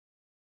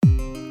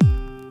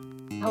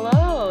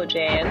Hello,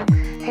 Jan.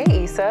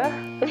 Hey, Issa.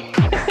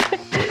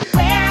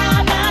 Where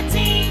are the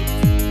teens?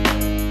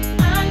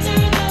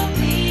 Under the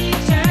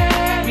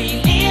bleachers.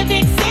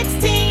 Reliving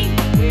 16.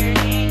 We're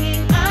hanging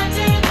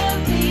under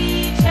the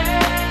bleachers.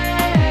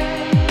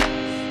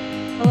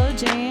 Hello,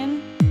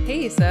 Jane.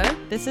 Hey, Issa.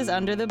 This is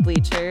Under the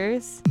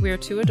Bleachers. We are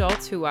two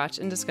adults who watch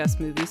and discuss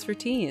movies for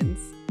teens.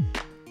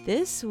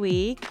 This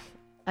week,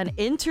 an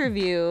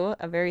interview,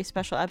 a very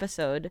special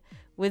episode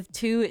with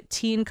two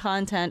teen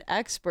content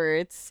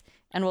experts,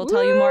 and we'll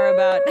tell you more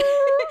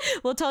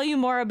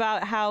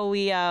about how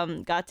we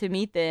got to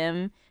meet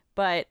them.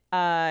 But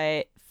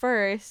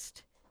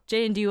first,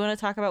 Jane, do you want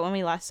to talk about when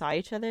we last saw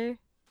each other?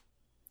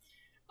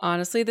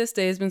 Honestly, this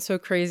day has been so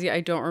crazy. I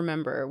don't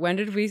remember. When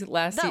did we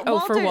last see?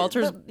 For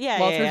Walter's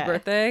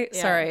birthday.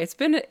 Yeah. Sorry, it's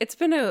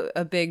been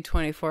a big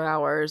 24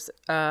 hours.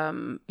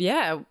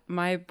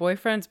 My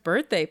boyfriend's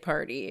birthday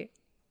party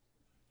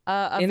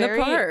in the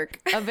park.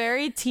 A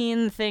very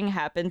teen thing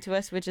happened to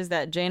us, which is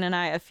that Jane and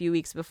I, a few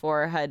weeks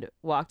before, had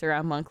walked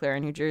around Montclair,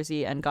 New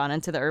Jersey, and gone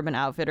into the Urban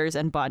Outfitters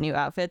and bought new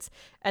outfits,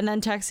 and then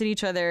texted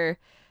each other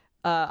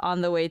on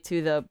the way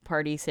to the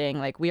party saying,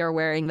 like, we are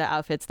wearing the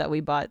outfits that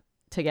we bought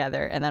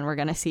together, and then we're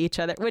gonna see each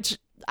other, which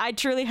I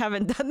truly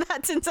haven't done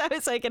that since I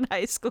was like in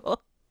high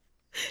school.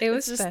 It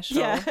was special.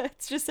 Yeah,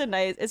 it's just a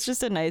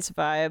nice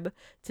vibe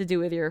to do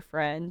with your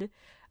friend.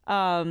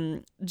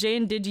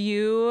 Jane, did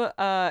you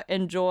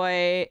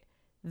enjoy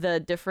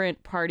the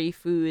different party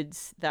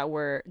foods that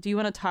were? Do you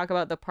want to talk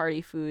about the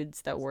party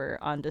foods that were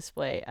on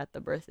display at the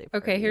birthday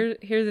party? Okay,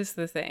 here's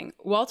the thing.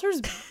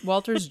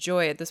 Walter's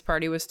joy at this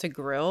party was to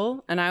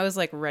grill, and I was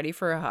like ready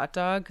for a hot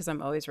dog because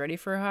I'm always ready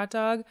for a hot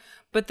dog.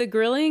 But the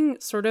grilling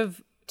sort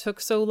of took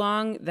so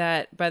long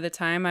that by the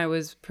time I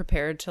was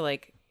prepared to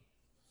like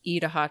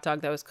eat a hot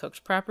dog that was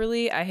cooked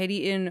properly, I had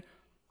eaten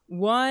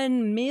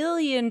 1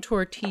 million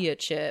tortilla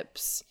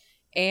chips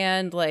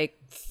and like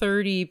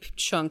 30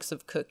 chunks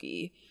of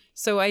cookie.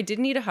 So I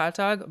didn't eat a hot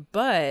dog,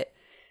 but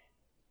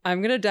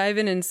I'm going to dive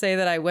in and say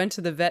that I went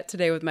to the vet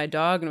today with my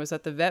dog and was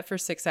at the vet for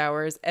 6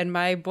 hours. And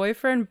my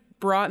boyfriend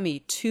brought me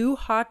 2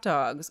 hot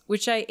dogs,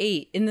 which I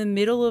ate in the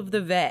middle of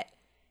the vet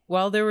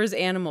while there was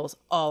animals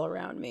all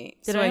around me.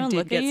 I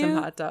did get some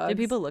hot dogs. Did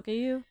people look at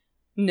you?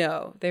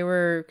 No, they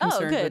were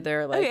concerned with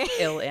their like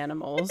ill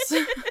animals.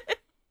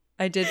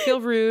 I did feel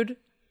rude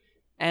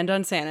and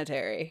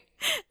unsanitary.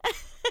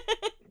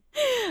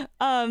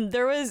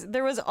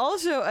 There was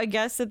also a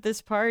guest at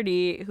this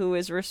party who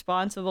was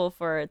responsible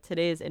for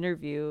today's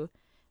interview.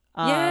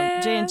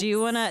 Yes. Jane, do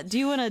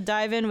you wanna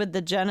dive in with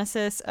the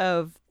genesis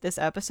of this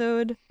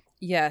episode?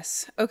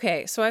 Yes.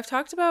 Okay, so I've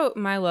talked about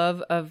my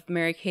love of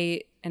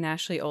Mary-Kate and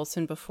Ashley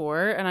Olsen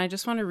before, and I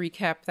just want to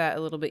recap that a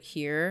little bit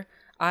here.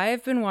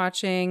 I've been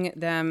watching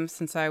them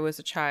since I was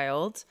a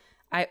child.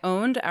 I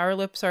owned Our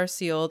Lips Are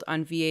Sealed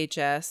on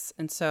VHS,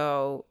 and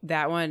so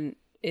that one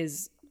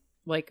is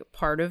like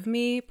part of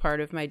me,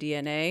 part of my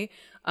DNA.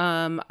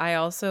 I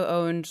also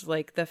owned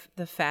like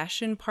the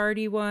fashion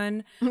party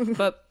one.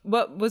 But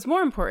what was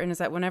more important is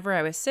that whenever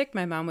I was sick,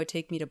 my mom would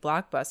take me to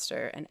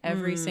Blockbuster, and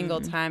every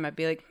single time I'd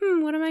be like,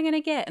 what am I going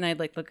to get? And I'd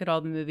like look at all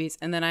the movies,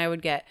 and then I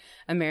would get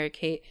a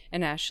Mary-Kate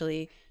and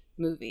Ashley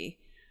movie.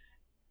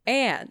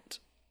 And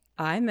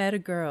I met a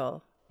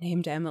girl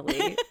named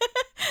Emily.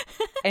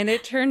 And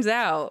it turns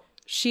out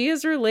she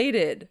is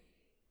related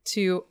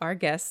to our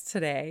guests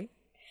today.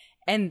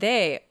 And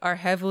they are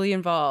heavily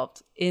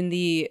involved in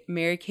the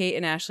Mary-Kate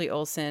and Ashley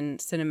Olsen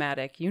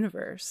cinematic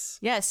universe.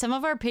 Yeah, some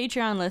of our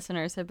Patreon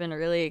listeners have been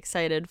really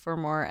excited for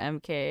more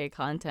MK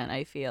content,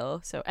 I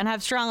feel. So, and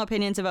have strong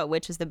opinions about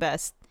which is the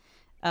best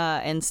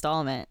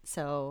installment.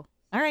 So,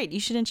 all right, you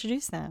should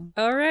introduce them.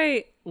 All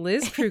right.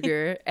 Liz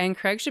Kruger and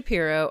Craig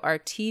Shapiro are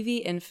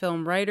TV and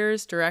film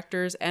writers,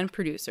 directors, and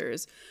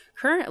producers.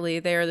 Currently,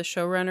 they are the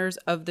showrunners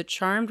of the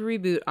Charmed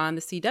reboot on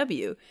the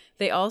CW.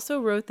 They also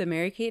wrote the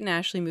Mary-Kate and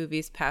Ashley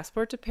movies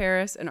Passport to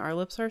Paris and Our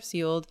Lips Are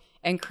Sealed,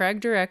 and Craig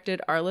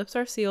directed Our Lips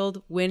Are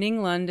Sealed,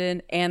 Winning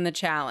London, and The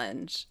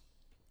Challenge.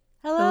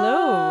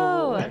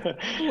 Hello. Hello.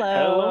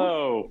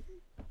 Hello.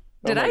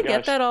 Did I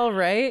get that all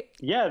right?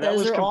 Yeah, that Those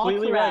was are all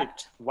completely right.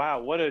 correct.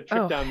 Wow, what a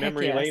trip down heck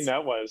memory yes. lane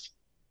that was.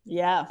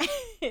 Yeah.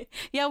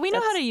 Yeah, we know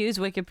how to use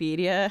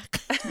Wikipedia.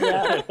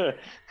 Yeah.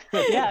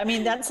 Yeah. I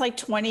mean, that's like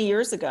 20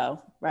 years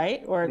ago,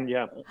 right? Or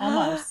Yeah.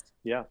 almost.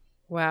 Yeah.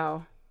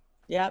 Wow.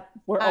 Yep.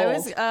 We're I old.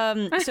 was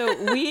so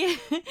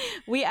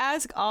we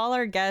ask all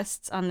our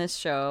guests on this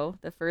show.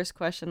 The first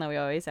question that we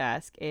always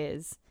ask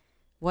is,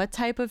 what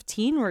type of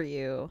teen were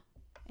you?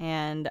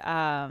 And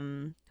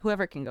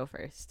whoever can go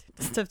first.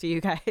 It's up to you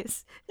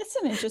guys. It's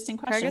an interesting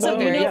Craig question. has a Well,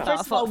 very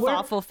first of all,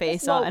 thoughtful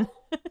face first of all, on.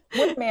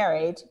 We're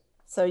married,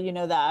 so you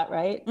know that,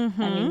 right? I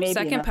mean, maybe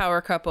Second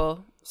power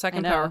couple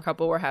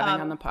we're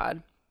having on the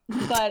pod.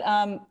 But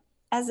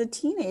as a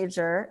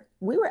teenager,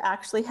 we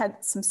actually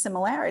had some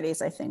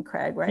similarities, I think,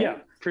 Craig, right? Yeah,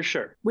 for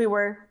sure. We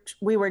were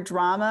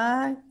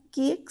drama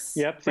geeks.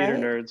 Yep, theater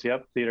right? nerds.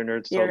 Yep, theater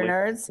nerds. Theater Totally.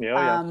 nerds.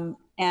 Yeah.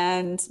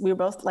 And we were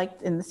both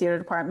like in the theater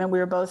department. We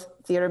were both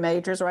theater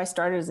majors, or I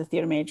started as a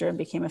theater major and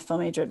became a film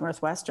major at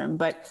Northwestern.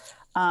 But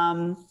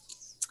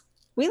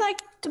We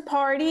liked to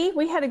party.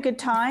 We had a good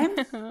time.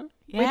 We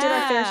did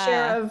our fair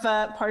share of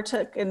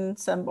partook in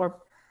some, or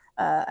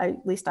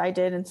at least I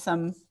did in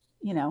some,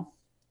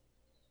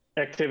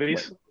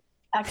 Activities.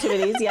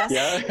 activities. Yes.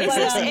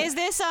 Yeah. Is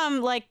this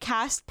like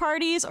cast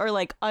parties or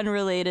like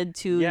unrelated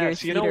to your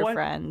Yes, you know theater what?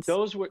 friends?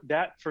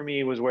 That for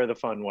me was where the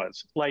fun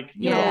was. Like,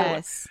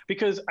 Yes.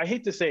 because I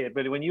hate to say it,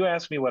 but when you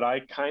ask me what I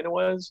kind of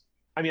was,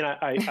 I mean,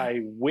 I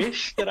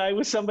wish that I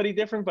was somebody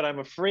different, but I'm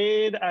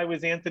afraid I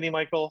was Anthony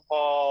Michael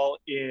Hall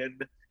in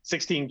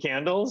 16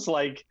 Candles.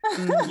 Like,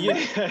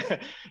 I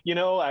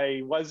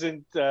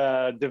wasn't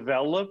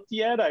developed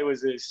yet. I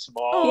was a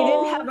small. He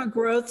didn't have a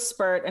growth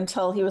spurt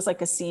until he was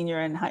like a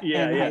senior in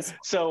high school.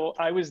 So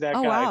I was that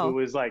guy who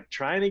was like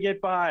trying to get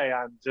by.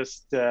 I'm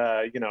just,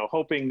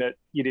 hoping that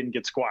you didn't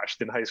get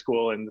squashed in high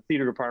school. And the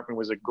theater department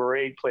was a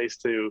great place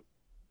to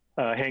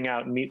hang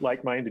out and meet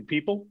like-minded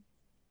people.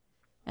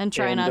 And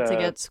try not to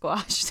get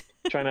squashed.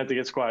 Try not to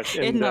get squashed.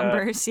 And, in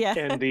numbers, yeah.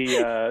 And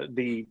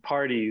the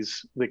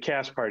parties, the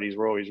cast parties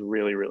were always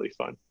really, really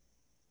fun.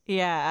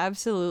 Yeah,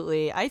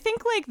 absolutely. I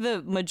think like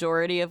the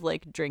majority of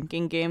like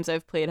drinking games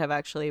I've played have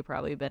actually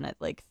probably been at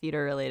like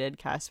theater related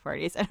cast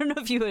parties. I don't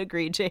know if you would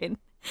agree, Jane.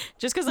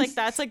 Just because like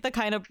that's like the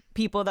kind of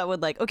people that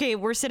would like, okay,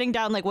 we're sitting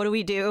down, like what do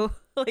we do?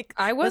 Like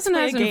I wasn't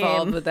as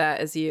involved with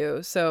that as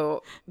you,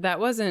 so that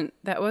wasn't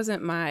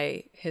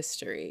my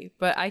history.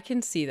 But I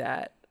can see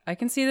that. I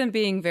can see them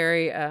being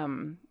very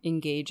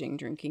engaging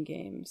drinking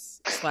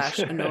games /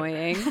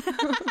 annoying.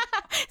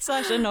 /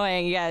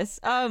 annoying, yes.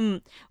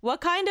 What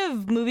kind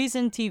of movies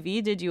and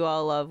TV did you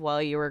all love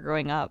while you were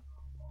growing up?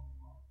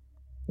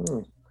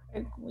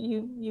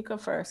 You go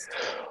first.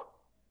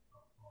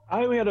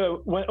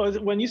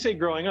 When you say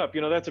growing up,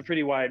 that's a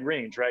pretty wide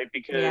range, right?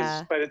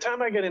 Because by the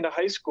time I got into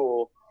high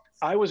school,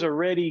 I was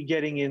already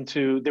getting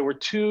into, there were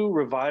 2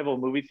 revival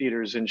movie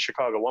theaters in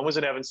Chicago. One was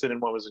in Evanston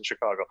and one was in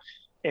Chicago.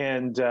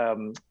 And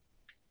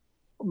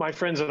my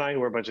friends and I, who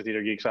were a bunch of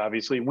theater geeks,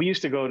 obviously, we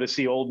used to go to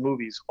see old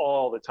movies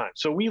all the time.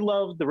 So we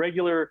loved the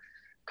regular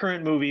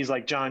current movies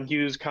like John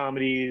Hughes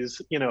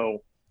comedies,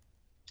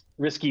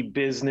 Risky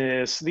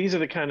Business. These are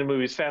the kind of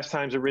movies, Fast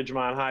Times at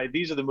Ridgemont High.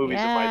 These are the movies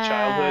of my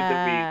childhood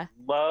that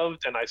we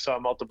loved and I saw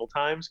multiple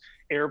times.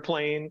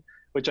 Airplane,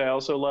 which I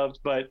also loved.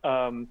 But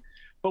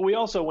we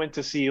also went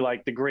to see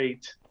like the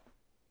great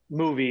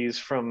movies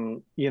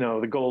from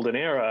the golden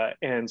era,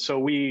 and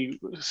so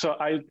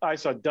I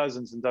saw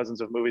dozens and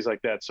dozens of movies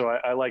like that. So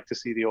I like to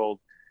see the old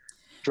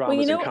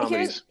dramas and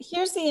comedies.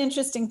 Here's the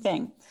interesting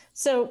thing.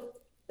 So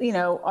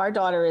our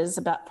daughter is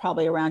about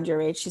probably around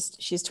your age.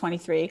 She's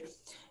 23.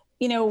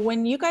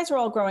 When you guys were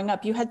all growing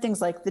up, you had things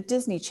like the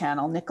Disney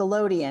Channel,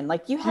 Nickelodeon,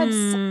 like you had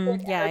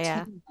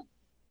entertainment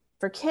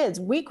for kids.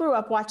 We grew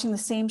up watching the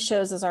same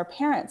shows as our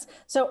parents.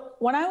 So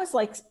when I was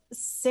like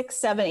 6,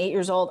 7, 8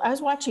 years old, I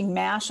was watching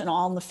MASH and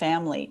All in the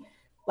Family.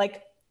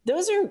 Like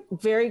those are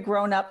very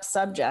grown up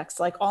subjects.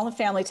 Like All in the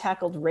Family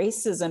tackled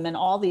racism and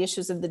all the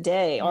issues of the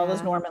day, all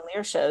those Norman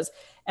Lear shows.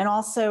 And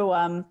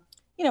also,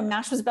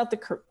 MASH was about the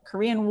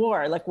Korean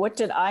War. Like, what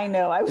did I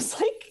know? I was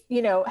like,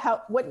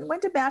 when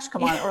did MASH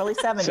come on? Early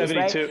 70s,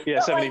 72. Right? Yeah,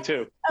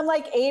 72. I'm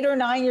like 8 or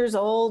 9 years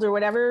old or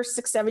whatever,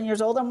 6, 7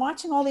 years old. I'm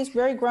watching all these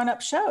very grown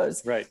up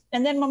shows. Right.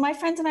 And then when my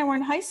friends and I were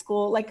in high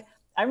school, like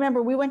I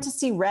remember we went to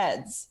see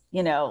Reds,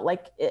 in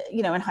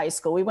high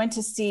school. We went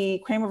to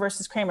see Kramer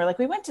versus Kramer. Like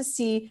we went to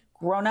see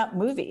grown up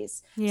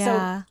movies.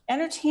 So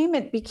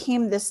entertainment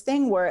became this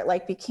thing where it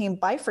like became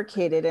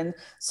bifurcated. And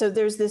so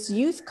there's this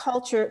youth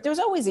culture. There was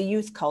always a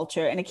youth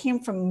culture, and it came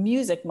from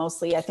music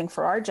mostly, I think,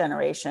 for our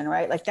generation,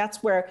 right? Like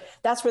that's where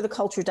the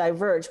culture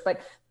diverged.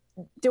 But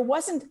there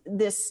wasn't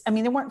this,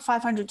 there weren't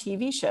 500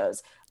 TV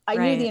shows. I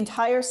knew the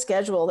entire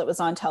schedule that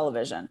was on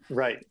television.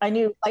 Right. I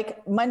knew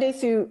like Monday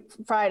through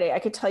Friday, I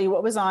could tell you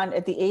what was on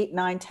at the 8,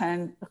 9,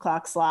 10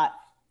 o'clock slot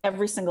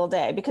every single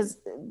day because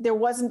there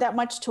wasn't that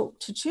much to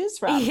choose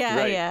from.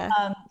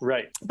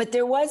 Right. But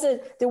there was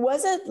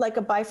a like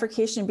a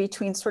bifurcation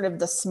between sort of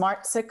the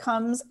smart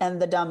sitcoms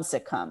and the dumb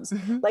sitcoms.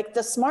 Mm-hmm. Like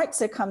the smart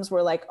sitcoms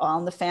were like All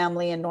in the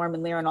Family and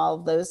Norman Lear and all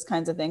of those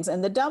kinds of things.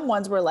 And the dumb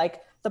ones were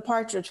like The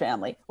Partridge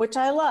Family, which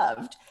I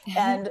loved,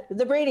 and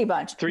The Brady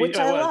Bunch, which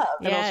I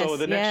loved. And also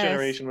the next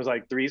generation was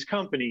like Three's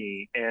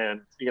Company and,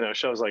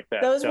 shows like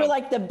that. Those were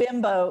like the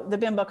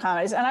bimbo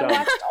comedies. And I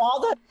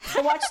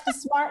watched the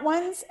smart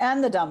ones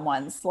and the dumb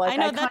ones. Like I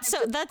know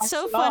that's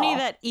so funny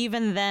that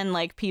even then,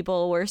 like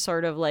people were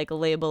sort of like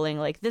labeling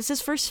like this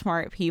is for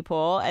smart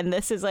people. And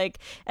this is like,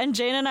 and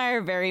Jane and I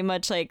are very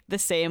much like the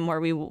same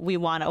where we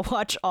want to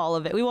watch all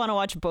of it. We want to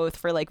watch both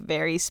for like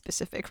very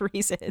specific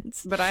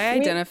reasons. But I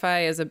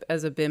identify as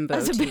a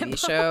bimbo TV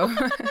show.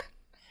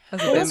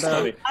 As a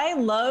bimbo. I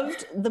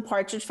loved The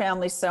Partridge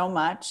Family so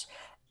much.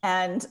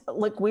 And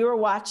like we were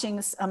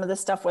watching some of the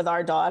stuff with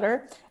our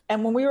daughter.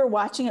 And when we were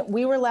watching it,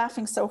 we were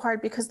laughing so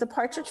hard because The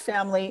Partridge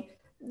Family,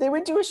 they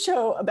would do a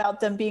show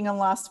about them being in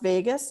Las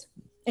Vegas.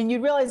 and you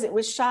realize it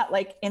was shot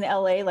like in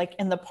LA, like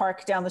in the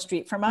park down the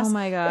street from us. Oh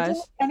my It gosh. didn't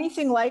look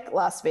anything like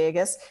Las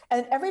Vegas.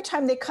 And every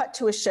time they cut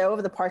to a show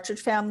of the Partridge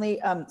Family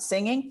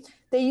singing,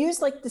 they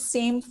use like the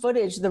same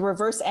footage. The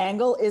reverse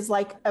angle is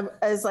like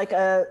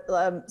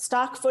a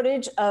stock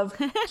footage of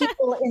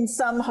people in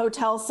some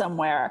hotel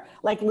somewhere,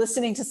 like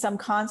listening to some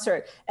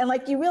concert. And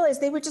like you realize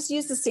they would just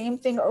use the same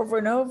thing over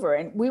and over.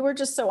 And we were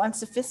just so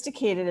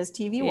unsophisticated as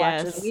TV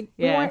watchers. We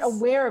weren't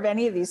aware of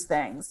any of these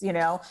things, you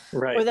know,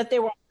 Right. or that they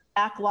were on the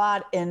back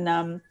lot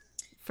in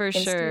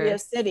Studio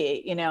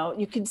City. You know,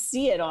 you could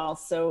see it all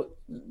so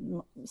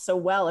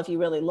well if you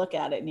really look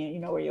at it and you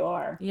know where you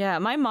are. Yeah,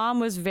 my mom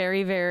was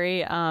very,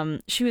 very,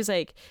 she was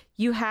like,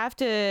 you have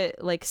to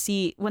like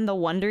see when the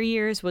Wonder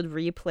Years would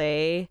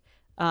replay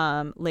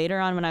later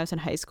on when I was in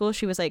high school.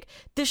 She was like,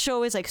 this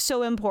show is like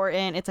so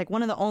important. It's like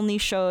one of the only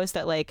shows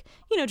that like,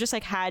 you know, just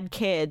like had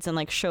kids and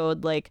like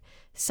showed like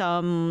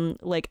some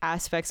like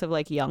aspects of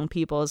like young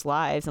people's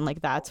lives, and like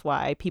that's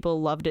why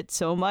people loved it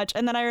so much.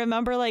 And then I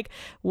remember like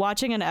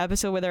watching an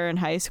episode with her in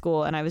high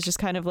school, and I was just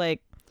kind of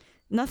like,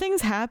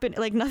 nothing's happened.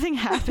 Like nothing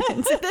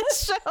happens in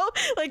this show.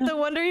 Like the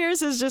Wonder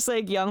Years is just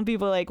like young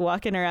people like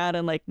walking around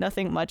and like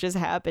nothing much is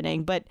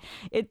happening. But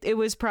it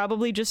was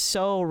probably just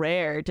so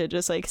rare to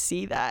just like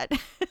see that.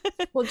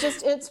 Well,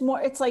 just it's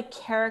like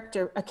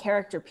a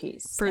character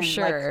piece For and,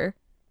 sure.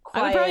 like,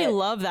 I would probably quiet.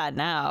 love that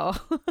now.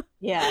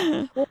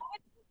 Yeah. Well,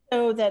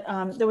 so that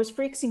there was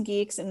Freaks and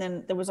Geeks, and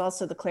then there was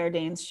also the Claire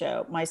Danes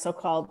show, My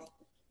So-Called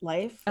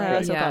Life.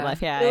 Right? So-called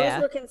life. Yeah, Those yeah.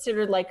 were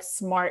considered like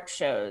smart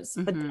shows,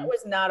 but that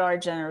was not our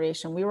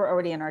generation. We were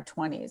already in our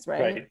 20s,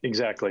 right? Right.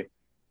 Exactly.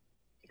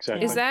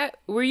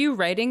 Were you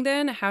writing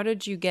then? How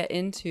did you get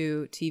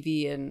into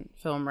TV and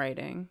film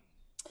writing?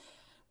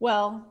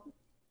 Well,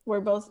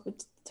 we're both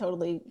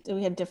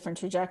we had different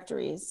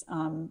trajectories.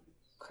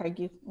 Craig,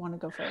 you want to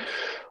go first?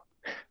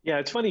 Yeah,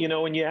 it's funny, you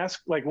know, when you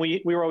ask, like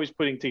we were always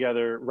putting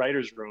together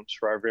writers' rooms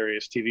for our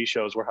various TV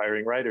shows. We're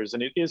hiring writers,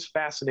 and it is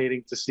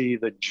fascinating to see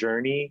the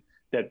journey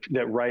that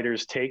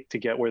writers take to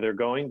get where they're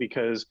going,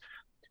 because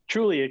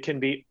truly it can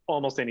be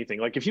almost anything.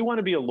 Like if you want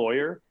to be a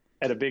lawyer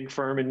at a big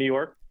firm in New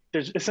York,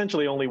 there's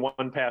essentially only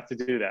one path to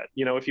do that.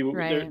 You know, if you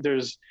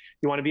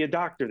you want to be a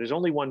doctor, there's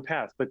only one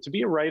path. But to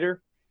be a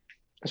writer,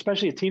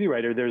 especially a TV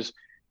writer, there's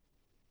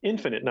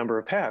infinite number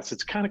of paths.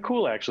 It's kind of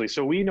cool, actually.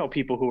 So we know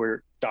people who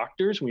are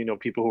doctors, we know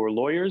people who are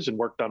lawyers and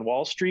worked on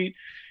Wall Street,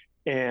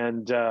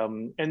 and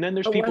then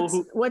there's people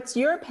who. What's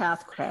your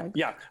path, Craig?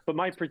 Yeah, but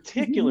my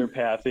particular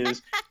path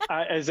is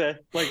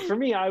for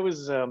me,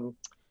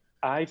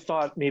 I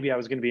thought maybe I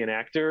was going to be an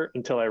actor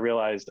until I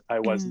realized I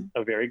wasn't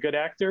a very good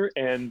actor,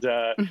 and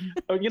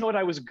you know what,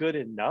 I was good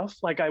enough.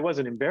 Like I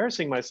wasn't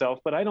embarrassing myself,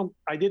 but I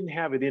didn't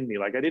have it in me.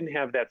 Like I didn't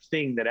have that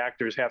thing that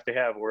actors have to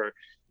have, where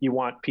you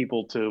want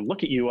people to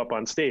look at you up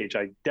on stage.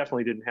 I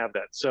definitely didn't have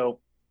that. So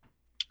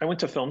I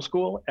went to film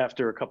school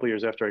after a couple of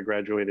years after I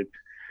graduated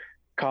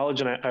college,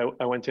 and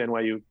I went to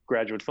NYU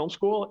graduate film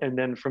school. And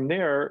then from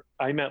there,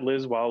 I met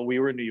Liz while we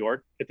were in New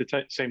York. At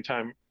the same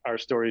time, our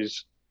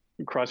stories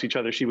cross each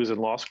other. She was in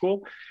law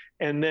school.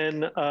 And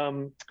then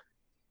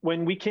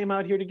when we came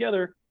out here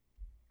together,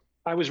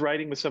 I was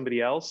writing with somebody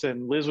else,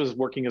 and Liz was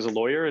working as a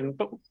lawyer,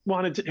 but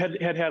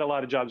had a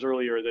lot of jobs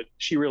earlier that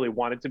she really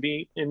wanted to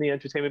be in the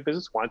entertainment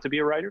business, wanted to be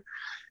a writer.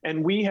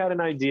 And we had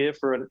an idea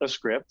for a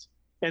script.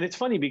 And it's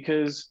funny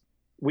because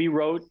we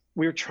were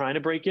trying to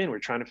break in. We were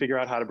trying to figure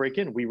out how to break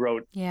in. We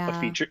wrote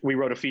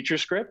a feature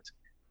script.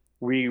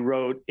 We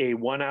wrote a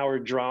 1-hour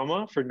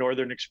drama for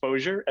Northern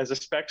Exposure as a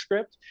spec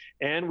script.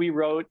 And we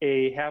wrote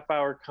a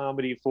half-hour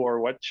comedy for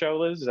what show,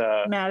 Liz?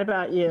 Mad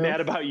About You. Mad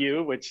About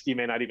You, which you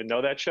may not even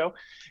know that show.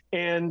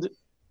 And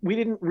we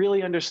didn't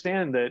really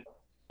understand that,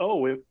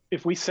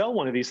 if we sell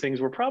one of these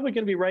things, we're probably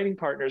going to be writing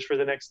partners for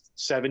the next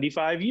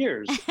 75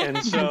 years. And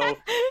so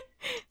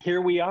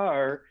here we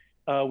are.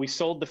 We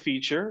sold the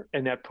feature,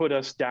 and that put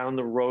us down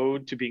the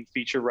road to being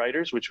feature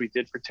writers, which we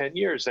did for 10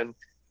 years.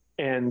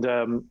 And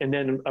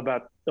then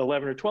about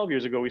 11 or 12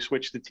 years ago, we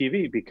switched to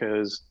TV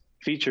because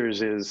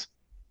features is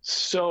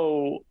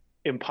so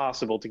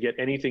impossible to get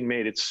anything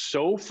made. It's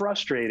so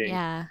frustrating.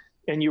 Yeah.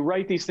 And you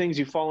write these things,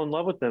 you fall in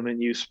love with them,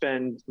 and you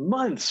spend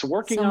months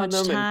working on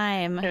them.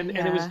 Time. And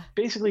it was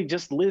basically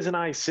just Liz and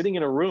I sitting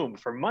in a room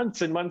for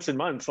months and months and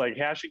months, like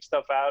hashing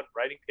stuff out,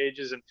 writing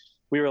pages. And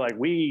we were like,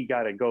 we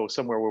got to go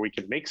somewhere where we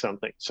can make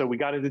something. So we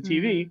got into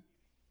TV.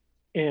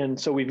 And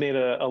so we've made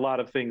a lot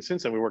of things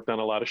since then. We worked on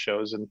a lot of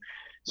shows. And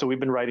so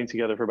we've been writing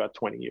together for about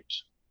 20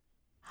 years.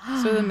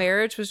 So the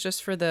marriage was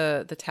just for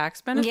the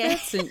tax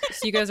benefits? And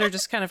so you guys are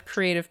just kind of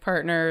creative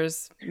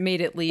partners, made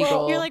it legal.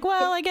 Well, you're like,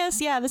 well, I guess,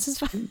 this is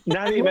fine.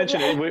 Now that you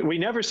mention it, we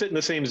never sit in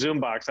the same Zoom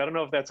box. I don't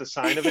know if that's a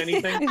sign of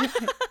anything.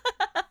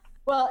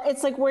 Well,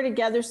 it's like we're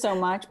together so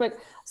much. But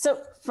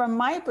so from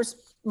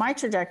my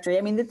trajectory,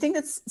 I mean, the thing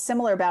that's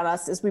similar about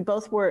us is we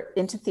both were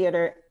into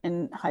theater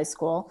in high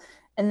school,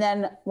 and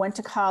then went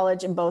to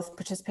college and both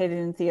participated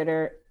in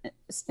theater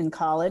in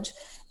college.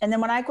 And then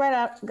when I got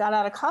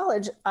out of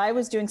college, I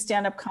was doing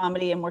stand-up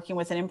comedy and working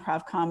with an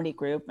improv comedy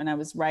group, and I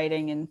was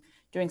writing and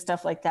doing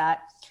stuff like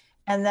that.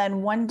 And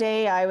then one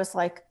day I was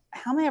like,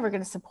 how am I ever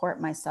going to support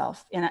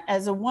myself? And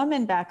as a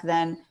woman back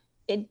then,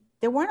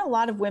 there weren't a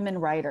lot of women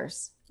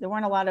writers. There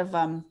weren't a lot of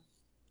women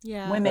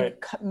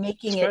Right.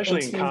 making especially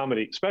it into in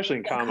comedy, especially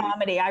in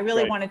comedy. I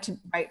really Right. wanted to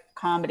write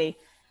comedy.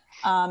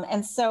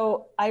 And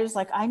so I was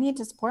like, I need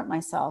to support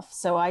myself.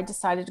 So I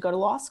decided to go to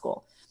law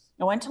school.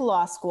 I went to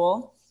law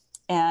school,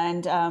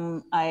 and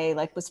I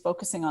like was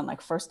focusing on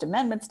like First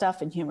Amendment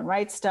stuff and human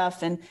rights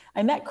stuff. And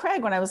I met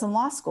Craig when I was in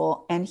law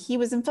school, and he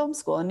was in film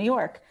school in New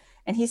York.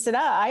 And he said,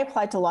 I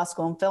applied to law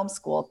school and film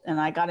school, and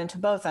I got into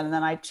both. And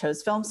then I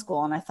chose film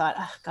school. And I thought,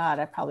 oh, God,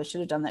 I probably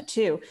should have done that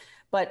too.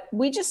 But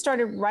we just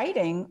started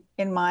writing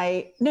in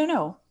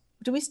no.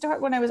 Do we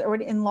start when I was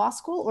already in law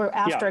school or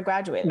after I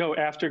graduated? No,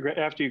 after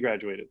you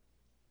graduated.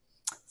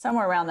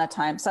 Somewhere around that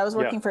time. So I was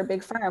working for a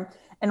big firm,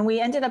 and we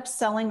ended up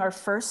selling our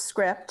first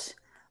script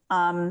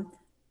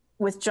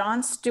with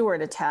Jon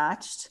Stewart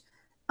attached,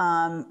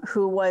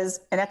 who was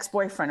an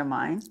ex-boyfriend of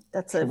mine.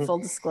 That's a full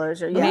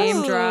disclosure. Yes.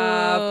 Name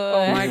drop.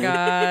 Oh my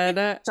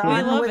God.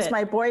 John was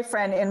my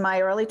boyfriend in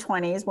my early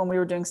 20s when we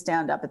were doing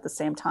stand-up at the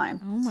same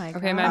time. Oh my God.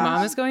 Okay, my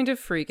mom is going to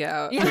freak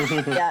out.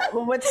 Yeah.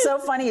 Well, what's so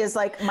funny is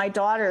like my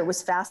daughter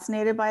was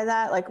fascinated by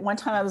that. Like one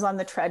time I was on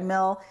the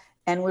treadmill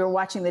and we were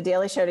watching The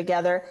Daily Show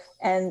together,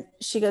 and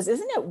she goes,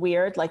 "Isn't it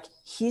weird? Like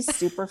he's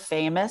super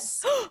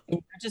famous and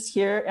you're just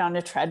here on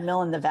a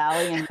treadmill in the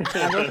valley." And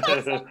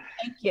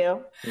thank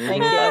you.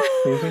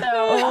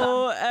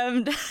 So,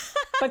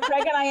 but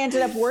Craig and I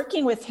ended up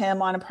working with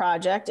him on a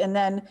project, and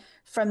then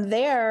from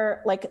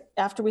there, like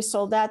after we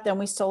sold that, then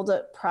we sold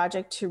a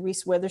project to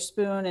Reese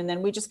Witherspoon, and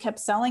then we just kept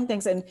selling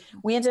things, and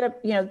we ended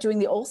up, doing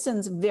the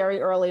Olsens very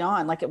early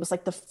on. Like it was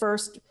like the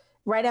first.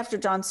 Right after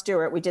Jon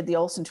Stewart, we did the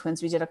Olsen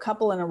twins. We did a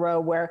couple in a row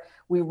where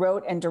we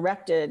wrote and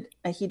directed.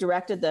 He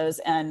directed those.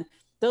 And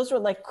those were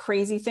like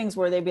crazy things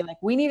where they'd be like,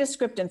 we need a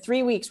script in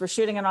 3 weeks. We're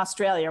shooting in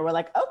Australia. We're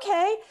like,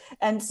 okay.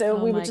 And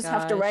so we would just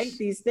have to write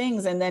these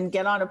things and then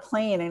get on a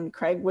plane. And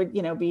Craig would,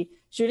 be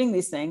shooting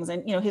these things.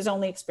 And, his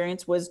only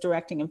experience was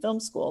directing in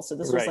film school. So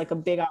this was like a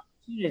big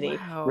opportunity.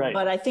 Wow. Right.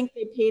 But I think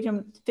they paid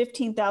him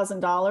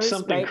 $15,000.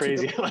 Something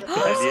crazy like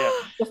that,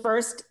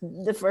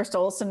 the first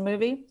Olsen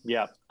movie.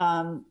 Yeah.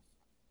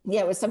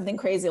 Yeah, it was something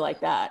crazy like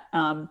that.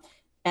 And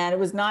it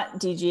was not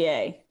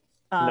DGA.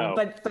 No.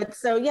 But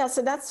so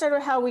that's sort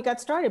of how we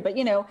got started. But,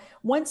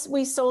 once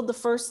we sold the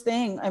first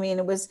thing, I mean,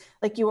 it was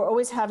like you were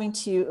always having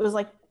to, it was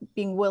like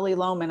being Willy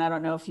Loman. I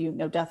don't know if you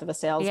know Death of a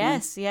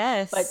Salesman.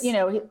 Yes. But,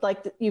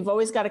 like you've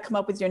always got to come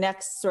up with your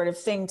next sort of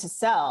thing to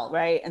sell,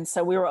 right? And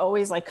so we were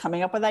always like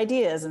coming up with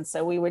ideas. And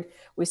so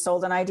we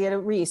sold an idea to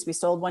Reese. We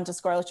sold one to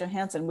Scarlett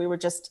Johansson. We were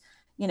just,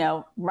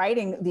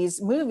 writing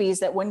these movies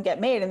that wouldn't get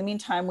made. In the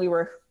meantime, we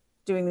were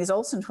doing these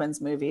Olsen twins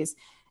movies.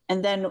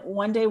 And then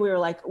one day we were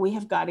like, we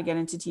have got to get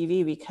into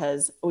TV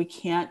because we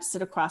can't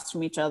sit across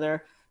from each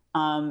other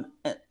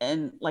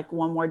and like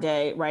one more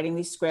day writing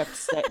these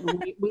scripts that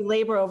we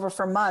labor over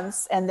for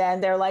months. And then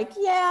they're like,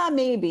 yeah,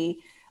 maybe.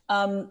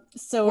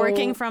 So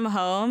working from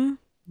home,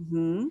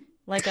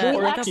 like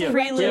a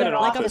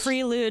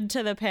prelude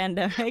to the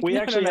pandemic. We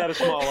actually had a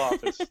small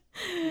office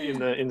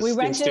we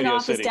rented an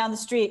office City. down the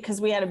street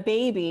because we had a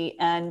baby.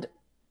 And,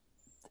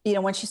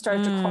 when she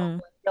started to call,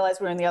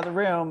 realized we were in the other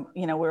room,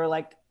 we were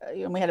like,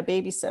 we had a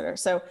babysitter.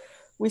 So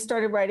we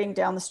started writing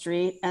down the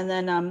street, and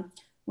then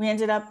we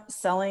ended up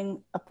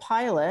selling a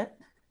pilot.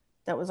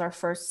 That was our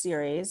first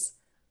series.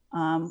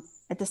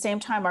 At the same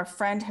time, our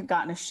friend had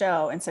gotten a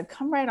show and said,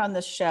 come write on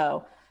this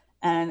show.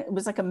 And it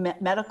was like a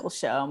medical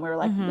show. And we were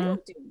like, we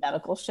don't do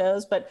medical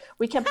shows, but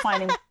we kept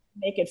finding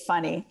make it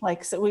funny.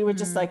 Like, so we were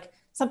just like,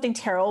 something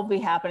terrible would be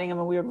happening,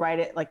 and we would write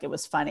it like it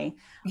was funny.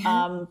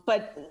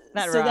 But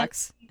that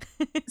rocks.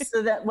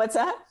 What's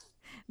that?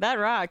 That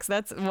rocks.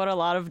 That's what a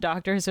lot of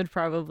doctors would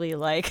probably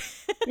like.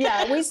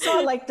 Yeah, we saw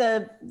like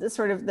the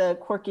sort of the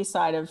quirky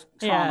side of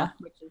trauma,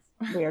 which is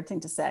a weird thing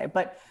to say.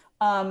 But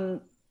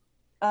so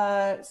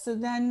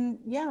then,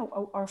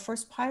 our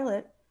first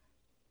pilot.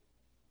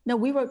 No,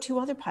 we wrote 2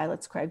 other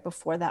pilots, Craig,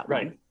 before that one.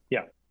 Right.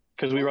 Yeah,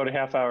 because we wrote a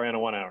half hour and a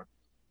 1 hour.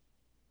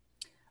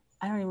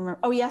 I don't even remember.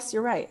 Oh, yes,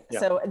 you're right. Yeah.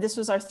 So this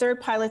was our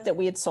third pilot that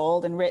we had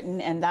sold and written,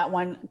 and that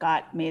one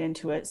got made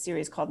into a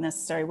series called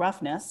Necessary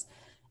Roughness.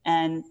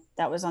 And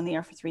that was on the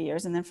air for 3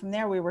 years. And then from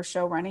there we were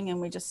show running,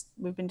 and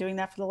we've been doing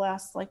that for the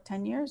last like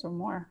 10 years or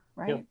more.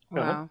 Right. Yeah.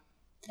 Wow.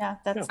 Yeah.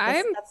 That's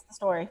the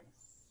story.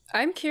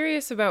 I'm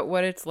curious about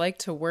what it's like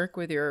to work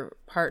with your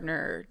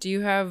partner. Do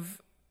you have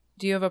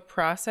a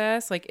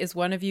process? Like, is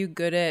one of you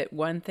good at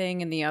one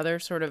thing and the other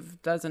sort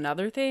of does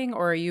another thing?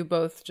 Or are you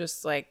both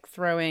just like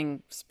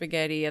throwing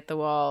spaghetti at the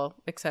wall,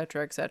 et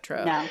cetera, et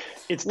cetera? No.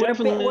 It's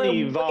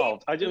definitely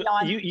evolved.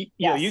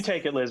 You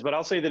take it, Liz, but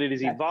I'll say that it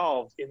has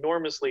evolved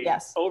enormously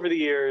over the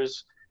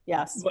years.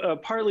 Yes.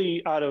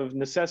 Partly out of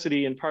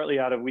necessity and partly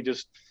out of we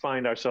just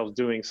find ourselves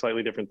doing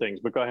slightly different things.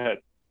 But go ahead.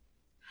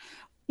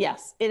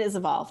 Yes, it has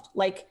evolved.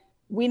 Like,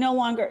 we no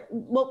longer,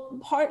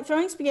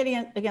 throwing spaghetti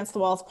against the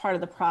wall is part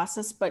of the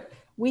process, but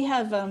we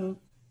have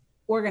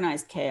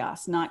organized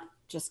chaos, not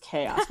just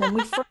chaos. When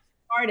we first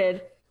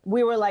started,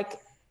 we were like,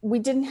 we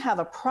didn't have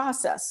a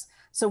process.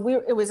 So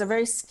it was a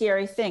very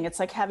scary thing. It's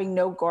like having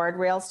no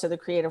guardrails to the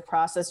creative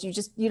process.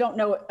 You don't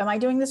know, am I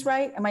doing this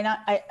right? Am I not?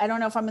 I don't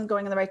know if I'm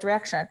going in the right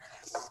direction.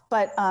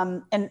 But,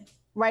 and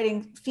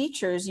writing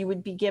features, you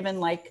would be given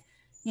like,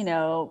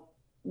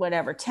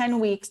 10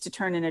 weeks to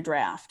turn in a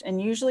draft.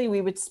 And usually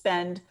we would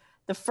spend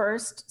the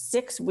first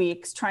 6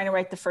 weeks trying to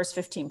write the first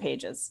 15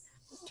 pages.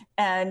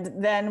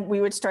 And then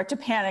we would start to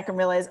panic and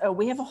realize, oh,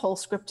 we have a whole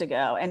script to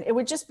go. And it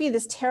would just be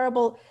this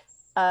terrible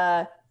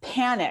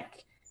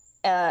panic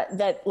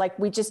that like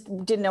we just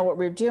didn't know what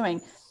we were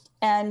doing.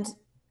 And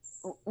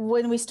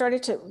when we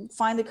started to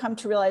finally come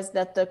to realize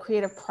that the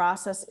creative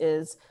process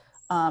is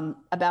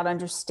about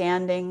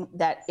understanding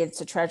that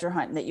it's a treasure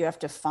hunt and that you have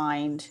to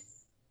find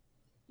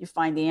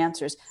the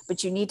answers,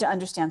 but you need to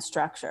understand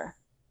structure,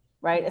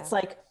 right? Yeah. It's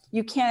like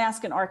you can't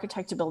ask an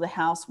architect to build a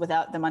house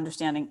without them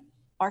understanding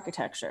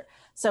architecture.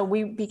 So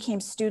we became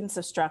students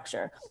of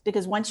structure,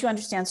 because once you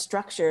understand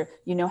structure,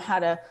 you know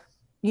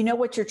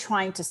what you're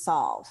trying to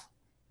solve,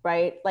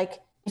 right? Like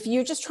if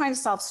you're just trying to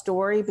solve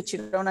story, but you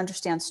don't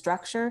understand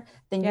structure,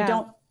 then you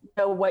don't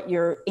know what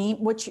you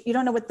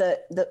don't know what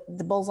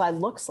the bullseye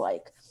looks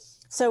like.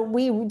 So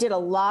we did a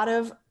lot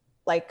of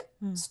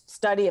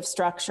study of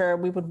structure.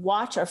 We would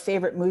watch our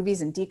favorite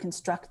movies and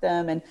deconstruct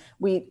them. And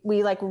we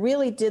like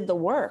really did the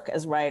work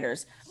as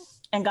writers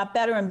and got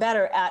better and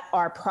better at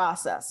our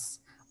process.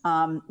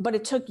 But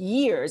it took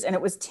years, and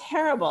it was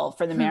terrible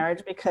for the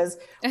marriage because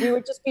we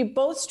would just be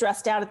both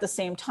stressed out at the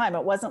same time.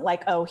 It wasn't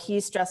like, oh,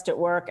 he's stressed at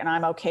work and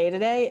I'm okay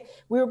today.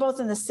 We were both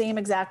in the same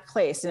exact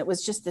place. And it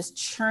was just this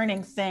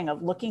churning thing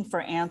of looking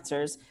for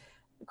answers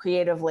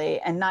creatively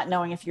and not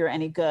knowing if you're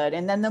any good.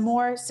 And then the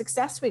more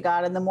success we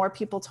got and the more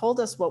people told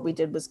us what we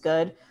did was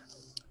good,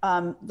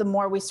 the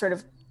more we sort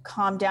of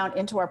calmed down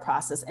into our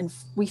process. And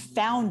we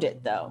found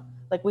it though.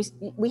 Like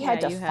we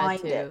had to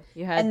find it.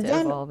 You had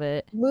to evolve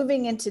it.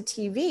 Moving into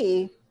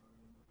TV,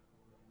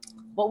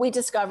 what we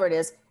discovered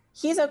is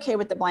he's okay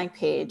with the blank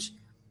page.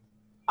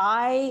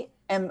 I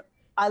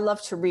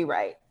love to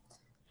rewrite.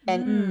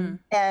 And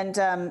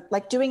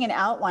like doing an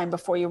outline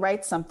before you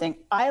write something,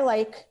 I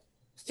like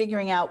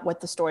figuring out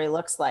what the story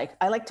looks like.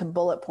 I like to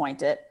bullet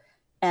point it.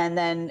 And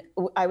then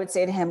I would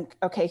say to him,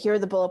 okay, here are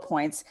the bullet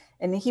points.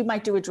 And he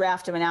might do a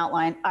draft of an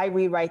outline. I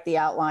rewrite the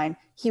outline.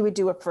 He would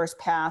do a first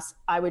pass.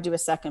 I would do a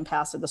second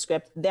pass of the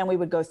script. Then we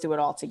would go through it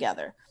all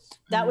together.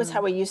 That was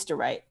how we used to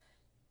write.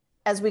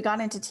 As we got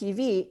into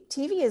TV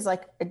is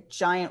like a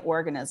giant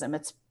organism.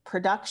 It's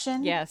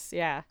production,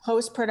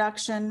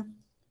 post-production,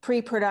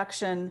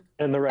 pre-production,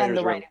 and the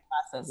writing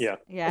process.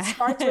 Yeah. It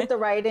starts with the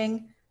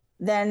writing,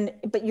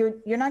 but you're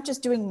not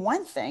just doing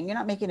one thing. You're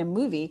not making a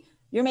movie.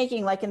 You're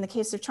making, like in the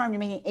case of Charm, you're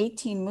making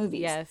 18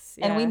 movies. Yes.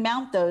 And we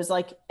mount those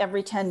like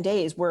every 10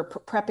 days. We're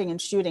prepping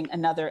and shooting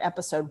another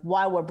episode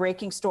while we're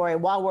breaking story,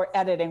 while we're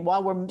editing,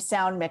 while we're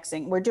sound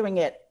mixing. We're doing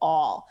it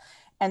all.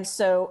 And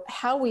so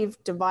how we've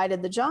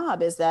divided the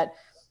job is that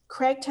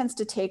Craig tends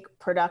to take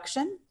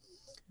production,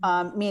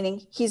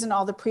 meaning he's in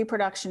all the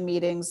pre-production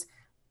meetings.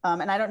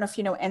 And I don't know if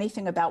you know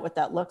anything about what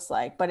that looks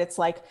like, but it's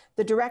like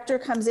the director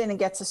comes in and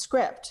gets a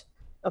script.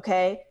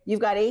 Okay, you've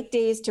got 8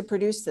 days to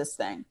produce this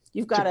thing.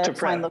 You've got to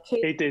find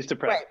location. 8 days to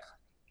prep. Right.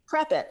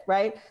 Prep it,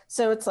 right?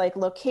 So it's like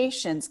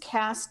locations,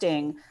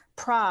 casting,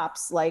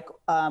 props, like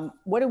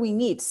what do we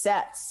need?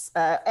 Sets,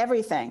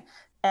 everything.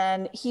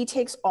 And he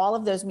takes all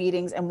of those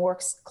meetings and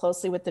works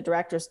closely with the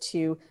directors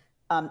to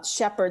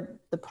shepherd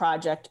the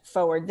project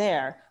forward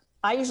there.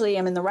 I usually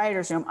am in the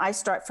writer's room. I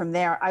start from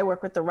there. I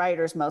work with the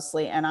writers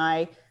mostly, and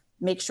I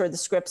make sure the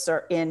scripts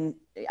are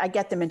I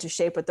get them into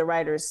shape with the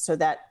writers so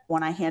that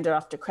when I hand it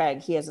off to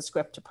Craig, he has a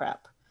script to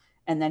prep.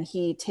 And then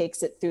he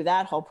takes it through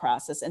that whole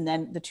process. And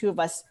then the two of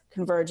us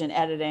converge in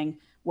editing,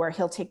 where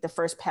he'll take the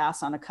first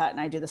pass on a cut and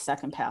I do the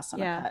second pass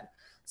on a cut.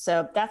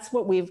 So that's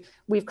what we've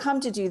come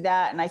to do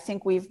that. And I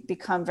think we've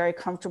become very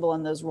comfortable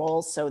in those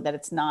roles so that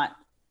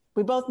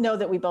we both know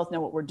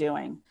what we're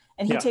doing.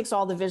 And he takes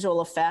all the visual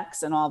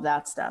effects and all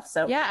that stuff.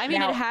 So yeah, I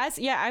mean,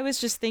 I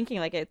was just thinking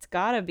like it's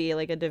gotta be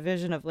like a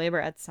division of labor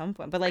at some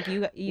point. But like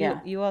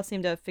you all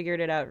seem to have figured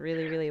it out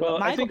really, really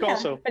well. I think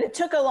also, but it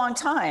took a long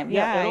time.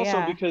 And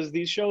also because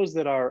these shows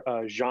that are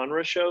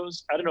genre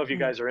shows, I don't know if you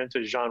guys are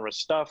into genre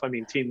stuff. I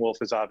mean, Teen Wolf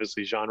is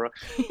obviously genre,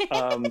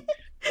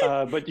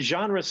 but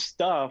genre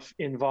stuff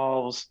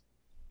involves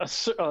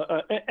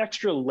an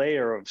extra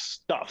layer of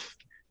stuff.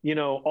 You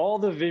know, all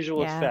the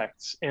visual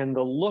effects and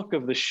the look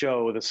of the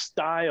show, the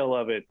style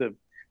of it,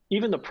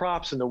 even the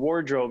props and the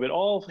wardrobe, it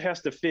all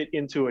has to fit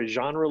into a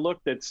genre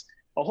look that's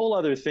a whole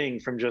other thing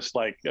from just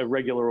like a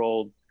regular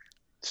old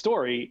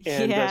story.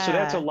 And so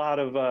that's a lot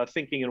of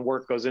thinking and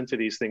work goes into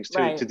these things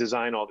too, to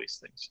design all these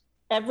things.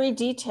 Every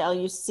detail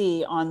you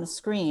see on the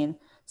screen,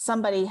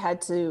 somebody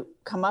had to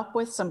come up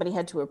with, somebody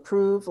had to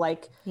approve.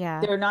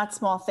 They're not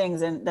small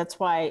things. And that's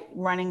why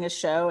running a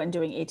show and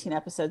doing 18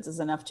 episodes is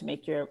enough to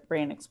make your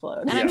brain explode.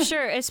 And I'm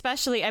sure,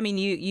 especially, I mean,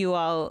 you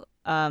all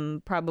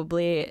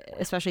probably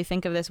especially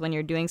think of this when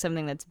you're doing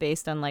something that's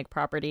based on like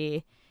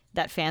property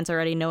that fans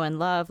already know and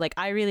love. Like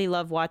I really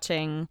love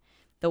watching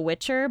The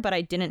Witcher, but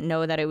I didn't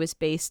know that it was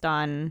based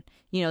on,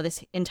 you know,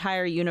 this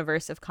entire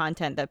universe of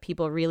content that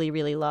people really,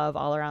 really love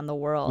all around the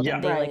world. Yeah.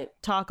 And they Right. like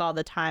talk all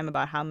the time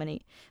about how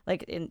many,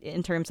 like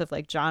in terms of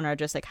like genre,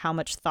 just like how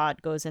much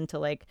thought goes into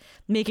like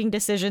making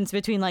decisions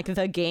between like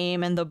the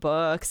game and the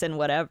books and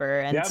whatever.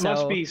 And That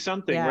must be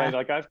something, yeah. right?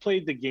 Like I've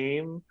played the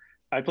game.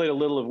 I played a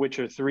little of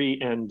Witcher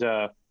 3, and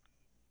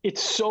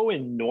it's so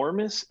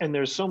enormous and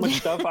there's so much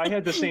stuff. I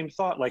had the same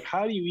thought, like,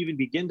 how do you even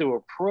begin to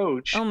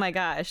approach Oh my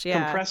gosh,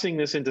 yeah. compressing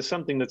this into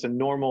something that's a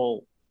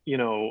normal,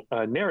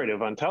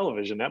 narrative on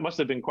television? That must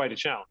have been quite a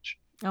challenge.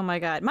 Oh my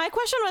God. My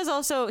question was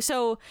also,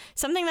 so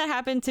something that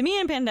happened to me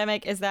in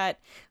pandemic is that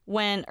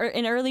in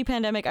early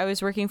pandemic, I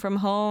was working from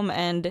home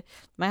and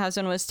my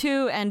husband was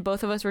too, and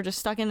both of us were just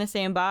stuck in the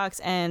same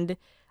box. And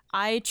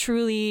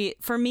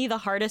for me, the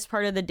hardest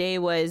part of the day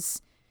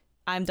was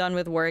I'm done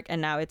with work and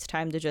now it's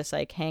time to just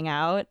like hang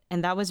out.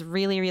 And that was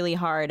really, really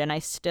hard. And I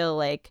still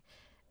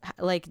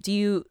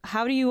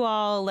how do you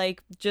all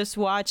like just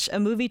watch a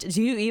movie?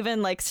 Do you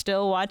even like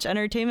still watch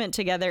entertainment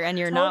together and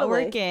you're not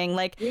Totally. working?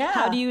 Like, Yeah.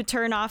 how do you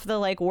turn off the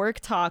like work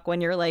talk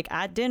when you're like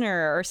at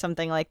dinner or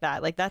something like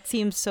that? Like that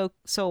seems so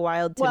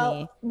wild to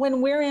me.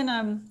 When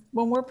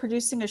we're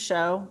producing a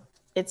show,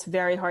 it's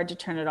very hard to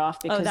turn it off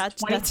because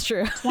that's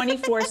true.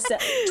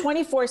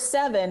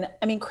 24/7.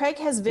 I mean, Craig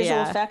has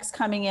visual effects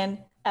coming in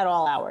at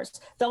all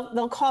hours.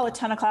 They'll call at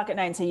 10 o'clock at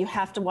night and say, you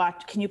have to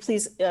watch, can you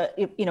please,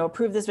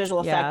 approve this visual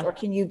effect, or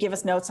can you give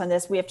us notes on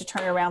this? We have to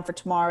turn it around for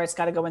tomorrow. It's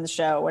got to go in the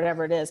show,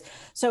 whatever it is.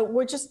 So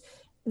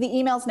the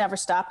emails never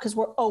stop because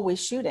we're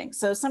always shooting.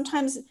 So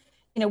sometimes,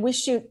 we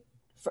shoot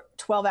for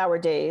 12-hour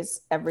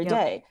days every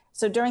day.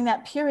 So during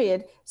that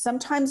period,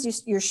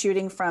 sometimes you're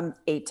shooting from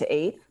 8 to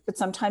 8, but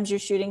sometimes you're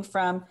shooting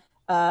from,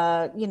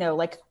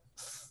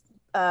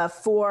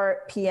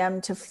 4 p.m.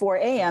 to 4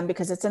 a.m.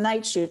 because it's a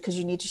night shoot because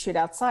you need to shoot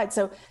outside.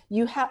 So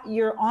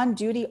you're on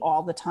duty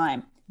all the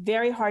time.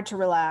 Very hard to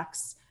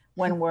relax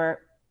when we're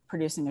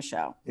producing a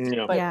show.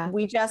 Yeah. But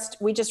we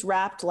just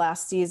wrapped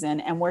last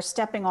season and we're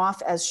stepping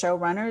off as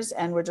showrunners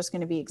and we're just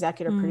going to be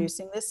executive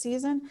producing this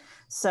season.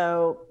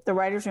 So the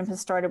writers' room has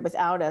started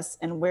without us,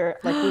 and we're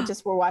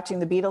watching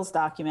the Beatles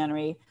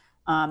documentary,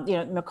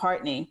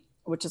 McCartney,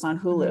 which is on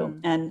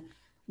Hulu, and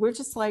we're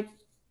just like,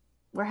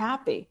 we're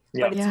happy.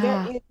 Yeah. But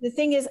the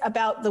thing is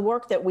about the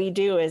work that we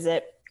do is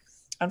that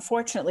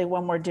unfortunately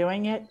when we're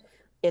doing it,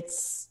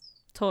 it's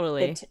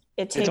totally,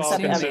 it takes it's all up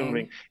consuming.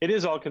 everything. It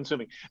is all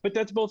consuming, but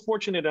that's both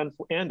fortunate and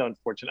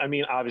unfortunate. I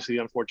mean, obviously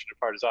the unfortunate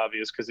part is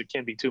obvious because it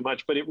can be too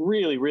much, but it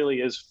really,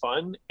 really is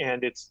fun.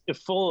 And it's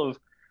full of,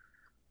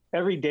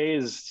 every day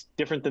is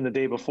different than the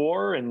day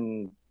before.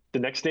 And the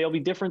next day will be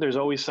different. There's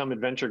always some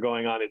adventure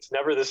going on. It's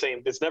never the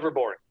same. It's never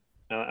boring.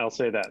 I'll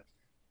say that.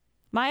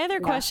 My other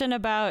question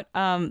about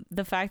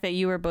the fact that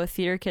you were both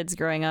theater kids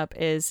growing up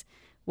is,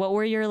 what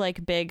were your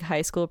like big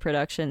high school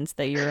productions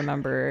that you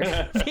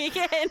remember being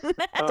in?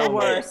 Oh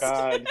my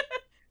God.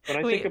 When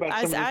I think about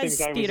some of the things I was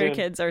theater in.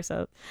 kids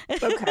ourselves.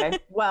 Okay.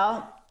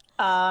 Well,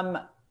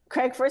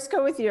 Craig, first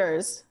go with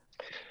yours.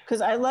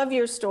 Because I love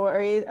your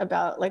story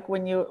about like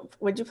would you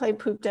play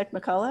Poop Deck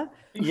McCullough?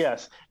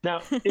 Yes. Now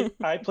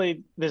I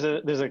played, there's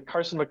a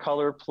Carson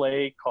McCullers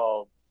play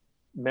called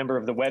Member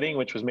of the Wedding,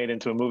 which was made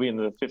into a movie in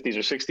the 50s or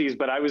 60s,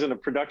 but I was in a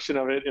production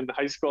of it in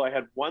high school. I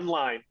had one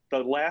line, the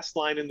last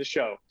line in the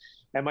show,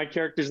 and my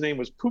character's name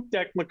was Poop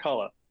Deck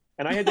McCullough.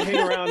 And I had to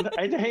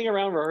hang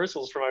around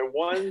rehearsals for my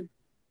one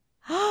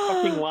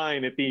fucking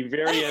line at the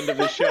very end of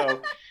the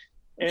show.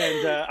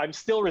 And I'm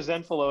still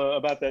resentful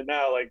about that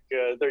now, like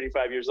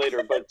 35 years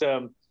later. But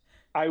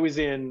I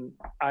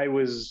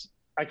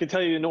could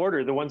tell you in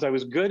order, the ones I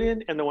was good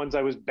in and the ones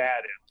I was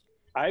bad in.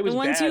 The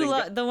ones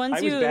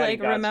you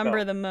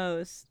remember the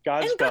most.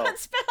 Godspell.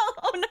 Godspell.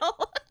 Oh no.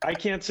 I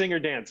can't sing or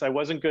dance. I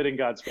wasn't good in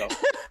Godspell.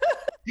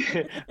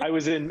 I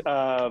was in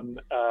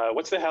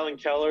what's the Helen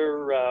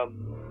Keller?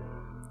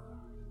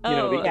 The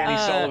Annie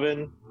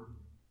Sullivan.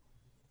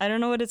 I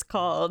don't know what it's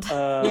called.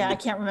 I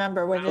can't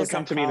remember what it is. It'll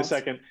come to me in a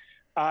second.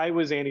 I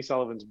was Annie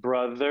Sullivan's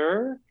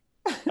brother.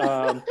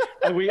 I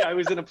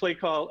was in a play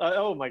called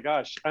oh my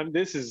gosh, I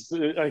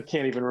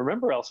can't even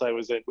remember else I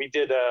was in. We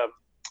did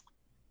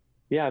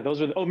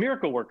those were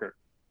Miracle Worker.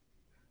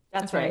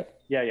 That's right.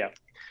 Yeah.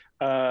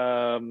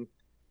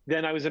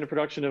 Then I was in a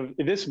production of,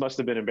 this must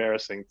have been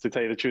embarrassing to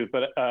tell you the truth,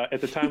 but at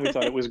the time we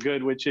thought it was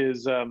good, which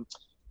is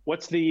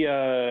what's the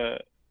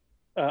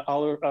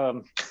all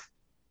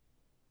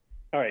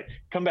right,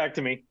 come back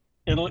to me.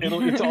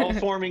 It's all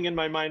forming in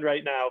my mind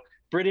right now.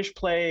 British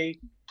play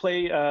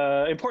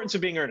Importance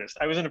of Being Earnest.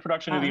 I was in a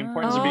production of The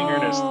Importance of Being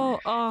Earnest.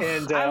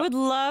 And I would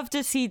love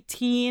to see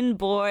teen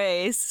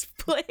boys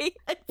play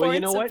Importance well, you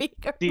know what? of Being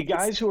Earnest. The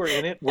guys who were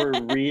in it were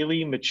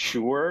really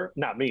mature.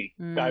 Not me.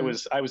 I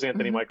was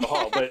Anthony Michael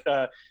Hall,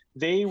 but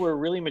they were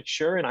really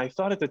mature. And I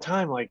thought at the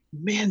time, like,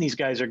 man, these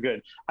guys are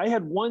good. I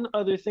had one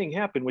other thing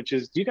happen, which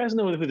is, do you guys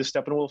know who the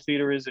Steppenwolf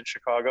Theater is in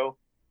Chicago?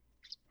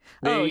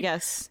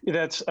 Yes.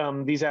 That's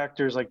these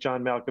actors like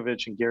John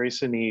Malkovich and Gary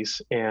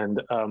Sinise and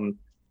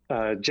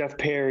Jeff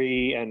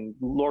Perry and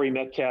Laurie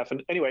Metcalf.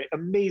 And anyway,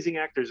 amazing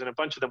actors. And a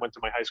bunch of them went to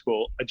my high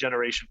school a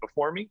generation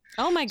before me.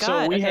 Oh my God.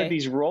 So we okay. had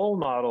these role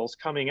models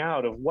coming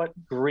out of what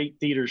great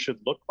theater should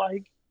look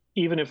like.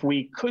 Even if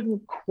we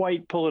couldn't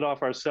quite pull it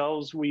off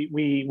ourselves,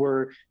 we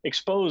were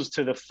exposed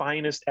to the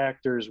finest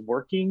actors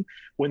working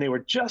when they were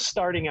just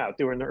starting out.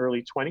 They were in their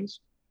early 20s.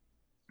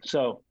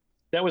 So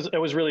that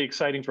was really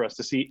exciting for us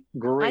to see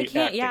great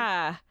acting.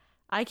 Yeah.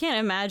 I can't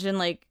imagine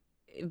like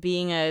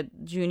being a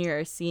junior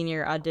or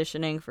senior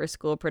auditioning for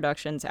school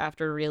productions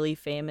after really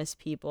famous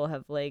people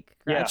have like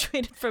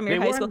graduated from your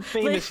high school.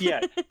 They weren't famous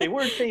yet. They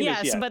weren't famous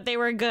yet. Yes, but they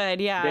were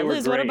good. Yeah. They were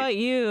Liz, what great. about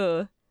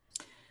you?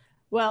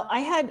 Well, I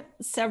had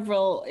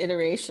several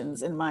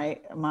iterations in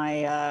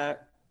my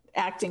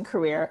acting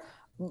career.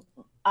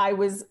 I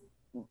was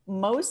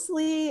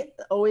mostly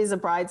always a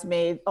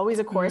bridesmaid, always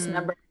a chorus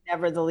member,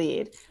 never the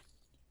lead.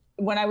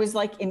 When I was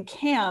like in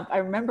camp, I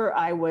remember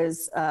I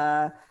was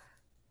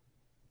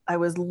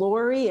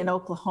Lori in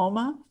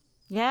Oklahoma.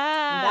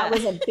 Yeah. And that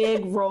was a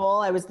big role.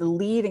 I was the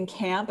lead in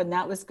camp, and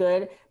that was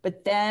good.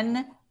 But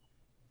then,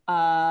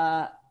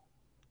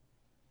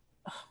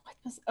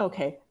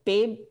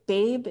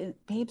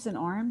 Babes in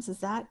Arms. Is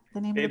that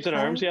the name Babes of the in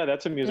play? Arms, yeah,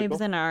 that's a musical.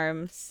 Babes in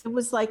Arms. It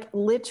was like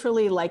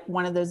literally like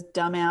one of those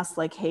dumbass,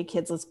 like, hey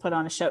kids, let's put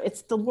on a show.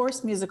 It's the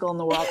worst musical in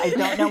the world. I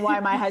don't know why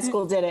my high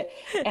school did it.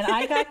 And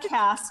I got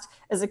cast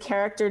as a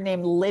character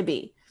named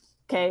Libby.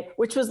 Okay,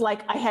 which was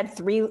like I had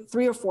three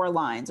or four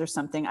lines or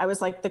something. I was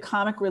like the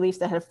comic relief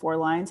that had 4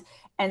 lines.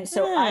 And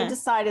so I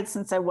decided,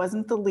 since I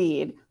wasn't the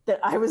lead, that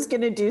I was going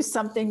to do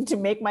something to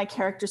make my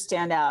character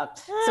stand out.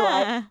 So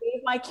I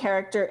gave my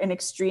character an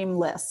extreme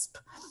lisp.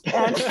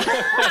 And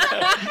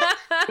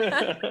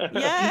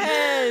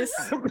Yes.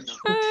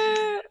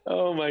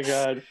 Oh my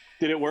God.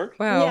 Did it work?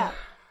 Wow.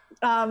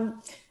 Yeah.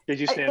 Did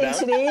you stand in out?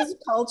 today's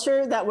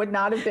culture, that would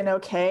not have been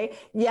okay.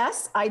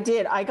 Yes, I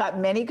did. I got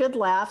many good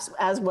laughs,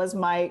 as was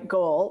my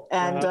goal.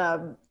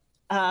 And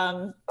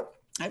I'm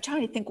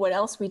trying to think what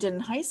else we did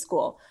in high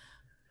school.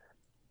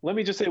 Let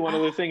me just say one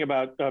other thing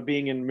about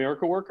being in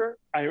Miracle Worker.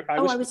 I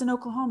was in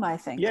Oklahoma, I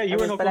think. Yeah, you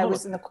were in Oklahoma. But I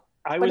was in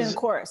the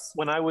chorus.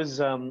 When I was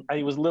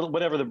little,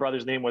 whatever the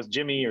brother's name was,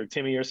 Jimmy or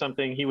Timmy or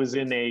something, he was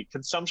in a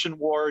consumption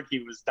ward.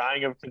 He was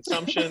dying of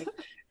consumption.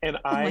 And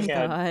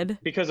God.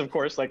 Because of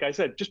course, like I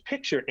said, just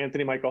picture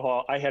Anthony Michael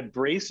Hall. I had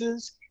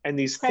braces and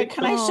these thick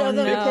Can I show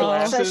them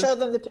glasses.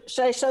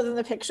 Should I show them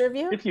the picture of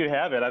you? If you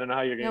have it, I don't know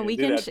how you're going to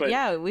do that.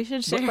 Yeah, we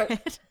should share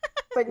it.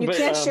 But you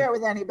can't share it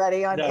with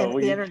anybody on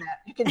the internet.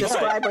 You can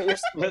describe what you're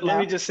saying. Let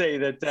me just say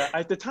that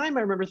at the time,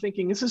 I remember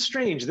thinking, this is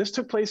strange. This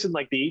took place in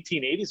like the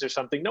 1880s or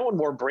something. No one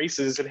wore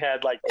braces and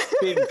had like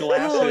big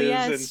glasses. Oh,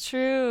 yeah, it's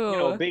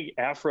true. Big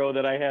afro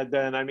that I had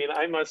then. I mean,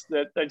 I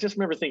just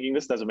remember thinking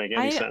this doesn't make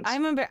any sense. I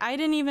remember I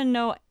didn't even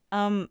know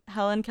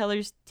Helen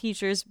Keller's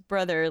teacher's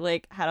brother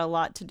like had a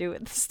lot to do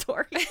with the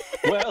story.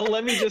 Well,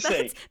 let me just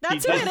say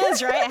that's who it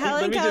is, right?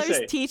 Helen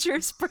Keller's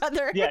teacher's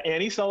brother. Yeah,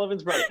 Annie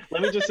Sullivan's brother.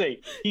 Let me just say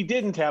he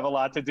didn't have a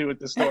lot to do with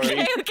the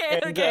story.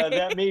 Okay.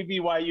 That may be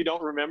why you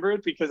don't remember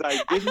it, because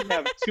I didn't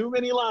have too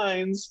many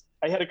lines.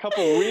 I had a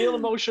couple real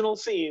emotional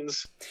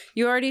scenes.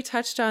 You already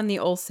touched on the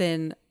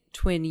Olsen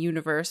twin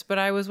universe, but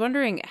I was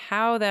wondering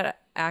how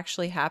that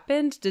actually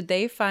happened. Did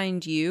they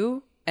find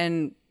you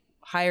and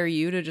hire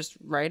you to just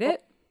write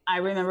it? I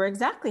remember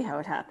exactly how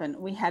it happened.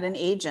 We had an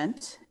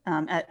agent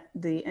at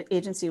the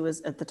agency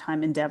was at the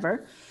time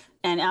Endeavor.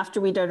 And after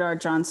we did our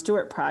Jon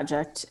Stewart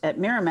project at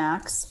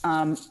Miramax,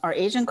 our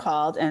agent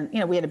called and,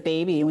 we had a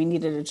baby and we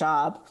needed a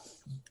job.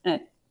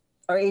 And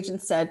our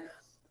agent said,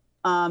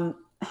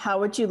 how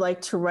would you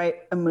like to write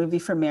a movie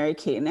for Mary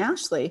Kate and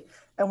Ashley?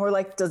 And we're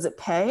like, does it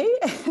pay?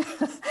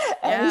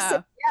 And he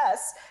said,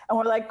 yes. And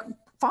we're like,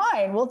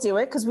 fine, we'll do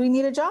it because we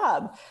need a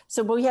job.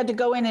 So we had to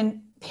go in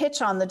and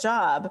pitch on the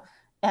job.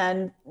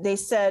 And they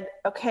said,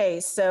 okay,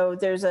 so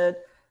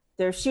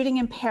they're shooting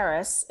in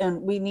Paris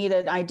and we need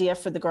an idea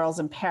for the girls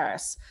in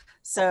Paris.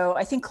 So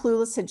I think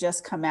Clueless had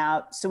just come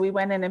out. So we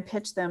went in and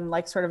pitched them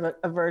like sort of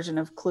a version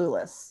of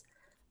Clueless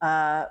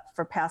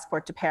for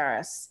Passport to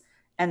Paris.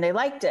 And they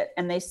liked it.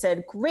 And they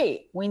said,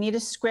 great, we need a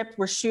script.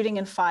 We're shooting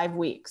in 5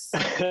 weeks.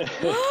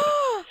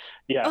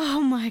 Yeah. Oh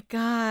my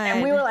God.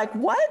 And we were like,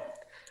 what?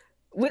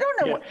 We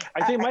don't know. Yeah. What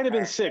I think it might have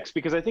been 6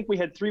 because I think we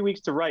had 3 weeks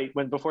to write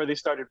before they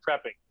started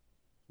prepping.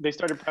 They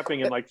started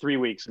prepping in like 3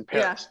 weeks in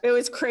Paris. Yeah, it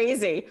was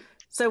crazy.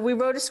 So we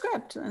wrote a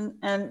script, and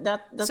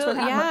that's what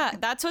happened. Yeah,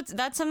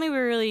 that's something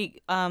we're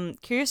really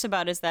curious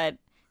about, is that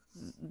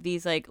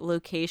these like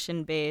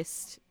location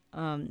based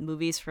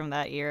movies from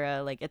that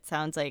era, like it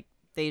sounds like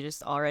they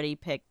just already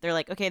picked. They're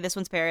like, okay, this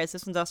one's Paris,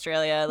 this one's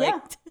Australia. Like,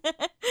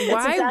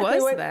 why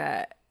was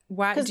that?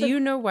 Why do you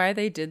know why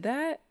they did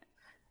that?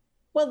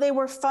 Well, they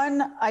were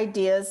fun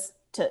ideas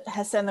to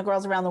send the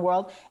girls around the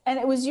world, and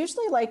it was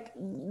usually like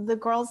the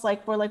girls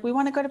were like, we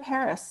want to go to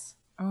Paris.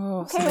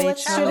 Oh, okay, so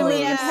let's shoot a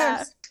movie in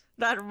Paris.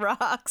 That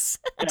rocks.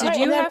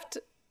 Okay,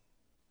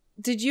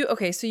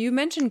 so you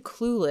mentioned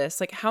Clueless.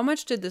 Like, how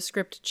much did the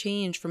script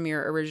change from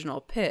your original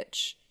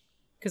pitch?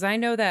 Because I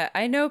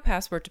know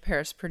Passport to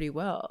Paris pretty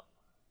well.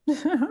 You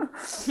probably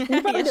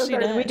Yes, do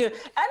better than we does. do.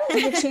 I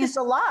don't think it changed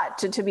a lot,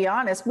 to be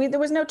honest. There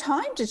was no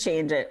time to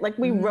change it. Like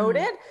we wrote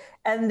it,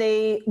 and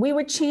we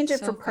would change it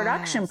So for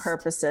production fast.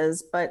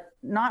 purposes, but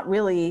not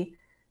really.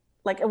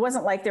 Like it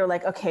wasn't like they were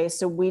like, okay,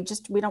 so we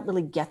don't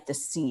really get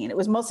this scene. It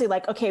was mostly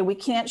like, okay, we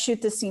can't shoot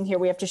this scene here.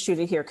 We have to shoot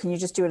it here. Can you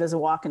just do it as a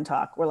walk and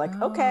talk? We're like,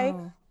 okay.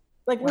 Oh.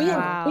 Like we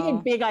Wow.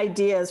 had big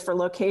ideas for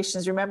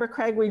locations. Remember,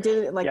 Craig? We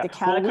did it like the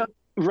catacomb.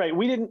 Right.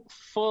 We didn't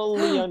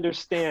fully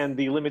understand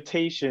the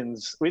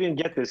limitations. We didn't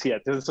get this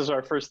yet. This is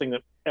our first thing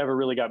that ever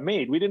really got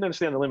made. We didn't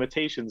understand the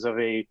limitations of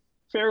a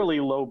fairly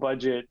low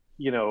budget,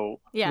 Mary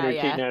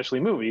Kate and Ashley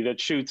movie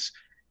that shoots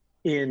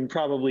in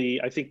probably,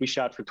 I think we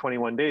shot for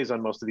 21 days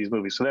on most of these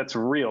movies. So that's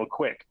real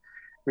quick,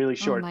 really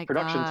short my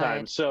production God.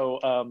 time. So,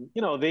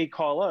 they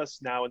call us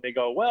now and they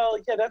go, well,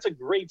 yeah, that's a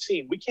great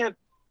scene.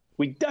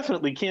 We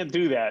definitely can't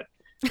do that.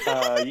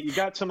 You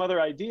got some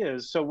other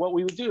ideas. So what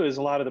we would do is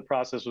a lot of the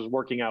process was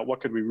working out what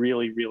could we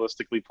really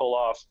realistically pull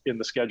off in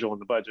the schedule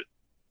and the budget.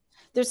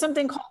 There's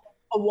something called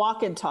a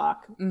walk and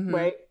talk,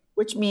 right?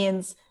 Which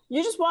means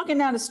you're just walking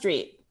down a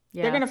street.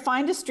 Yeah. They're going to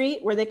find a street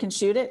where they can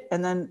shoot it,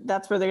 and then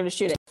that's where they're going to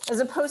shoot it. As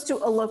opposed to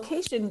a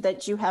location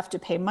that you have to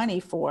pay money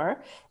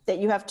for, that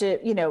you have to,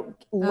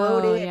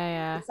 load it.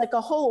 Yeah. It's like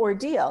a whole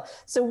ordeal.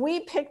 So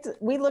we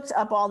looked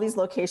up all these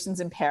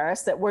locations in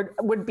Paris that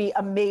would be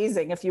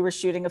amazing if you were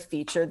shooting a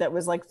feature that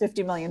was like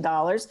 $50 million.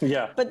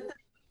 Yeah. But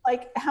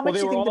like, how much Well, do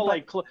you think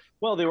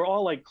they were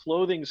all like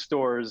clothing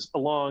stores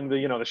along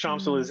the, the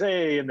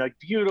Champs-Élysées and like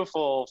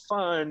beautiful,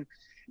 fun.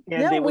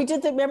 And we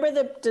did remember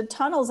the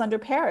tunnels under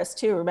Paris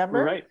too,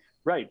 remember?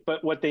 Right.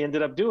 But what they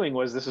ended up doing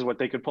was, this is what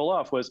they could pull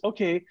off was,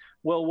 okay,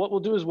 well, what we'll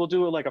do is we'll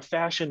do like a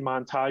fashion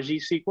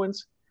montage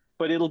sequence,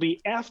 but it'll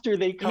be after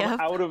they come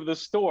out of the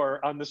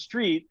store on the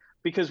street,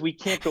 because we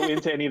can't go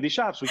into any of these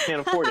shops. We can't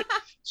afford it.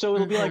 So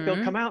it'll be like,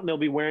 they'll come out and they'll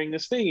be wearing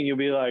this thing and you'll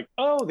be like,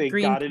 oh, they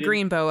got it.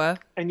 Green boa.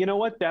 And you know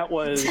what? That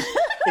was,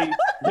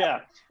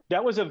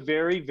 that was a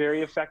very,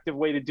 very effective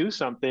way to do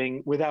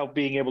something without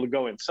being able to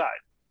go inside.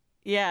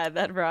 Yeah,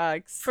 that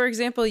rocks. For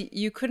example,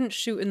 you couldn't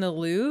shoot in the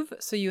Louvre,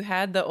 so you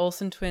had the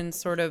Olsen twins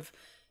sort of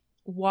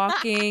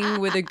walking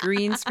with a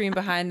green screen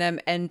behind them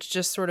and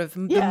just sort of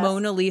the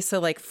Mona Lisa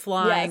like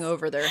flying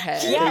over their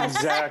head. Yes.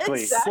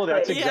 Exactly. Well,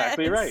 that's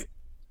exactly right.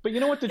 But you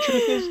know what the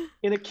truth is?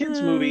 In a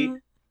kid's movie,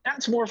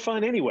 that's more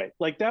fun anyway.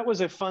 Like that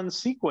was a fun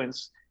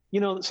sequence.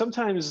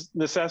 Sometimes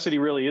necessity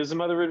really is the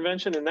mother of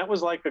invention, and that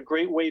was like a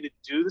great way to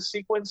do the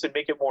sequence and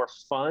make it more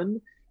fun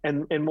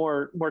and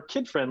more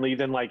kid friendly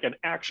than like an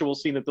actual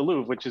scene at the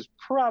Louvre, which is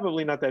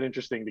probably not that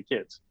interesting to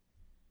kids.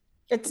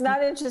 It's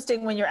not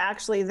interesting when you're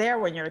actually there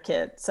when you're a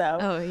kid. So.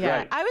 Oh yeah,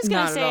 Right. I was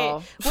gonna Not at say,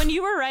 all. when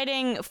you were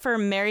writing for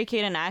Mary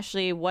Kate and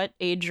Ashley, what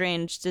age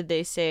range did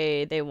they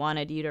say they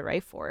wanted you to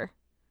write for?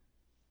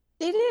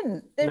 They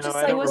didn't. They're No, just I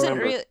like, don't It wasn't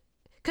remember. really.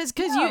 Because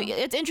No.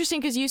 it's interesting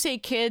because you say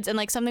kids, and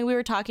like something we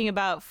were talking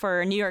about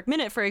for New York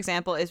Minute, for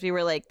example, is we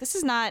were like, this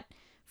is not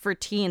for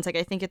teens. Like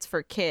I think it's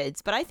for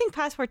kids, but I think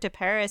Passport to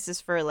Paris is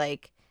for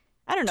like,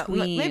 I don't know,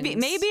 maybe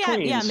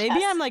Tweens. Yes.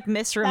 I'm like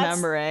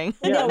misremembering.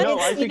 Yeah, No,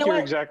 I think you're what?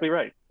 exactly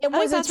right. It I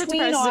was think a Passport to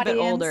tween Paris is a audience.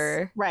 bit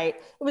older. Right.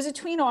 It was a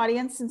tween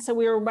audience. And so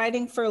we were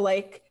writing for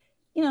like,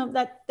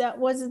 that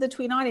was the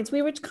tween audience.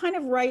 We would kind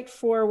of write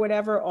for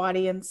whatever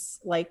audience,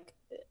 like,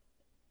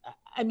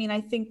 I mean,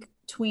 I think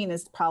tween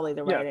is probably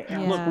the right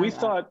answer. Look,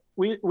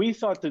 we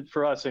thought that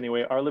for us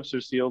anyway, Our Lips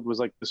Are Sealed was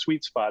like the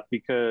sweet spot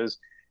because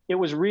it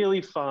was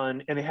really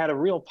fun and it had a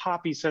real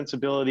poppy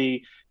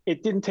sensibility.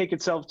 It didn't take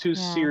itself too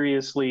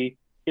seriously.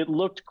 It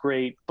looked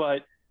great,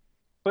 but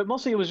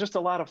mostly it was just a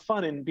lot of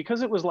fun. And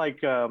because it was like,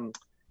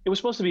 it was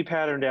supposed to be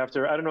patterned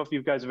after, I don't know if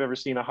you guys have ever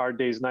seen A Hard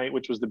Day's Night,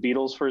 which was the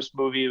Beatles' first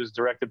movie. It was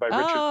directed by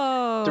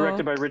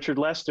Richard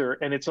Lester,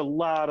 and it's a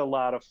lot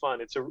of fun.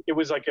 It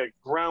was like a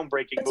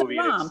groundbreaking movie.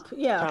 A romp,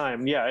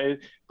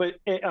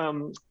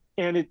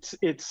 in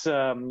its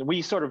time,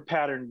 we sort of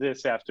patterned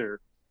this after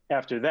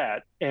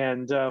that,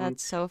 and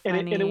That's so funny.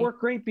 and it worked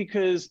great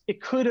because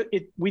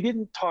we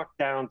didn't talk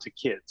down to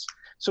kids,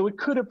 so it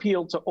could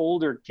appeal to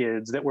older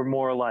kids that were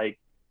more like,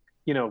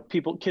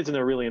 kids that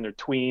are really in their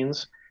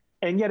tweens.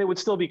 And yet it would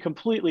still be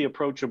completely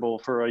approachable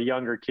for a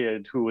younger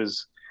kid who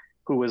was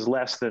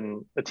less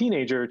than a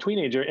teenager or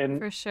tweenager. And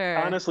For sure.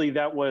 honestly,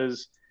 that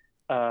was,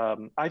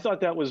 I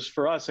thought that was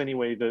for us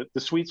anyway, the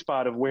sweet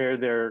spot of where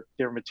their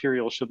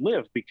material should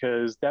live,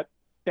 because that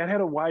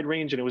had a wide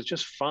range and it was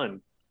just fun.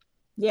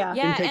 Yeah.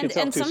 Didn't take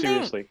itself too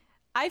seriously.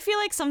 I feel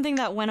like something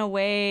that went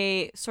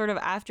away sort of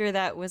after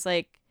that was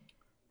like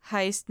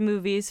heist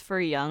movies for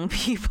young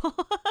people.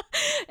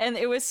 And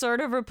it was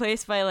sort of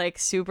replaced by like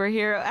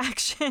superhero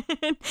action,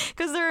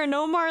 because there are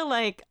no more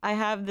like, I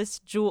have this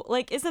jewel,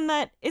 like isn't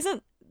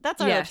that's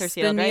Our Lips Are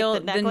Sealed, right? The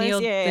necklace?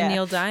 The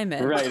Neil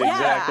Diamond. Right,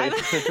 Yeah.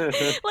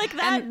 exactly. Like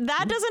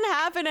that doesn't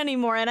happen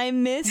anymore, and I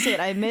miss it.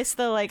 I miss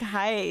the like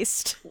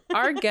heist.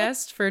 Our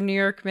guest for New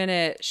York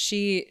Minute,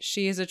 she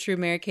is a true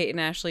Mary Kate and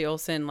Ashley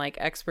Olsen like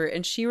expert,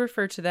 and she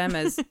referred to them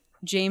as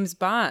James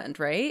Bond,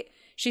 right?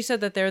 she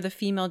said that they're the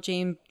female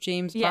James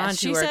Yeah, Bond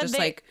she who are said just they,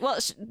 like, well,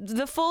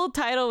 the full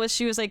title was,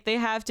 she was like, they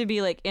have to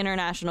be like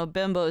international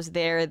bimbos.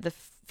 They're the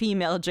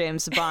female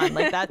James Bond.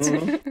 Like that's,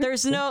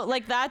 there's no,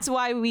 like, that's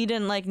why we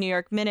didn't like New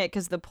York Minute,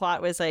 because the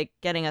plot was like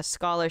getting a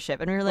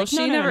scholarship. And we were like, she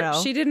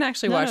didn't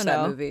actually watch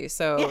that movie.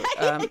 So,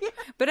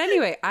 but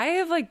anyway,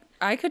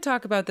 I could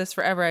talk about this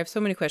forever. I have so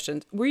many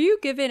questions. Were you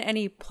given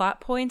any plot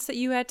points that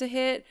you had to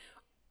hit?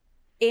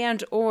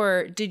 And,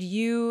 or did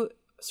you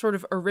sort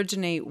of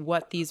originate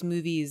what these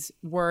movies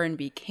were and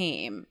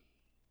became?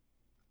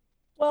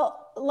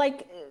 Well,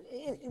 like,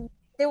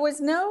 there was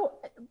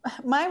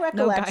my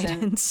recollection. No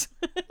guidance.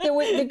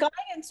 The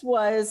guidance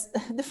was,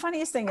 the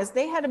funniest thing is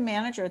they had a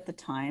manager at the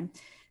time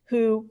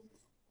who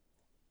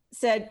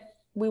said,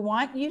 we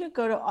want you to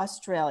go to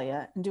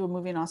Australia and do a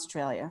movie in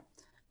Australia,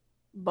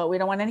 but we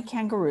don't want any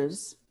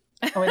kangaroos.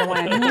 Or we don't want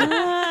anything, and we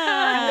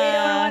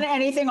don't want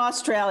anything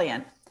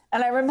Australian.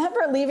 And I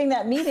remember leaving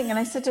that meeting and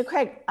I said to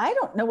Craig, I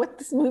don't know what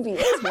this movie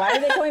is. Why are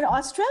they going to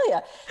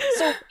Australia?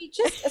 So we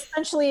just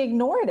essentially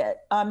ignored it.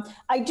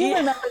 I do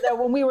remember that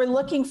when we were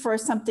looking for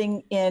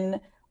something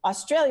in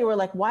Australia, we're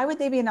like, why would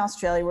they be in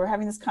Australia? We're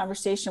having this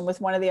conversation with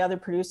one of the other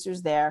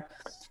producers there.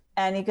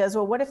 And he goes,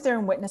 well, what if they're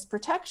in witness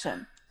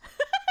protection?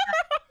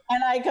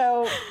 And I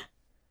go,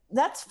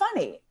 that's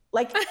funny.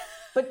 Like,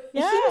 but he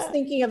was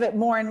thinking of it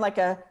more in like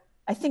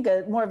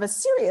more of a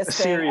serious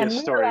thing. Serious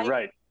story,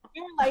 right.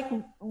 We were like,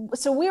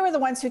 so we were the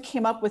ones who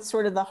came up with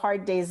sort of the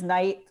Hard Day's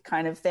Night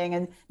kind of thing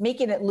and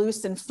making it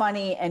loose and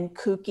funny and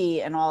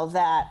kooky and all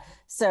that.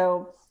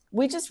 So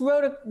we just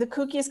wrote the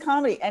kookiest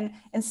comedy. And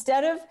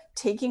instead of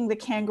taking the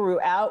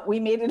kangaroo out, we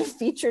made it a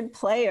featured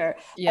player.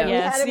 Yeah. And we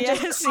had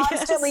him just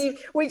constantly,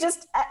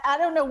 I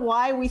don't know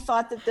why we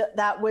thought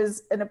that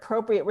was an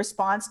appropriate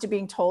response to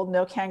being told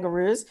no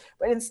kangaroos,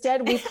 but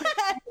instead we put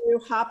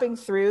kangaroo hopping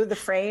through the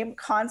frame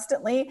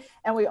constantly.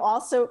 And we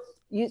also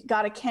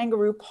got a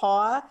kangaroo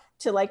paw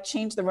to like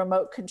change the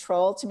remote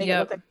control to make it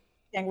look like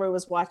the kangaroo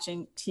was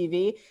watching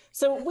TV.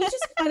 So we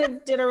just kind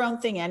of did our own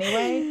thing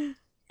anyway.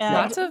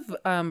 Lots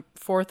of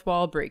fourth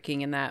wall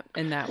breaking in that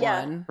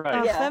one.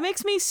 Right. That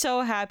makes me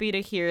so happy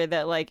to hear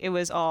that, like, it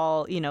was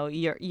all, you know,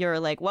 you're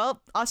like, well,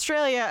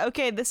 Australia,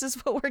 okay, this is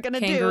what we're gonna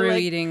do. Kangaroo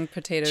like, eating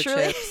potato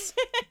chips.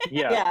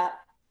 Yeah.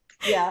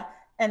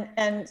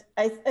 And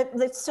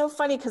it's so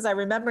funny because I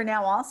remember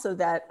now also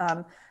that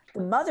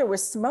the mother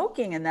was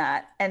smoking in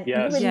that, and you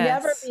would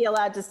never be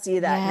allowed to see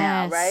that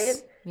now, right?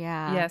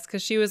 Yeah. Yes,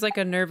 because she was like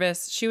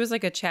she was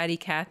like a chatty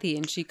Cathy,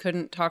 and she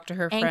couldn't talk to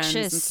her friends,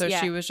 and so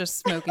she was just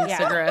smoking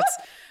cigarettes,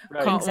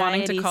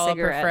 wanting to call up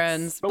her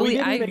friends. But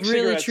I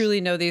really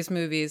truly know these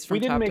movies from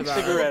top to bottom. We didn't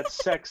make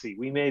cigarettes sexy.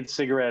 We made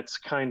cigarettes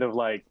kind of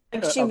like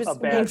she was a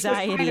bad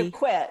anxiety. Trying to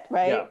quit,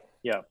 right?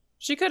 Yeah.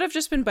 She could have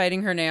just been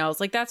biting her nails.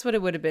 Like that's what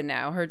it would have been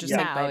now. Her just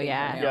like biting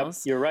her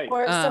nails. Yep, you're right.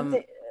 Or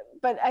something.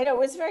 But I know it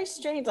was very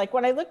strange. Like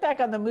when I look back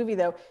on the movie,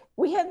 though,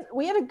 we had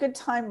a good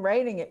time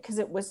writing it because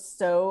it was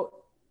so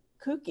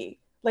kooky.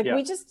 Like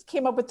we just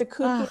came up with the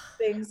kooky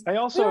things. We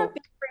were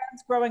big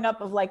fans growing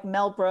up of like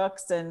Mel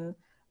Brooks and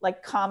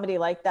like comedy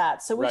like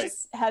that. So we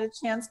just had a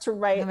chance to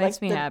write. That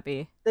makes me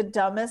happy. The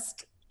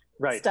dumbest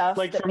stuff.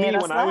 Like for me,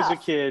 when I was a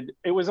kid,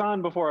 it was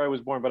on before I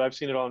was born, but I've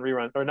seen it all in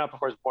rerun, or not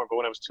before I was born, but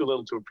when I was too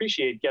little to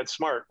appreciate. Get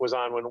Smart was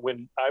on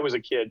when I was a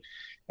kid,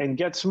 and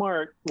Get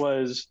Smart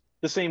was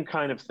the same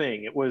kind of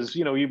thing. It was,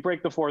 you know, you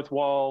break the fourth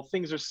wall,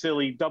 things are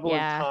silly, double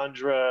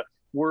entendre,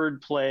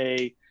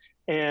 wordplay.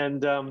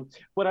 And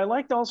what I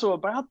liked also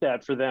about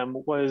that for them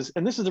was,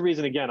 and this is the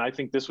reason, again, I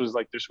think this was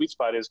like their sweet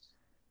spot, is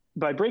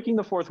by breaking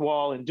the fourth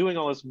wall and doing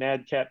all this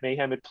madcap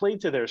mayhem, it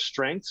played to their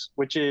strengths,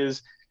 which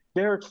is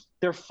they're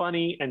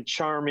funny and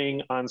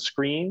charming on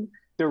screen.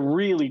 They're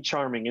really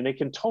charming and they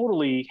can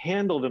totally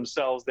handle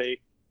themselves. They're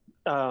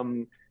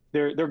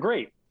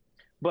great,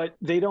 but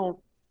they don't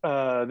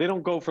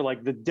go for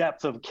like the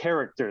depth of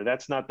character.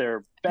 That's not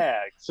their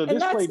bag. So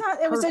this played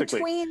perfectly. It was a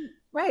tween,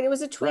 right? It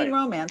was a tween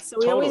romance. So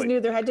we always knew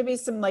there had to be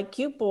some like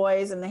cute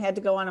boys, and they had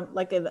to go on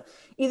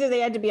either they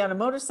had to be on a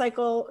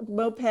motorcycle,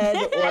 moped,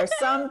 or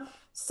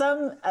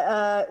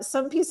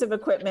some piece of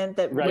equipment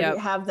that would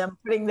have them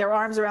putting their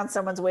arms around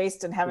someone's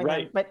waist and having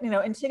them. But you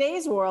know, in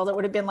today's world, it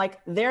would have been like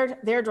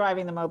they're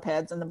driving the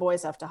mopeds and the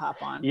boys have to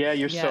hop on. Yeah,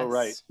 you're so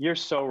right. You're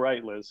so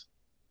right, Liz.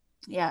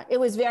 Yeah, it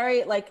was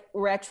very like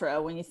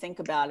retro when you think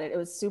about it. It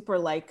was super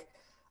like,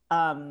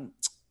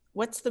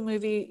 what's the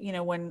movie, you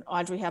know, when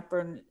Audrey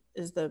Hepburn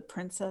is the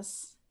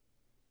princess?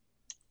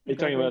 You're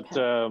talking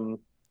about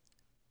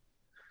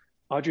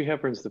Audrey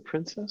Hepburn's The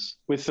Princess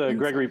with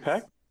Gregory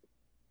Peck?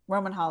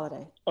 Roman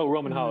Holiday. Oh,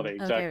 Roman Holiday,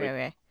 exactly.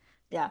 Okay.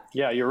 Yeah.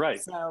 Yeah, you're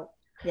right. So,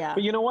 yeah.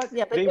 But you know what?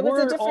 Yeah, but it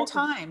was a different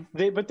time.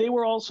 But they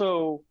were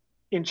also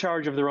in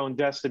charge of their own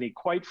destiny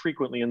quite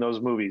frequently in those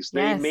movies.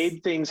 They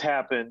made things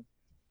happen.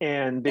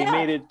 And they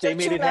made it. They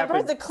made it happen.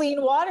 Remember the Clean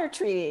Water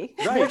Treaty?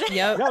 Right.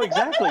 No,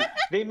 exactly.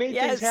 They made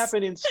things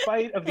happen in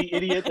spite of the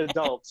idiot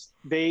adults.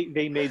 They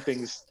made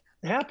things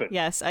happen.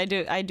 Yes, I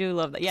do. I do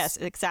love that. Yes,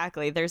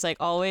 exactly. There's like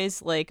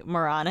always like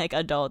moronic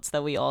adults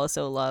that we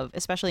also love,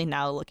 especially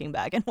now looking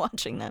back and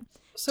watching them.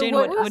 So Jane,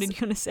 what did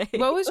you want to say?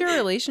 What was your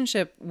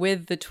relationship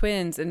with the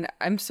twins? And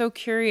I'm so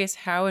curious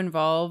how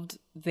involved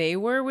they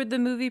were with the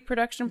movie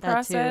production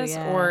process,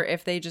 or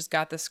if they just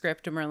got the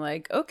script and were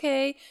like,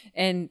 okay.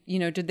 And,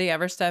 did they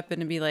ever step in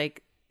and be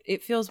like,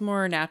 it feels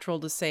more natural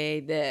to say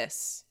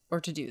this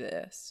or to do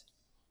this?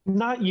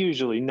 Not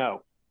usually,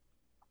 no.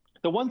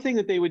 The one thing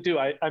that they would do,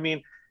 I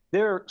mean,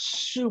 they're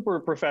super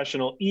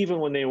professional, even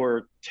when they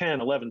were 10,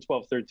 11,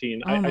 12,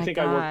 13. I think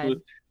I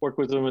worked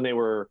with them when they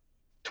were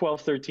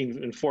 12,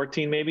 13, and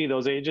 14, maybe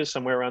those ages,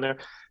 somewhere around there.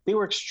 They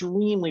were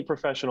extremely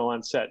professional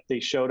on set. They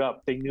showed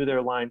up. They knew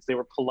their lines. They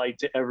were polite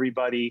to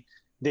everybody.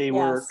 They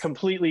were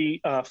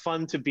completely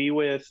fun to be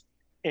with.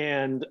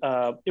 And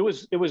it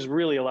was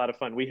really a lot of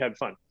fun. We had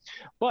fun.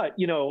 But,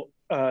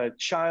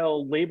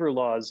 child labor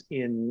laws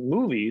in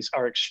movies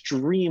are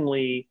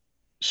extremely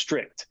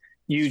strict.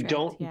 You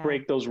don't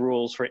break those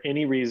rules for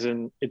any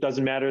reason. It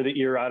doesn't matter that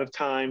you're out of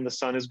time, the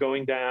sun is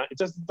going down. It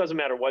doesn't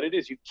matter what it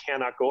is, you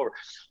cannot go over.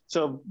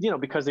 So,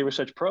 because they were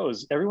such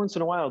pros, every once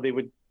in a while they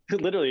would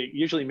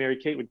usually Mary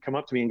Kate would come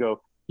up to me and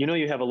go,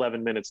 you have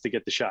 11 minutes to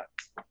get the shot.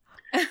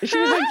 She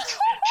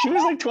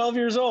was like 12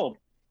 years old.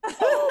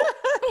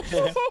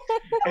 It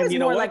was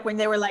more like when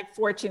they were like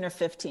 14 or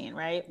 15,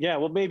 right? Yeah,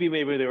 well, maybe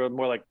they were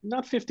more like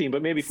not 15,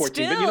 but maybe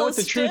 14. But you know what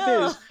the truth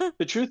is?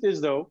 The truth is,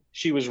 though,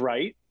 she was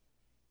right.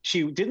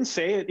 She didn't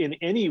say it in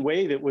any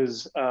way that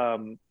was,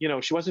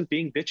 she wasn't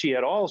being bitchy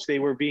at all. They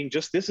were being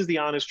this is the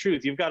honest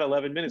truth. You've got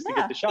 11 minutes to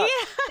get the shot.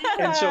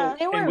 Yeah.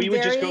 And we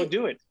would just go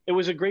do it. It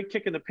was a great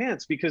kick in the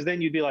pants, because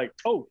then you'd be like,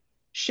 oh,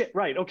 shit,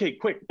 right. Okay,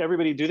 quick.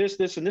 Everybody do this,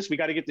 and this. We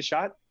got to get the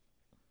shot.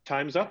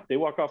 Time's up. They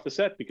walk off the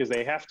set because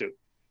they have to.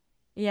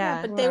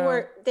 Yeah, but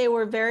they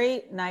were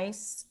very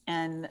nice,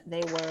 and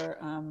they were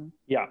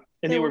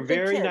they were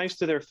very nice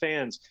to their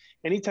fans.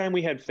 Anytime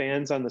we had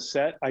fans on the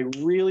set, I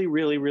really,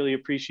 really, really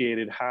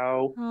appreciated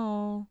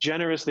how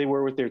generous they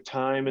were with their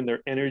time and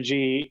their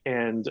energy,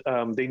 and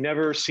they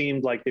never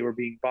seemed like they were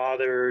being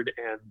bothered,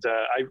 and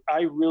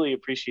I really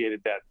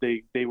appreciated that.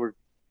 They were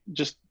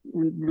just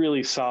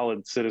really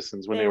solid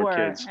citizens when they were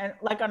kids. And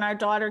like when our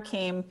daughter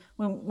came,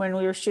 when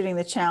we were shooting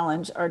the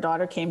challenge, our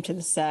daughter came to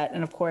the set,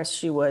 and of course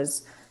she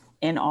was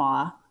in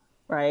awe,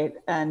 right?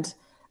 And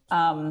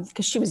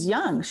because she was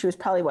young, she was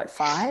probably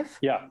 5?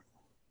 Yeah.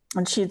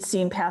 And she had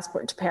seen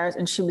Passport to Paris,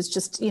 and she was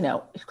just,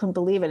 couldn't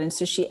believe it. And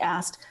so she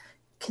asked,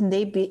 can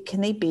they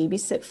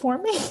babysit for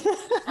me?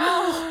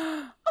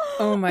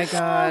 Oh my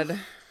God.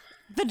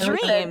 The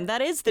dream.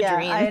 That is the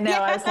dream. I know.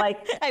 I was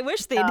like, I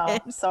wish they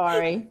did.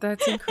 Sorry.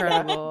 That's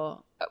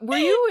incredible. Were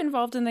you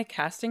involved in the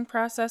casting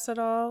process at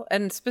all?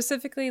 And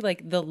specifically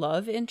like the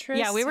love interest?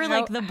 Yeah, we were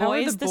like the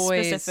boys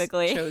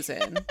specifically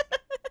chosen.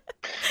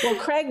 Well,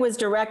 Craig was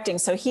directing,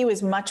 so he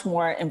was much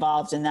more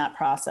involved in that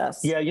process.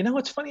 Yeah,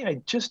 what's funny?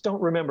 I just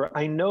don't remember.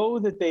 I know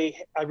that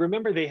I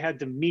remember they had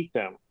to meet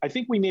them. I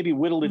think we maybe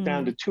whittled it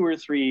down to 2 or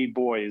 3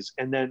 boys,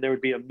 and then there would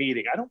be a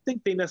meeting. I don't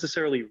think they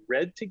necessarily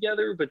read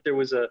together, but there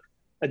was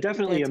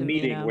definitely a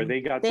meeting where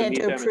they got to meet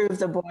them. They had to approve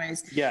the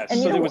boys. Yes,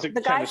 and so there was a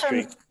the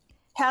chemistry. Guy from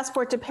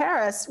Passport to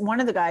Paris, one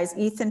of the guys,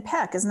 Ethan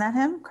Peck, isn't that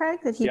him, Craig?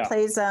 That he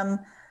plays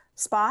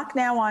Spock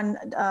now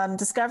on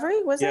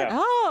Discovery, was it?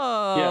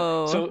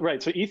 Oh. Yeah.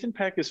 So Ethan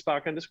Peck is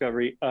Spock on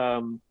Discovery.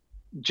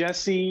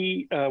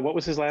 Jesse, what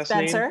was his last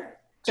name?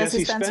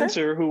 Jesse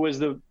Spencer, who was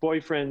the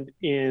boyfriend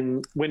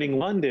in Winning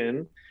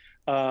London,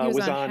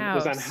 was on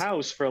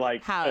House for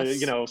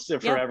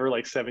forever,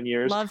 like 7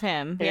 years. Love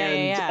him.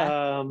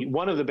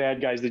 One of the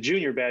bad guys, the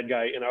junior bad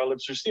guy in Our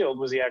Lips Are Sealed,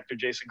 was the actor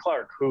Jason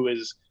Clarke, who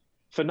is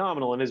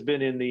phenomenal and has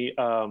been in the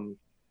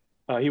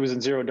he was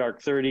in Zero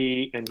Dark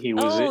 30, and he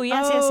was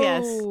yes.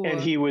 And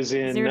he was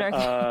in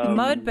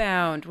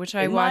Mudbound, which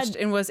I watched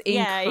and was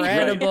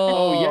incredible.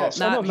 Oh yes,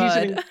 not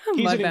Mud.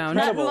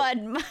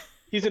 Mudbound.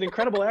 He's an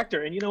incredible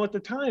actor. And at the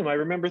time I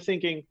remember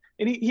thinking,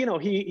 and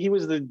he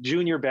was the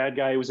junior bad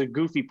guy. It was a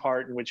goofy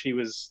part in which he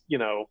was,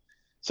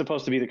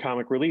 supposed to be the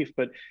comic relief.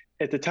 But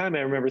at the time I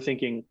remember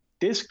thinking,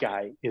 this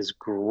guy is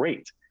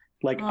great.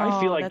 Like,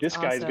 I feel like this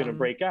guy's going to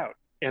break out.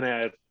 And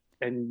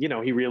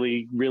he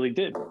really, really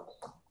did.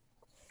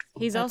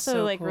 He's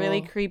also like cool.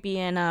 Really creepy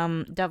in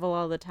Devil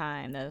All the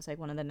Time. That was like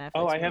one of the Netflix.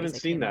 Oh, I haven't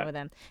seen that. With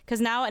him.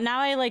 Because now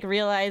I like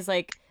realize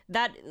like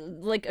that,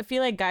 like I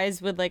feel like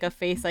guys with like a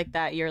face like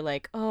that, you're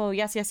like, oh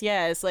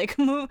yes. Like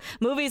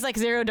movies like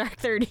Zero Dark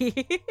 30.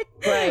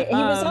 Right. He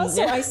was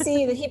also I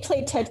see that he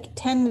played Ted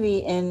Kennedy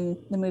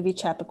in the movie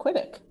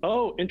Chappaquiddick.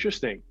 Oh,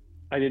 interesting.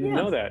 I didn't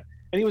know that.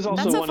 And he was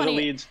also one of the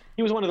leads.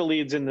 He was one of the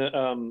leads in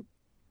the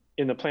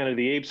Planet of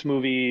the Apes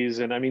movies,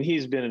 and I mean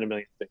he's been in a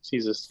million things.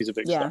 He's a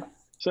big star.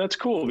 So that's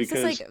cool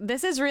because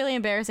this is really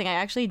embarrassing. I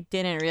actually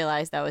didn't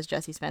realize that was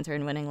Jesse Spencer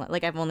in Winning.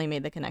 Like I've only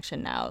made the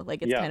connection now.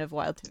 Like it's kind of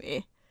wild to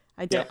me.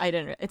 I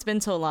didn't. It's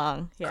been so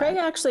long. Yeah. Craig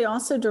actually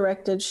also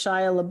directed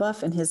Shia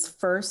LaBeouf in his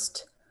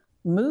first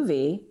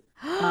movie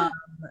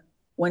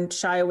when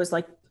Shia was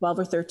like 12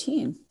 or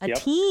 13. A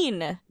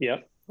teen.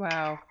 Yep.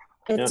 Wow.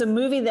 It's a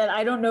movie that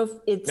I don't know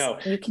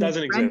if you can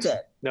doesn't rent exist.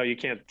 it. No, you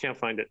can't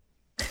find it.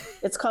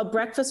 It's called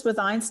Breakfast with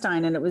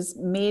Einstein, and it was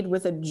made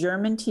with a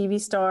German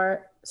TV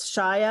star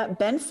Shia,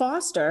 Ben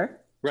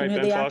Foster. Do you Right, know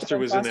Ben the actor Foster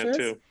Ben was in that Foster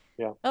is? too.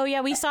 Yeah. Oh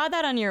yeah, we saw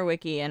that on your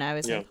wiki, and I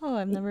was Yeah. like, oh,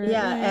 I've never.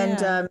 Yeah,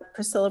 and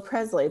Priscilla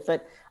Presley.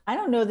 But I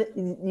don't know that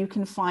you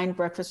can find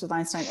Breakfast with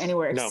Einstein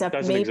anywhere No, except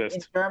doesn't maybe in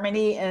exist.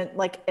 Germany and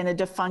like in a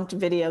defunct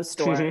video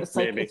store. It's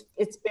like Maybe.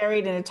 it's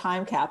buried in a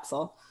time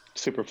capsule.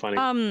 Super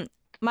funny.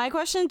 My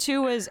question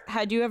too was,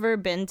 had you ever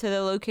been to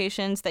the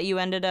locations that you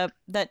ended up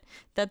that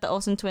the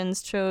Olsen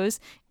twins chose,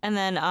 and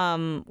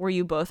then were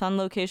you both on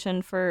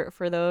location for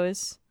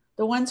those?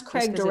 The ones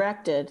Craig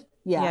directed,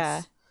 yes.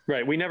 Yeah.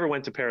 Right. We never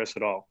went to Paris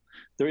at all.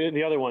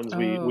 The other ones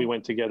we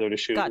went together to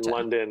shoot Gotcha. in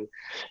London.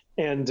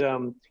 And,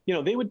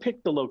 they would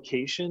pick the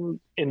location.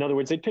 In other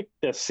words, they'd pick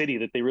the city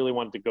that they really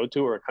wanted to go to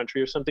or a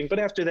country or something. But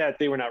after that,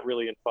 they were not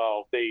really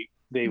involved. They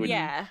would,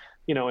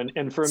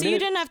 and for a minute. So you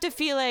didn't have to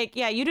feel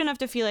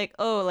like,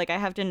 oh, like I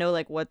have to know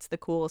like what's the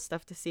cool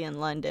stuff to see in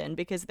London,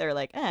 because they're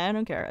like, I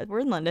don't care.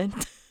 We're in London.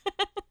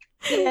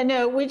 Yeah,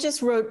 no, we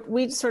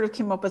sort of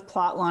came up with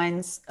plot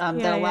lines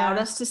that allowed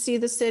us to see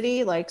the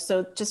city. Like,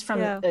 so just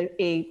from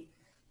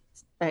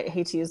I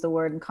hate to use the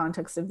word in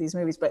context of these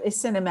movies, but a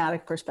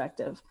cinematic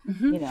perspective,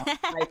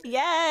 like,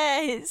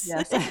 Yes.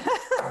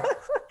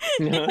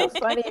 It's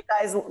funny you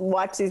guys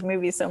watch these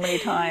movies so many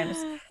times.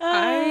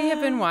 I have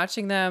been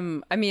watching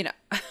them. I mean,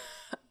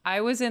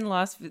 I was in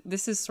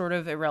this is sort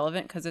of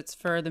irrelevant because it's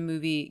for the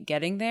movie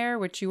Getting There,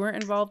 which you weren't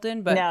involved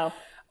in, but no.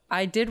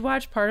 I did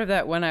watch part of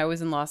that when I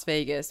was in Las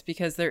Vegas,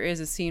 because there is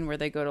a scene where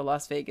they go to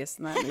Las Vegas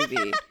in that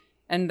movie.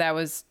 And that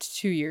was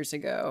 2 years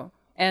ago.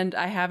 And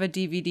I have a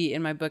DVD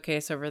in my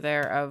bookcase over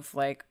there of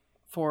like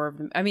 4 of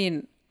them. I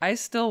mean, I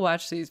still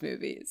watch these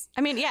movies.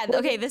 I mean, yeah,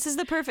 okay, this is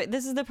the perfect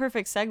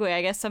segue.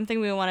 I guess something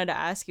we wanted to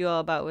ask you all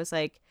about was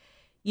like,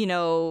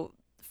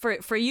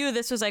 for you,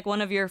 this was like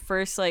one of your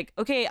first like,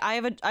 okay, I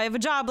have a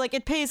job, like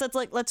it pays,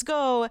 let's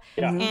go.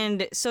 Yeah.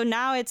 And so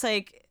now it's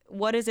like,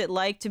 what is it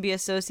like to be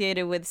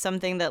associated with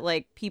something that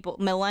like people,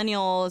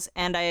 millennials,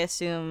 and I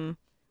assume,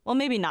 well,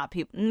 maybe not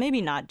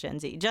Gen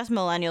Z, just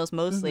millennials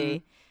mostly.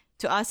 Mm-hmm.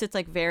 To us, it's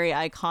like very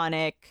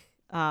iconic,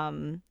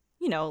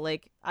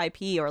 like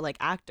IP or like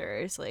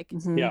actors. Like,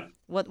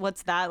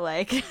 what's that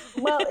like?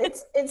 Well,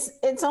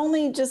 it's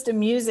only just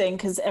amusing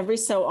because every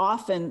so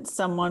often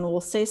someone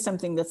will say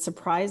something that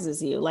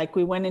surprises you. Like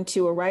we went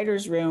into a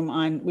writer's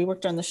room we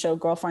worked on the show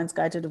Girlfriend's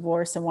Guide to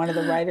Divorce, and one of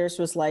the writers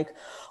was like,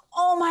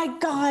 oh my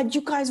God,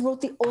 you guys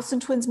wrote the Olsen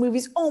twins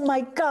movies. Oh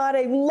my God,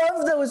 I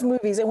love those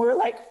movies. And we were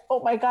like,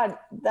 oh my God,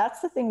 that's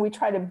the thing we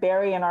try to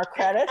bury in our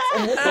credits.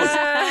 And this is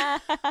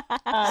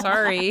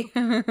sorry.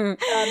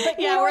 But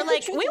we're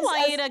like, we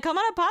want you to come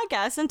on a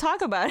podcast and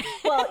talk about it.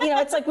 Well,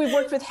 it's like we've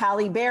worked with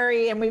Halle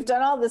Berry and we've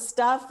done all this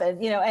stuff, and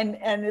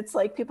and it's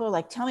like people are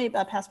like, tell me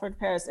about Passport to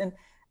Paris. And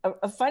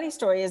a funny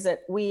story is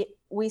that we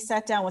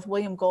sat down with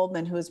William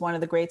Goldman, who is one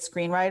of the great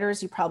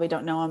screenwriters. You probably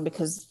don't know him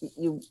because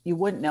you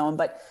wouldn't know him,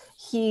 but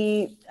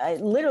he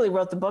literally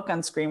wrote the book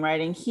on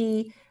screenwriting.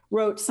 He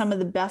wrote some of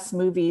the best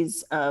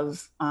movies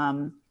of,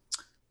 on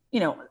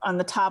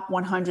the top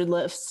 100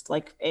 list,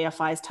 like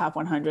AFI's top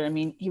 100. I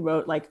mean, he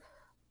wrote like,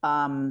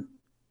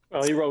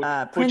 he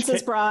wrote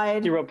Princess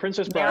Bride. He wrote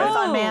Princess Bride,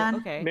 Marathon Man.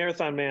 Okay.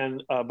 Marathon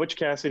Man, Butch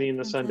Cassidy and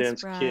the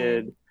Sundance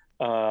Kid.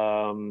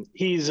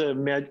 He's a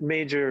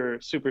major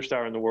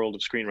superstar in the world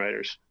of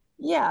screenwriters.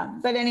 Yeah,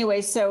 but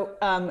anyway, so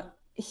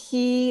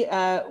we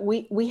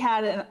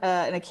had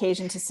an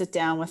occasion to sit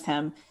down with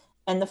him,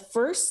 and the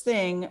first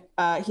thing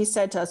he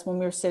said to us when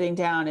we were sitting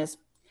down is,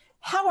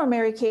 "How are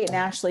Mary Kate and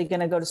Ashley going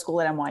to go to school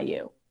at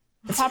NYU?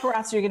 The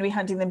paparazzi are going to be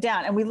hunting them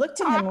down." And we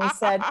looked at him and we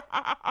said,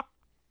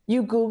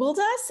 "You Googled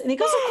us?" And he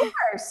goes, "Of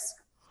course."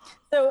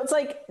 So it's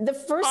like the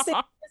first thing.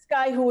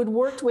 Guy who had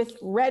worked with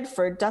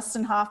Redford,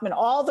 Dustin Hoffman,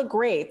 all the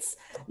greats,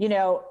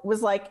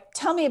 was like,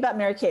 tell me about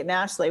Mary Kate and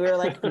Ashley. We were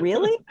like,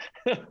 really?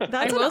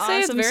 I will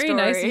say it's very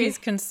nice that he's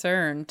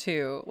concerned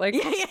too. Like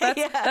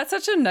that's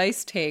such a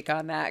nice take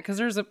on that, because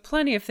there's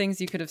plenty of things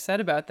you could have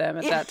said about them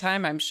at that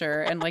time, I'm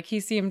sure. And like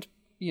he seemed,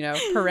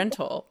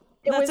 parental.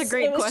 That's a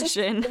great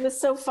question. It was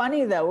so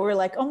funny though. We were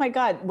like, oh my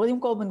God, William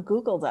Goldman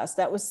Googled us.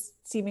 That was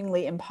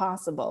seemingly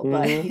impossible,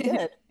 but he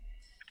did.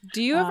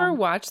 Do you ever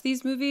watch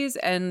these movies?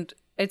 And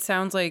it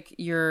sounds like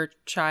your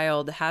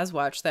child has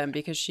watched them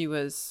because she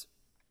was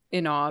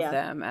in awe of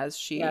them, as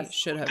she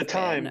should have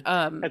been.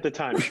 At the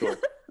time, sure.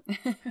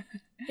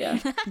 Yeah.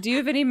 Do you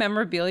have any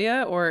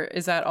memorabilia, or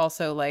is that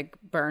also like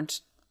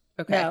burnt?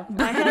 Okay. No,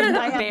 I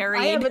have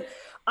buried.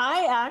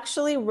 I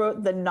actually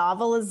wrote the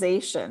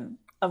novelization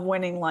of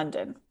Winning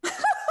London.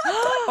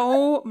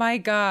 Oh my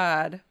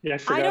God. Yeah,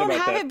 I don't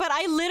have that. it, but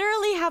I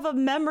literally have a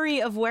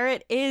memory of where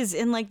it is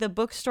in like the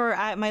bookstore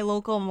at my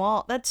local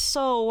mall. That's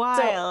so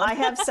wild. So I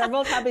have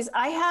several copies.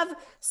 I have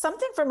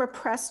something from a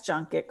press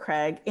junket,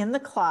 Craig, in the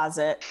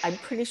closet. I'm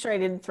pretty sure I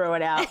didn't throw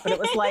it out, but it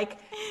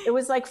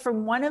was like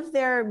from one of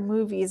their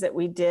movies that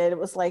we did. It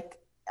was like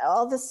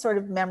all this sort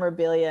of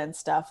memorabilia and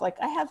stuff. Like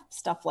I have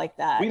stuff like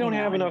that. We don't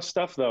have enough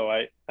stuff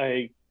though.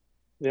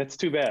 That's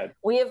too bad.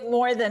 We have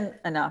more than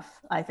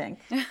enough, I think.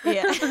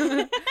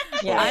 Yeah.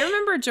 Yeah. I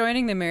remember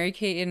joining the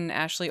Mary-Kate and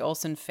Ashley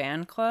Olsen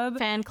fan club.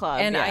 Fan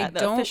club, And yeah, I the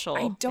don't official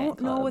fan know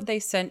club. what they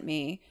sent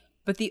me,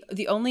 but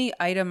the only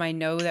item I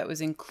know that was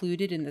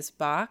included in this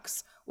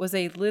box was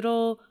a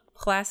little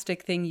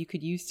plastic thing you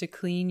could use to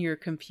clean your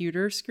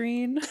computer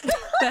screen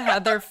that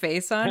had their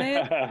face on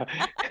it.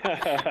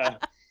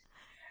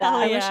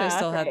 I wish I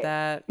still had Great.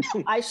 that.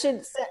 I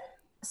should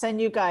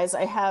send you guys.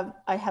 I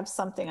have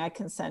something I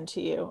can send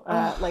to you.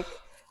 Like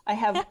I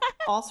have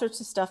all sorts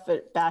of stuff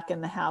back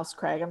in the house,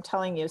 Craig. I'm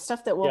telling you,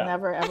 stuff that we'll Yeah.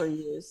 never ever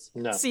use.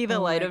 No. See the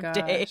Oh light my of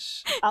day.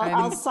 gosh.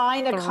 I'll I'm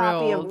sign a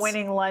copy of thrilled.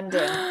 Winning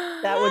London.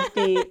 That would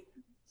be.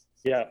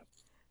 Yeah.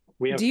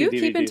 We have Do few you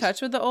keep in DVDs.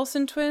 touch with the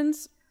Olsen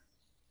twins?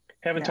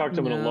 Haven't No. talked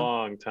to them in a No.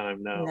 long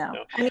time. No.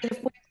 I mean,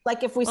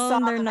 if we Well, saw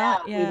they're them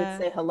not- out, we yeah.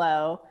 would say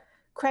hello.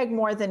 Craig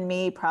more than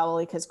me,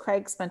 probably, because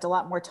Craig spent a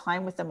lot more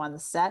time with them on the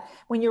set.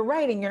 When you're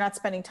writing, you're not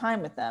spending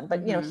time with them,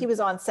 but he was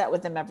on set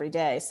with them every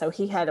day, so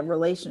he had a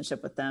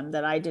relationship with them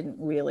that I didn't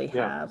really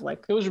have.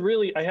 Like, It was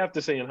really, I have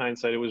to say in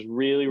hindsight, it was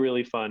really,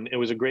 really fun. It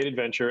was a great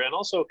adventure. And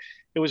also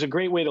it was a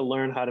great way to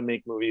learn how to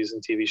make movies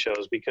and TV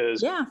shows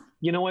because yeah,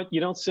 you know what? You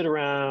don't sit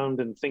around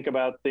and think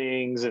about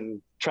things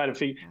and try to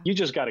figure, you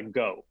just got to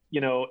go.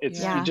 It's,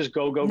 Yeah. you just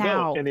go.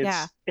 Now.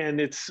 And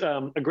it's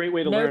a great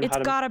way to No, learn It's how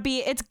to. gotta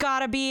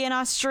be in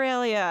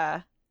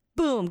Australia.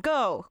 Boom,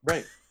 go.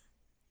 Right.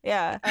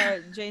 Yeah.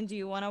 Jane, do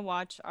you want to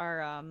watch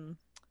our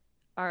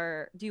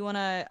do you want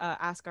to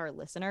ask our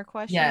listener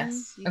questions?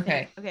 Yes. Do you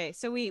Okay. think? Okay.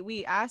 So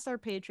we asked our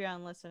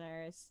Patreon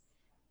listeners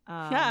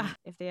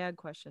if they had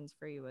questions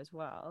for you as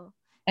well.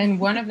 And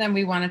one of them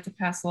we wanted to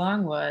pass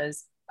along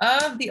was,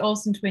 of the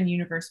Olsen Twin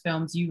Universe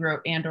films you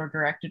wrote and or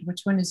directed,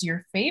 which one is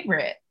your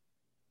favorite?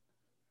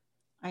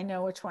 I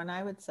know which one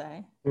I would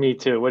say. Me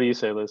too. What do you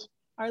say, Liz?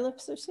 Our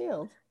Lips Are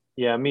Sealed.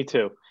 Yeah, me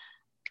too.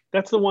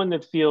 That's the one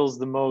that feels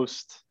the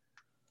most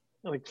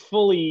like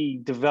fully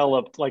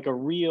developed, like a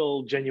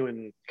real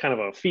genuine kind of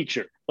a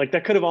feature. Like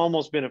that could have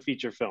almost been a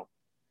feature film.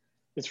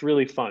 It's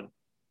really fun.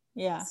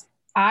 Yeah.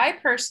 I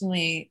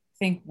personally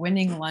think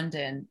Winning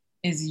London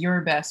is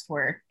your best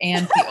work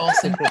and the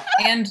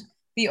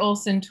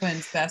Olsen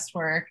twins' best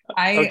work.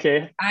 I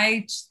think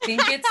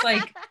it's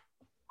like,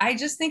 I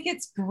just think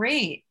it's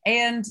great.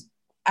 And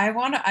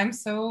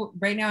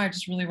right now I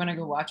just really want to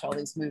go watch all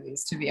these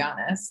movies, to be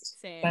honest.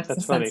 Same. That's the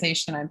funny.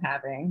 sensation I'm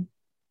having.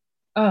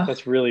 Oh,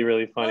 That's really,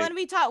 really funny. Well, and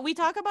we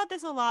talk about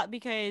this a lot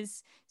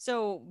because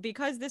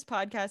this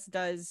podcast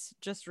does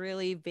just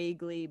really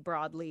vaguely,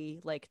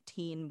 broadly like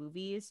teen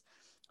movies.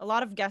 A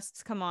lot of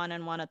guests come on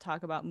and want to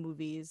talk about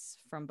movies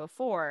from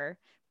before,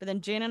 but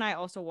then Jane and I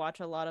also watch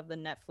a lot of the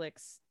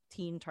Netflix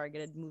teen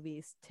targeted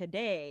movies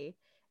today,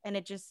 and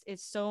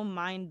it's so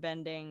mind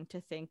bending to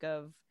think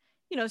of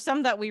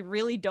some that we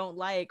really don't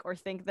like or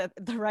think that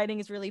the writing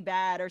is really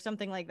bad or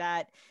something like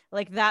that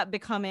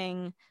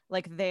becoming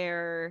like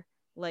their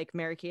like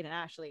Mary Kate and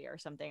Ashley or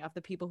something of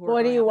the people who are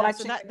What are you growing up.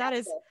 watching? So that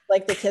is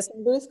like the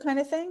kissing booth kind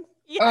of thing.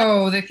 yeah.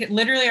 Oh,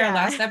 literally our Yeah.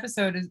 last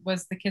episode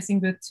was the Kissing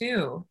Booth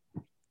 2.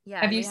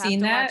 Yeah, Have you we seen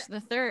to that? watch the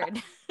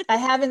third. I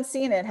haven't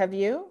seen it. Have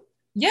you?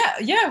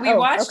 Yeah, we Oh,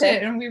 watched okay.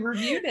 it and we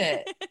reviewed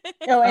it.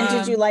 Oh, and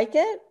did you like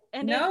it?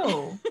 And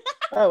No.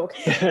 Oh,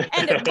 okay.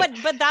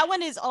 but that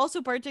one is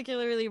also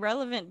particularly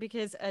relevant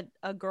because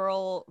a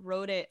girl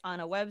wrote it on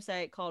a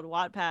website called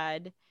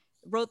Wattpad,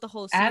 wrote the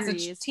whole As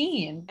series a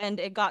teen. and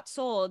it got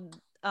sold.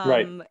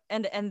 Right.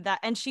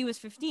 And she was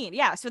 15.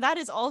 Yeah, so that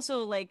is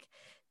also like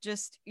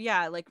just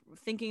like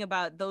thinking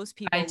about those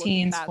people By looking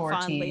teens, back for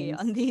fondly teens.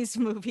 on these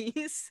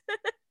movies.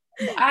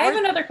 I have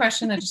another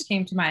question that just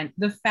came to mind.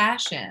 The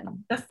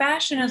fashion. The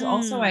fashion is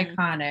also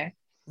iconic.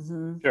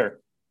 Mhm. Sure.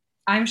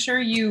 I'm sure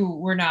you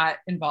were not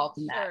involved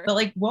in that. Sure. But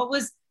like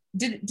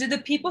did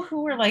the people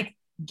who were like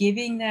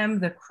giving them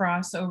the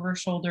crossover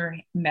shoulder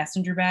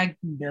messenger bag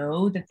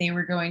know that they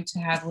were going to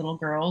have little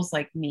girls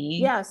like me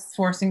Yes.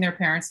 forcing their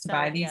parents to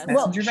buy these Yes.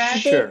 messenger bags?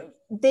 Sure.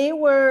 They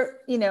were,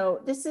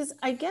 this is,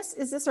 I guess,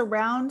 is this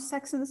around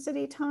Sex and the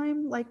City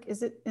time? Like,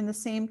 is it in the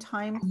same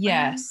time frame?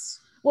 Yes.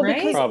 Well, right?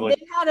 because Probably.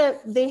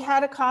 they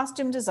had a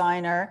costume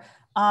designer,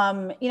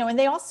 and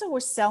they also were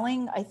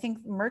selling, I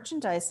think,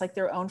 merchandise, like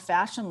their own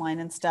fashion line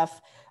and stuff.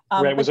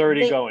 Right. It was but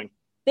already going.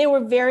 They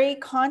were very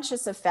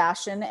conscious of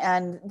fashion,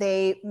 and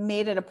they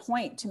made it a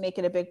point to make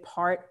it a big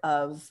part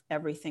of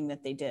everything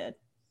that they did.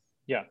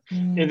 Yeah.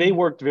 Mm. And they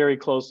worked very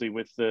closely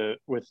with the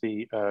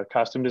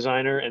costume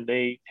designer, and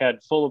they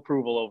had full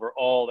approval over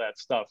all that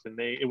stuff. And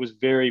it was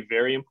very,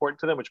 very important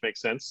to them, which makes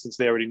sense since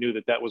they already knew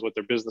that was what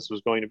their business was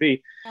going to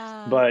be.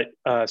 But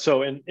I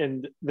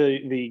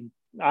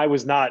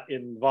was not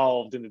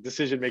involved in the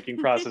decision-making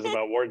process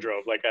about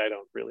wardrobe. Like, I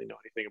don't really know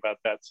anything about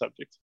that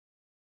subject.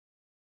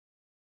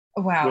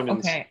 Wow.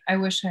 Women's Okay. I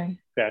wish I,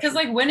 because fashion.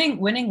 like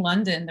winning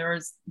London,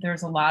 there's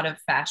a lot of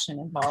fashion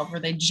involved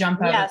where they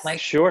jump out Yes. of like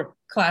Sure.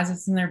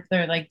 closets and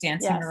they're like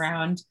dancing Yes.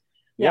 around.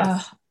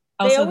 Yeah.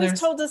 They always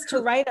told us to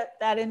write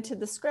that into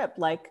the script,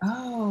 like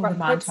the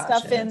put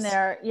stuff in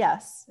there.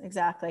 Yes,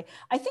 exactly.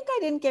 I think I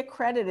didn't get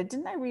credited.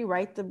 Didn't I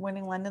rewrite the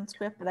Winning London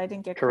script, but I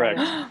didn't get Correct.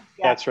 credit?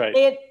 That's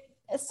right.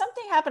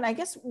 Something happened. I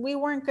guess we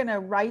weren't going to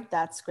write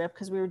that script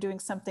because we were doing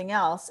something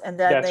else. And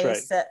then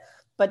said,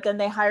 but then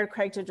they hired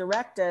Craig to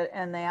direct it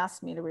and they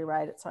asked me to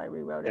rewrite it. So I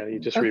rewrote it. You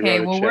just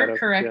rewrote it. Well, we're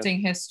correcting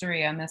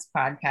history on this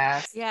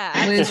podcast.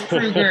 Yeah. Liz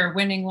Kruger,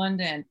 Winning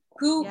London.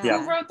 Who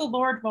wrote the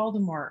Lord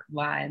Voldemort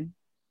line?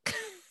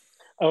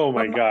 Oh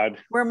my God.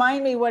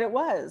 Remind me what it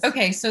was.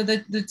 Okay, so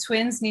the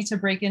twins need to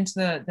break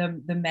into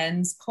the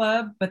men's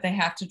club, but they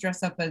have to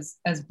dress up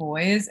as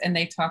boys, and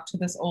they talk to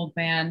this old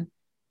man,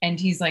 and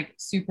he's like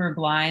super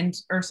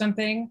blind or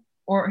something,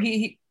 or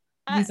he's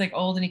like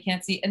old and he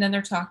can't see, and then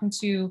they're talking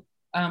to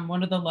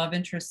one of the love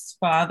interest's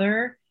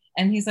father,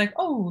 and he's like,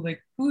 oh,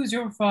 like, who's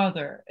your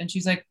father? And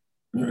she's like,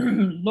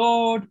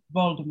 Lord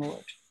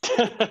Voldemort.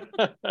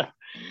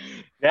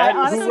 I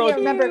honestly don't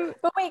remember.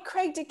 But wait,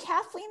 Craig, did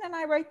Kathleen and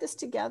I write this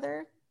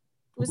together?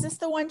 Was this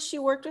the one she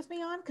worked with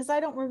me on? Because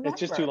I don't remember. It's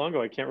just too long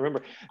ago. I can't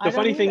remember. The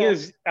funny thing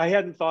is, I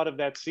hadn't thought of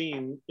that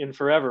scene in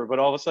forever, but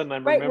all of a sudden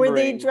I'm remembering. Where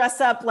they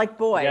dress up like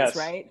boys,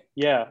 right?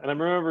 Yeah, and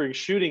I'm remembering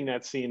shooting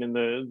that scene in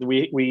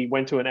we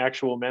went to an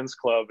actual men's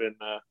club in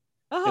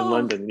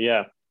London.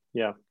 Yeah.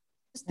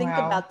 Just think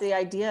about the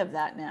idea of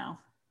that now.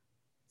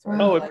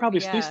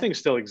 These things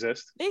still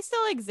exist. They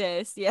still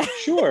exist, yeah.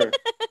 Sure.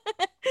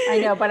 I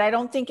know, but I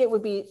don't think it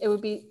would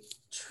be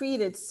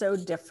treated so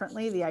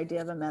differently, the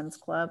idea of a men's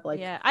club. Like,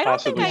 I don't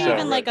think I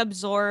even like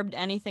absorbed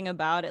anything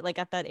about it, like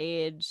at that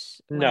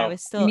age. No,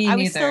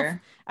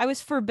 I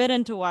was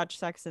forbidden to watch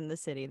Sex in the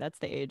City. That's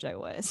the age I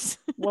was.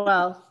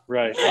 Well,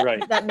 right.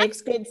 That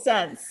makes good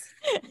sense.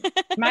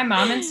 My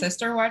mom and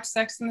sister watched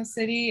Sex in the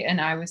City,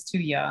 and I was too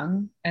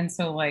young, and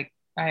so like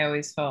I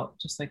always felt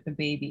just like the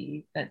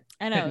baby that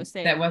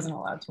that wasn't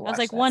allowed to watch. I was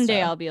like, one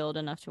day I'll be old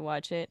enough to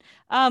watch it.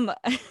 I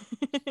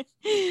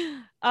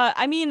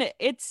mean,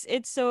 it's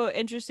so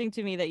interesting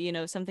to me that, you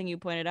know, something you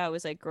pointed out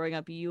was like growing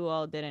up, you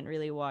all didn't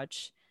really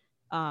watch,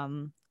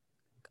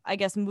 I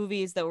guess,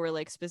 movies that were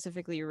like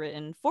specifically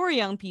written for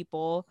young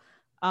people.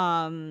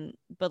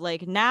 But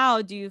like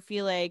now, do you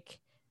feel like,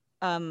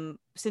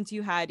 since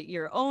you had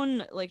your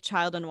own like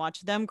child and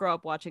watched them grow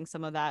up watching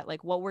some of that,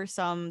 like what were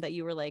some that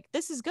you were like,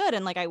 this is good,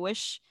 and like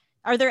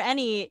are there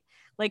any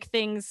like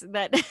things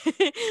that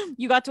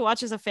you got to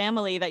watch as a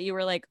family that you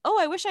were like, oh,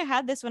 I wish I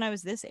had this when I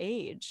was this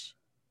age?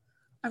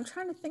 I'm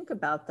trying to think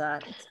about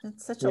that. It's been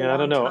such a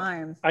long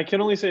time. I can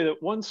only say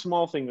that one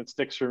small thing that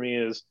sticks for me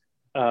is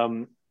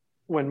when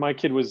my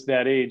kid was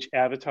that age,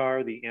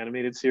 Avatar, the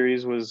animated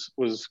series, was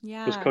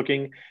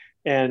cooking,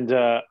 and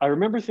I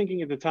remember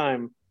thinking at the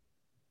time,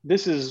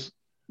 this is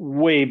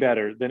way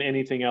better than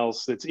anything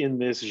else that's in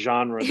this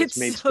genre that's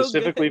made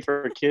specifically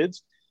for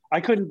kids.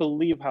 I couldn't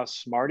believe how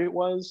smart it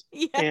was.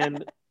 Yeah.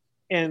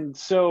 And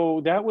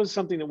so that was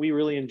something that we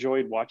really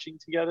enjoyed watching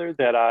together,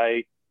 that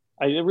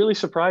it really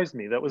surprised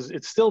me.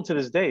 It's still to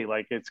this day,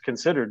 like, it's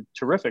considered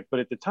terrific. But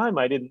at the time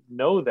I didn't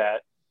know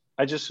that.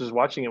 I just was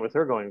watching it with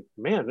her going,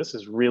 man, this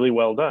is really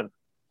well done.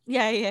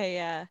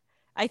 Yeah.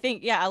 I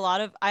think, a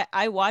lot of,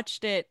 I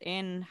watched it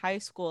in high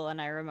school, and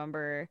I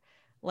remember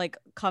like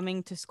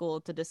coming to school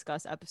to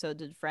discuss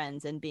episodes with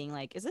friends and being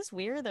like, is this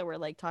weird that we're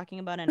like talking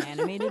about an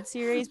animated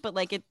series? But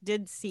like it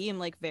did seem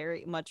like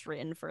very much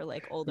written for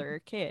like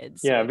older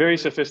kids. Yeah, like, very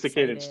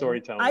sophisticated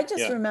storytelling. I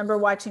just remember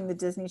watching the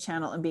Disney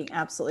Channel and being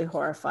absolutely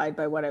horrified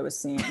by what I was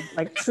seeing.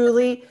 Like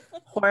truly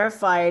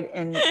horrified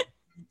and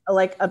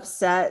like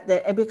upset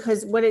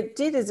because what it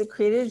did is it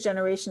created a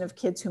generation of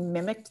kids who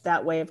mimicked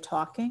that way of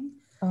talking.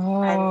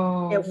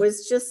 And it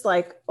was just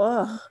like,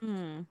 oh,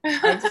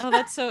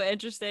 that's so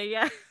interesting.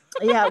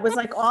 Yeah, it was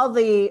like all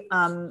the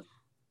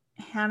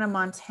Hannah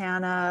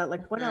Montana,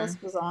 like what else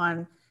was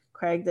on,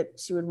 Craig, that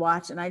she would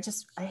watch, and I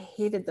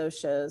hated those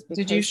shows.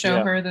 Did you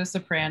show her The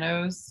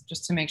Sopranos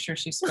just to make sure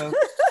she spoke?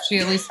 She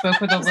at least spoke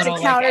with a little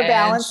to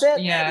counterbalance edge.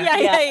 It.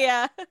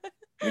 Yeah.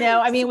 No,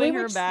 I mean, we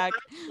were back.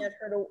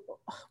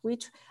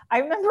 I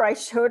remember I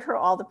showed her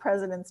All the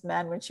President's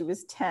Men when she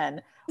was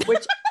 10,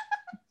 which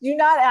do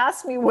not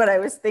ask me what I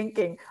was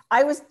thinking.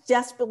 I was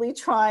desperately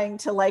trying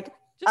to like.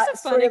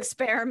 Just a fun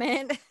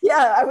experiment.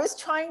 Yeah, I was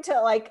trying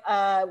to like,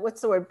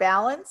 what's the word?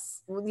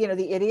 Balance,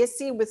 the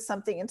idiocy with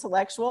something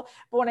intellectual.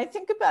 But when I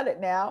think about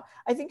it now,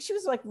 I think she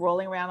was like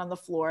rolling around on the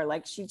floor.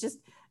 Like she just,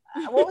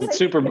 what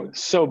was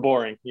it's so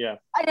boring. Yeah.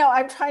 I know.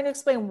 I'm trying to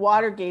explain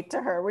Watergate to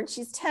her when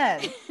she's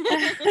 10.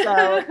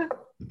 So,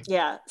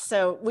 yeah.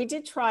 So we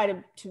did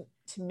try to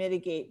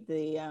mitigate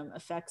the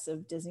effects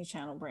of Disney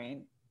Channel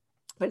brain.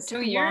 But it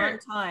took a long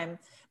time.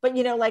 But,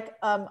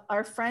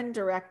 our friend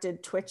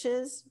directed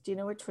Twitches. Do you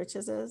know what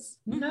Twitches is?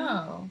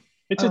 No.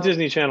 It's a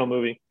Disney Channel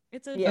movie.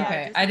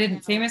 Okay. I did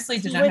not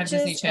have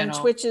Disney Channel.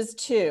 And Twitches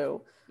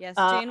too. Yes,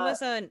 Jane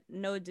was a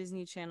no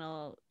Disney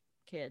Channel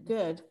kid.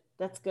 Good.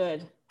 That's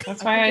good.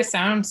 That's why I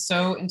sound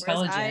so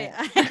intelligent.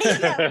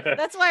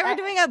 That's why we're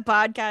doing a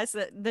podcast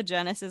that the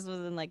Genesis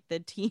was in like the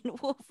Teen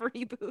Wolf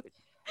reboot.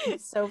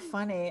 It's so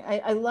funny.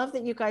 I love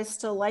that you guys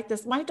still like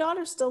this. My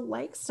daughter still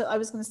likes to, I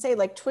was going to say,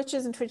 like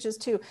Twitches and Twitches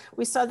too.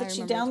 We saw that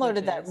she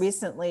downloaded that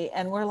recently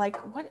and we're like,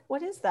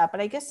 what is that? But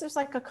I guess there's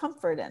like a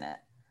comfort in it.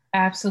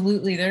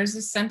 Absolutely. There's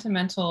a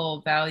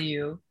sentimental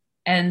value.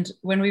 And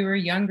when we were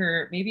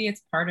younger, maybe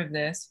it's part of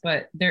this,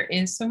 but there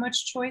is so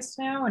much choice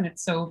now and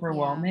it's so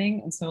overwhelming.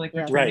 Yeah. And so like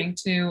returning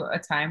to a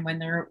time when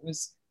there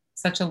was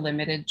such a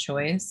limited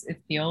choice,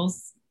 it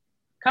feels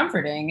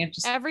comforting. It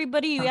just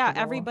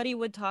everybody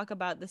would talk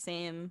about the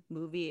same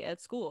movie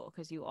at school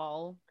because you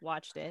all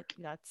watched it.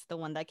 That's the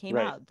one that came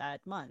out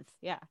that month.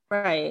 Yeah.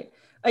 Right.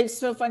 It's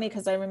so funny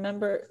because I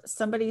remember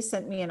somebody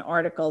sent me an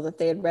article that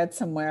they had read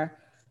somewhere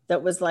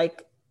that was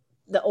like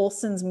the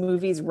Olsen's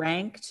movies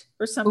ranked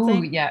or something.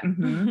 Oh yeah.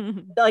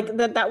 Mm-hmm. Like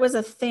that was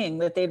a thing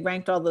that they'd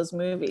ranked all those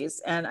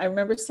movies. And I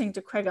remember saying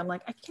to Craig, I'm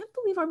like, I can't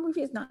believe our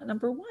movie is not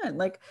number one.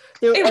 Like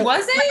it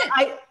wasn't?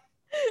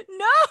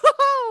 No.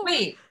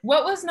 Wait,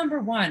 what was number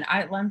one?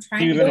 I'm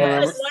trying to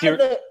remember.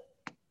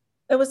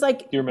 It was like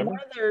do you remember?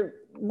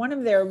 One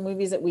of their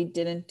movies that we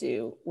didn't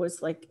do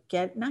was like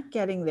not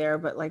getting there,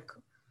 but like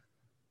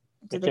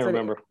I can't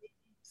remember.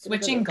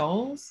 Switching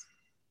Goals?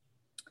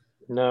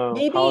 No.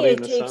 Maybe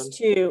It Takes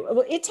Two.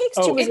 Well, It Takes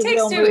Two was a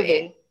real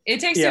movie.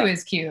 It Takes Two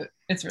is cute.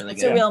 It's really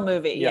good. It's a real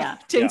movie. Yeah.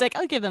 Tim's like,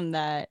 I'll give them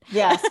that.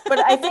 Yes, but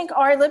I think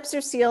Our Lips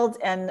Are Sealed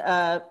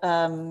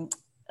and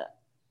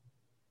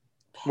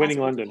Winning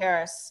London.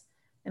 Paris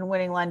and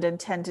Winning London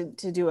tend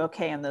to do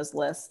okay on those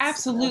lists.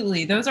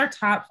 Absolutely. Those are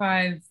top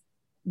 5,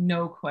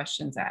 no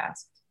questions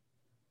asked.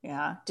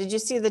 Yeah. Did you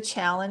see The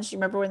Challenge? You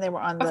remember when they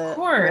were on the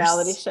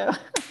reality show?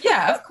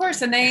 Yeah, of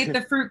course. And they ate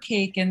the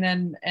fruitcake and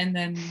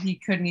then he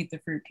couldn't eat the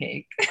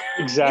fruitcake.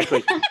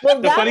 Exactly.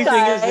 Well, the funny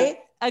thing is that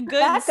a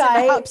good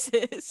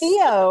synopsis.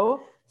 Theo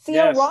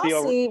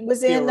Rossi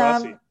was in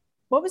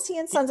what was he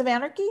in Sons of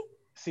Anarchy?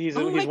 He's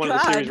one of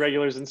the series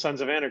regulars in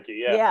Sons of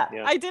Anarchy. Yeah.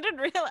 I didn't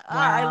realize.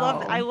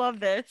 Wow. I love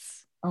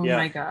this. Oh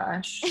my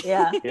gosh.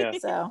 Yeah.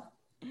 So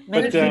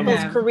many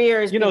people's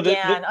careers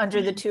began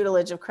under the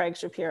tutelage of Craig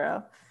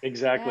Shapiro.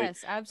 Exactly.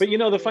 Yes, absolutely.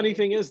 But the funny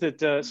thing is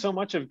that so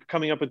much of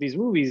coming up with these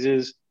movies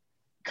is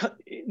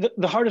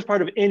the hardest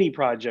part of any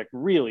project,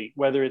 really,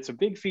 whether it's a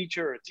big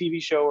feature or a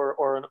TV show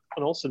or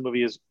an Olsen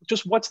movie, is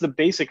just what's the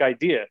basic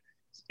idea?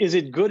 Is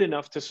it good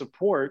enough to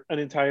support an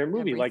entire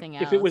movie? Everything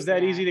if it was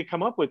that easy to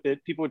come up with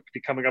it, people would be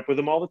coming up with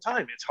them all the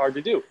time. It's hard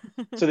to do.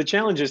 So the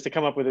challenge is to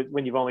come up with it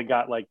when you've only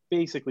got like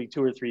basically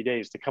 2 or 3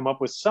 days to come up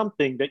with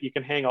something that you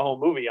can hang a whole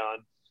movie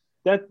on.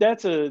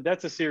 That's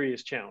a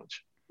serious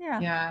challenge.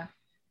 Yeah.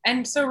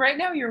 And so right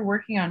now you're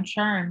working on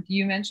Charmed.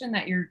 You mentioned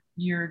that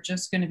you're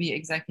just going to be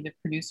executive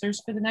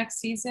producers for the next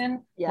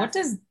season.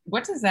 Yes.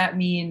 What does that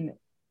mean?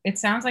 It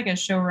sounds like as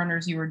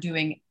showrunners you were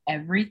doing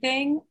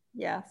everything.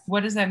 Yes.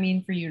 What does that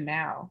mean for you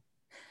now?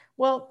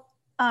 Well,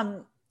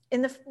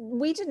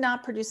 we did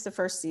not produce the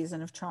first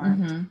season of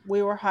Charmed. Mm-hmm.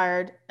 We were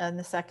hired in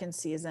the second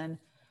season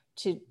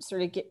to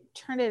sort of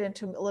turn it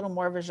into a little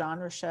more of a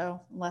genre show,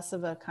 less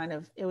of a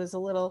it was a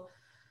little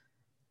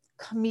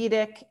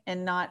comedic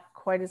and not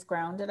quite as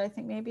grounded, I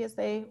think, maybe as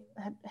they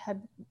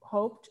had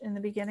hoped in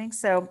the beginning.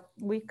 So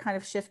we kind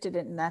of shifted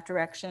it in that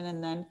direction.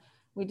 And then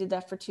we did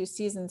that for 2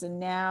 seasons. And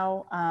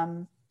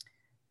now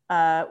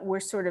we're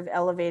sort of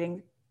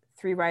elevating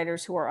 3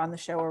 writers who are on the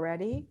show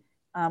already.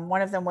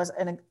 One of them was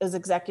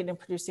executive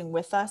producing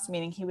with us,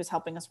 meaning he was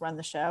helping us run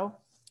the show.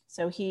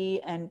 So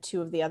he and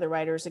 2 of the other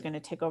writers are going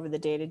to take over the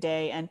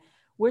day-to-day. And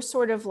we're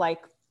sort of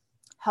like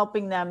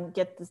helping them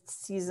get the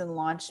season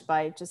launched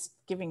by just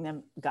giving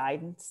them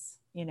guidance,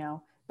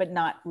 but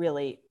not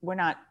really, we're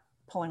not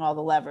pulling all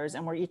the levers,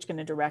 and we're each going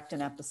to direct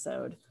an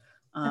episode.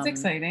 That's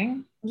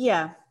exciting.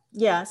 Yeah.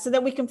 So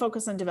that we can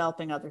focus on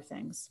developing other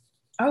things.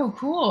 Oh,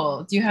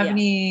 cool. Do you have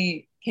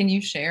can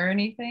you share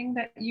anything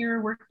that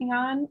you're working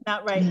on?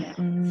 Not right now.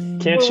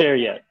 Can't share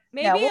yet.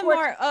 Maybe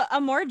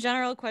a more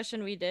general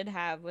question we did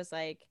have was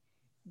like,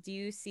 do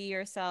you see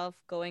yourself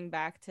going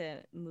back to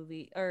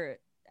movie or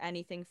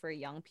anything for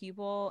young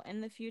people in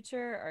the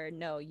future, or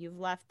no, you've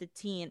left the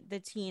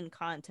teen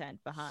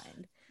content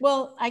behind?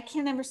 Well, I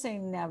can't ever say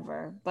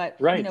never, but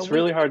it's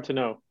really hard to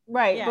know.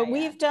 Right. But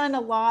we've done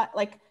a lot.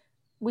 Like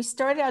we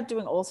started out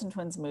doing Olsen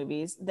Twins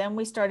movies. Then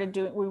we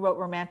wrote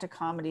romantic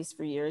comedies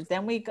for years.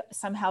 Then we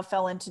somehow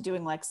fell into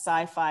doing like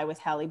sci-fi with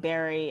Halle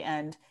Berry.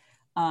 And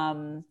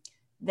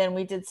then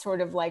we did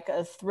sort of like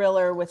a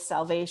thriller with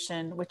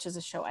Salvation, which is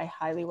a show I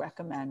highly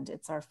recommend.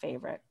 It's our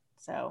favorite.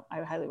 So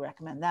I highly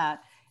recommend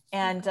that.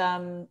 And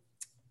so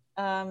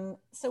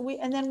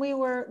then we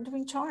were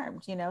doing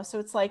Charmed, so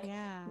it's like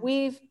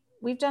we've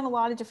done a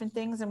lot of different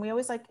things, and we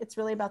always it's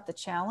really about the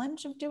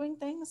challenge of doing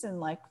things, and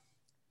like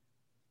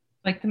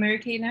the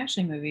Mary-Kate and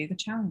Ashley movie, The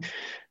Challenge.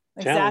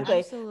 Exactly.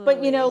 Absolutely.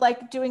 But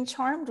like doing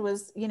Charmed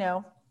was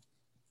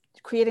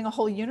creating a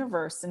whole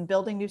universe and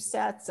building new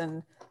sets,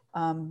 and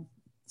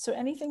so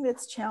anything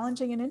that's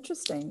challenging and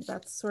interesting,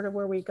 that's sort of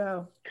where we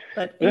go.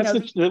 But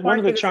that's one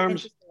of the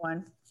charms.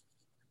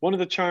 One of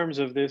the charms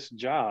of this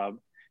job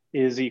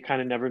is you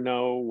kind of never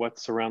know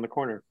what's around the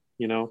corner,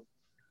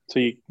 So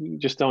you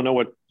just don't know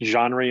what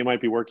genre you might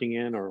be working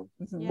in or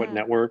what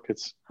network.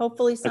 It's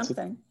hopefully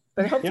something,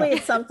 but hopefully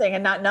it's something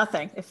and not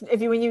nothing.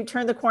 If you, when you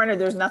turn the corner,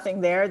 there's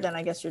nothing there, then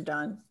I guess you're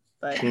done,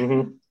 but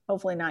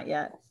hopefully not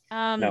yet.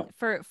 No.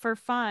 For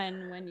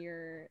fun, when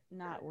you're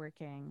not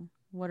working,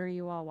 what are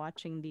you all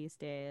watching these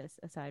days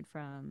aside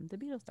from the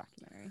Beatles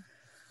documentary?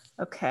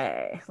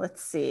 Okay,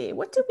 let's see.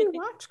 What did we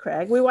watch,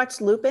 Craig? We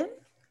watched Lupin.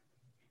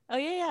 Oh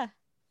yeah.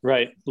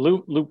 Right.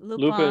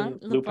 Lupin.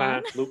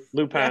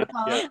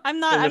 Yeah. I'm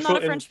not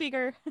a French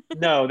speaker.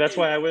 No, that's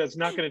why I was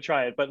not going to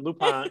try it, but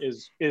Lupin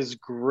is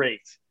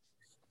great.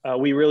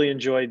 We really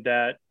enjoyed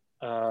that.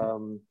 We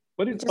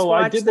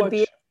watched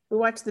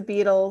the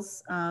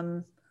Beatles.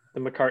 The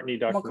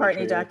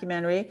McCartney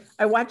documentary.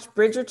 I watched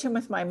Bridgerton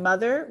with my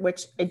mother,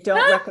 which I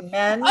don't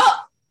recommend.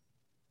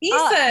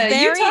 Issa,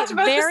 you talked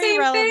about the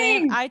same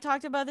thing. I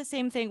talked about the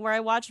same thing where I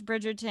watched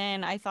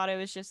Bridgerton. I thought it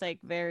was just like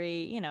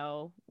very,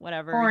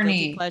 whatever, horny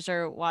guilty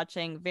pleasure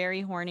watching,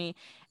 very horny.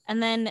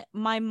 And then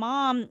my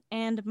mom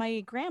and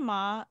my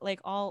grandma,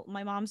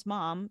 my mom's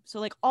mom,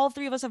 so like all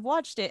three of us have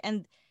watched it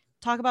and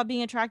talk about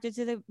being attracted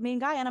to the main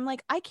guy. And I'm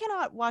like, I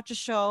cannot watch a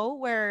show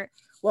where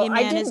a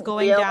man is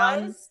going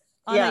down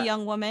on a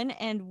young woman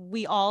and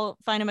we all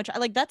find him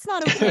attractive. That's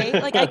not okay.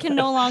 I can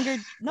no longer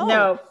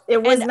No,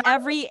 it was not.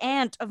 Every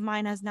aunt of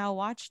mine has now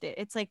watched it.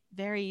 It's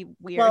very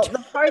weird. Well,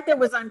 the part that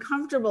was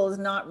uncomfortable is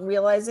not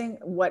realizing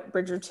what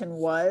Bridgerton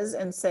was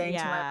and saying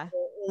to my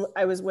mom,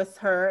 I was with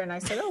her and I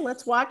said, oh,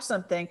 let's watch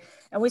something.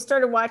 And we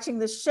started watching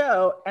this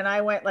show and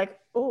I went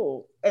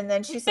oh, and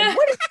then she said,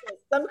 what is this?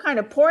 Some kind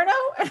of porno?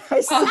 And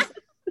I said,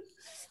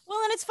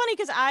 well, and it's funny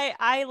because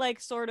I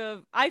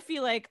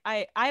feel like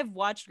I've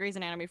watched Grey's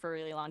Anatomy for a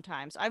really long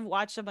time. So I've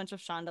watched a bunch of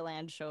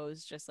Shondaland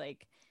shows just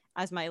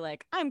as my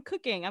I'm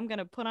cooking, I'm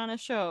gonna put on a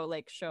show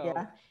show.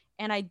 Yeah.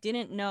 And I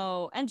didn't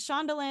know, and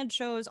Shondaland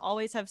shows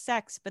always have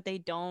sex, but they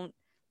don't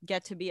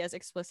get to be as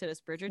explicit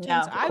as Bridgerton.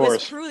 No, so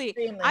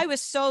I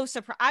was so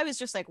surprised. I was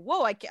just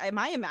whoa, am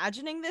I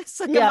imagining this?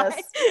 Yes.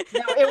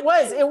 No, it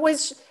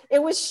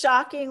was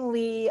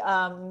shockingly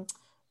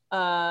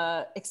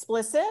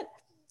explicit.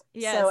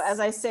 Yes. So as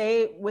I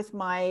say, with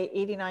my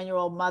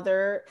 89-year-old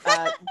mother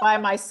by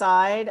my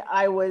side,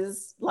 I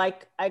was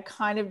I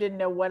kind of didn't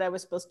know what I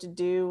was supposed to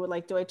do.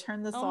 Do I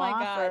turn this off? Oh my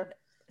God.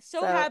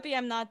 So happy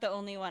I'm not the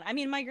only one. I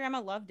mean, my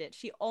grandma loved it.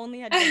 She only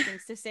had good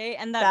things to say,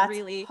 and that's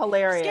really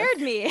hilarious. Scared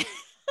me.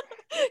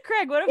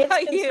 Craig, what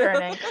about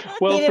you?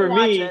 Well, for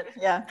me,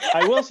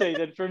 I will say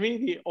that for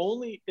me,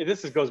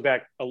 this goes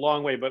back a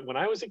long way, but when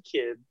I was a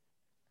kid,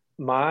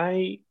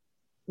 my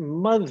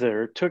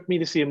mother took me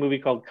to see a movie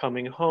called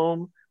Coming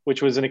Home,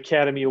 which was an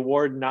Academy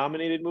Award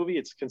nominated movie.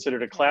 It's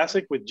considered a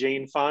classic with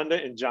Jane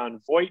Fonda and John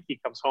Voight. He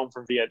comes home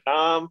from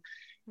Vietnam.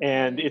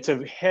 And it's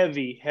a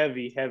heavy,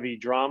 heavy, heavy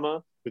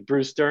drama with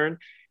Bruce Dern.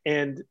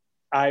 And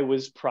I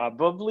was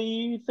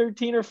probably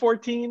 13 or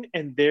 14.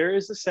 And there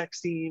is a sex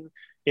scene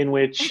in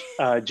which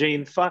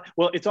Jane Fonda,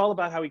 it's all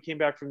about how he came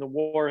back from the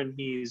war and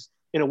he's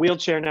in a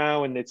wheelchair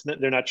now. And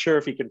they're not sure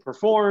if he can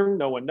perform.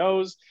 No one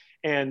knows.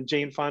 And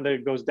Jane Fonda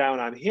goes down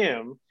on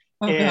him.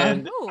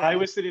 And I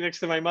was sitting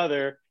next to my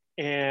mother.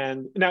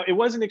 And now it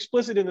wasn't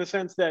explicit in the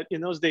sense that in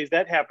those days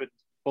that happened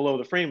below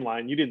the frame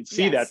line. You didn't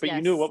see that, but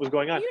you knew what was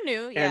going on. You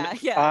knew, yeah.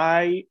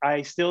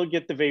 I still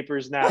get the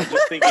vapors now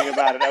just thinking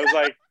about it. I was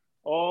like,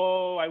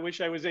 oh, I wish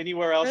I was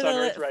anywhere else on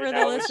earth right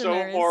now. It was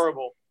so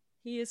horrible.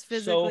 He is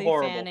physically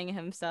fanning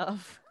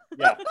himself.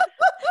 Yeah.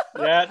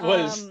 That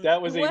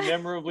was a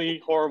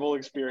memorably horrible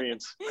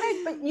experience.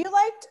 Right, but you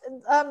liked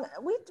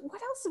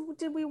what else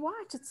did we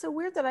watch? It's so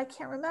weird that I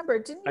can't remember.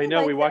 Didn't you? I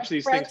know we watch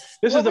these things.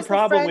 This is the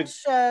problem with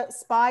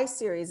spy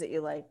series that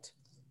you liked.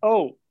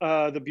 Oh,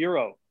 The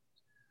Bureau.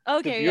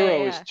 Okay, The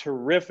Bureau is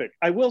terrific.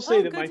 I will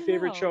say that my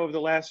favorite show of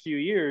the last few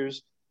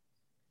years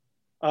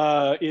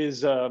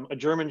is a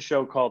German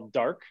show called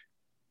Dark.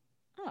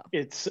 Oh.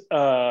 It's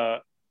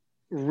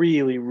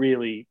really,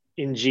 really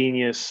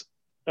ingenious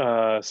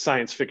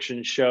science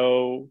fiction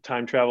show,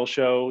 time travel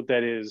show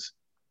that is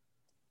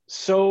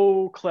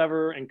so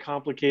clever and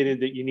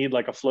complicated that you need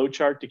a flow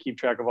chart to keep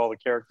track of all the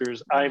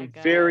characters. I'm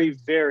very,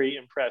 very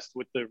impressed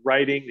with the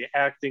writing, the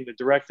acting, the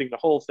directing, the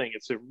whole thing.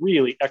 It's a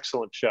really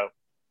excellent show.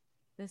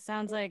 This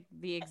sounds like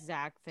the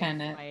exact thing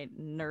my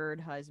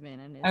nerd husband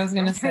and his I was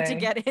gonna say to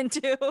get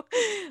into.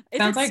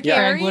 Sounds like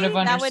Craig would have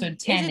understood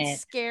Tenet. Is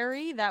it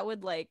scary? That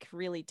would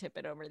really tip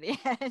it over the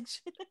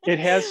edge. It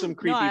has some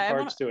creepy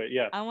parts to it.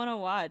 Yeah, I want to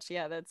watch.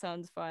 Yeah, that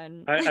sounds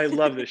fun. I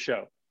love this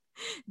show.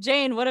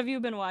 Jane, what have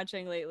you been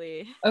watching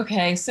lately?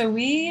 Okay, so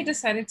we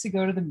decided to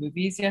go to the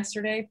movies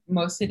yesterday,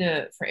 mostly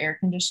for air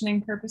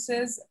conditioning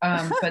purposes.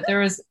 But there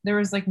was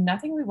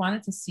nothing we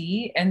wanted to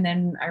see, and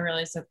then I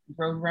realized that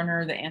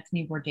Roadrunner, the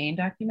Anthony Bourdain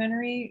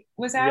documentary,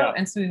 was out,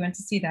 and so we went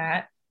to see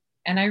that,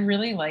 and I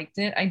really liked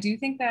it. I do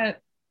think that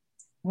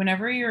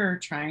whenever you're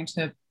trying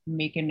to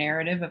make a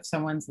narrative of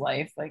someone's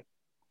life,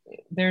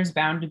 there's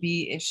bound to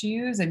be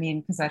issues. I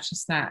mean, because that's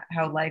just not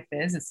how life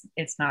is.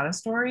 It's not a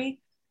story.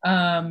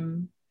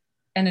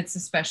 And it's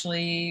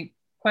especially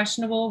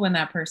questionable when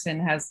that person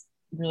has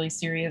really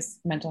serious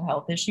mental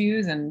health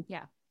issues. And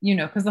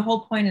because the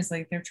whole point is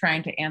like they're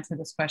trying to answer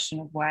this question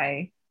of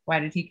why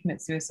did he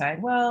commit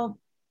suicide? Well,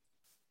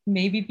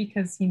 maybe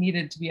because he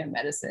needed to be on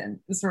medicine.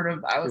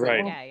 I was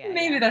like, well,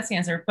 maybe that's the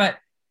answer. But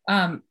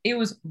it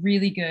was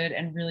really good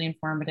and really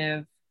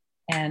informative.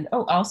 And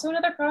also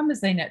another problem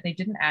is they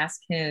didn't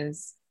ask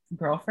his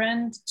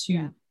girlfriend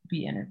to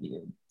be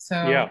interviewed. So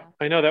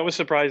I know that was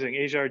surprising.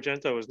 Asia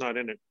Argento was not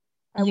in it.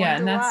 I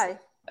wonder why.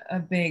 A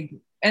big,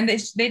 and they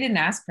didn't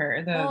ask her.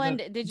 And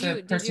did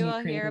you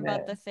all hear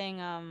about the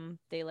thing?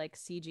 They like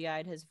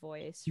CGI'd his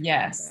voice.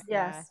 Yes.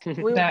 Yes.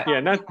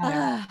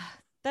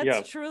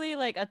 That's truly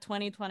like a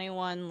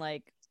 2021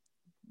 like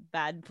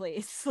bad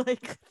place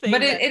like thing.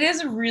 But it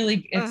is really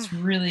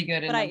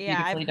good and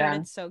beautifully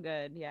done. It's so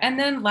good. Yeah. And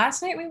then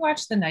last night we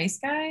watched The Nice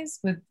Guys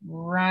with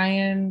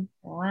Ryan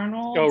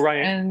Reynolds. Oh,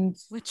 Ryan. And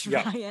which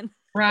Ryan?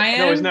 Ryan.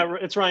 No, isn't that?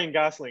 It's Ryan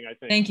Gosling, I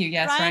think. Thank you.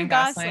 Yes, Ryan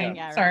Gosling.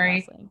 Yeah,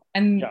 sorry. Gosling.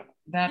 And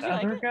that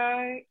other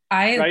guy,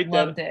 I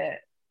loved it.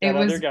 It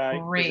was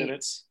great.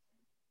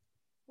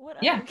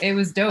 It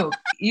was dope.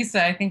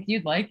 Issa, I think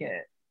you'd like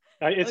it.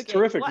 It's a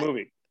terrific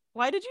movie.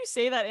 Why did you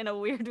say that in a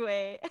weird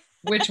way?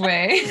 Which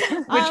way?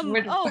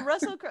 which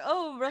Russell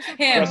Crowe. Russell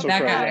Crowe.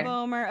 That guy. Matt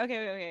Bomer.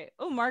 Okay.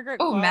 Oh, Margaret.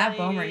 Qualley. Matt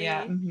Bomer.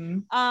 Yeah.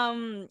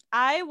 Mm-hmm.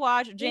 I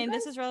watched Jane.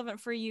 This is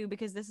relevant for you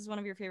because this is one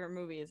of your favorite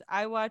movies.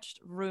 I watched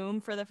Room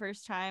for the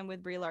first time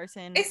with Brie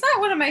Larson. It's not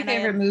one of my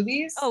favorite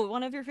movies. Oh,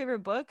 one of your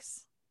favorite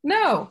books?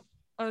 No.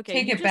 Okay.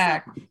 Take it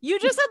back. You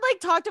just had like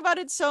talked about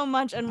it so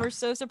much, and we're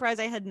so surprised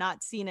I had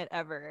not seen it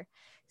ever.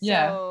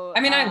 So,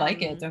 I mean, I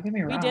like it. Don't get me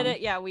wrong. We did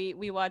it. Yeah,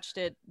 we watched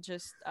it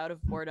just out of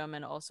boredom,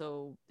 and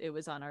also it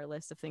was on our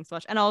list of things to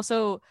watch. And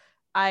also,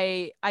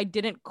 I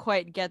didn't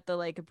quite get the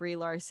like Brie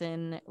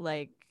Larson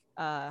like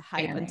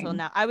hype until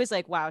now. I was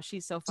like, wow,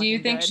 she's so fucking Do you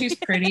think good. She's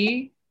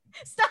pretty?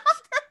 Stop.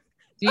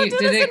 Don't do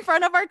this in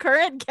front of our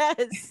current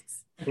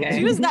guests. Okay.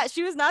 She was not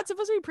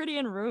supposed to be pretty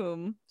in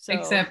Room. So.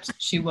 Except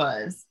she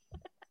was,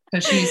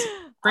 because she's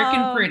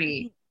freaking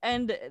pretty.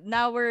 And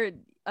now we're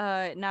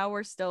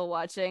still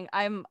watching.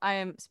 I'm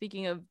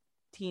speaking of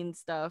teen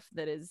stuff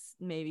that is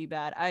maybe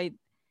bad.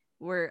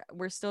 We're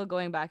still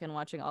going back and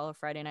watching all of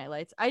Friday Night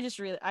Lights. That's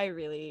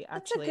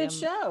a good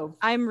show.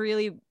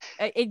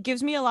 It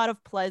gives me a lot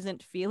of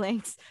pleasant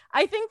feelings.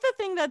 I think the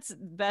thing that's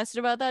best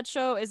about that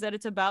show is that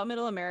it's about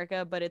middle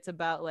America, but it's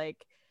about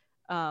like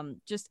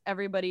just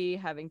everybody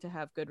having to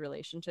have good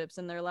relationships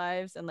in their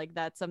lives, and like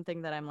that's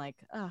something that I'm like,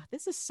 oh,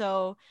 this is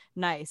so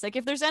nice. Like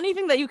if there's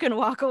anything that you can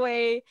walk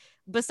away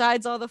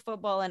besides all the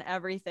football and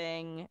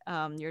everything,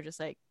 you're just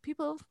like,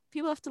 people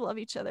have to love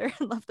each other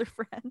and love their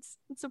friends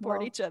and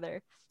support each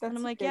other. And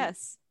I'm like,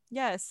 yes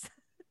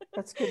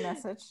that's a good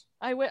message.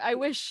 I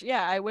wish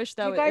that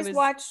you guys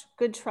watch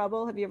Good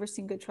Trouble. Have you ever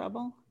seen Good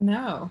Trouble?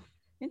 No.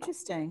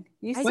 Interesting.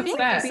 What's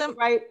that?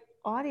 Right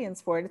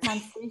audience for it. It's on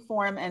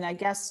Freeform, and I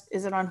guess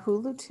is it on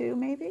Hulu too?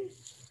 Maybe.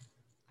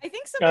 I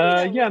think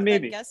somebody.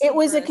 Maybe. It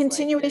was a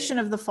continuation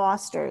of The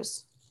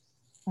Fosters.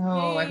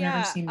 Oh, I've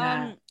never seen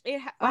that.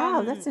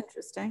 Wow, that's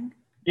interesting.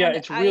 Yeah,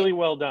 it's really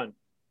well done.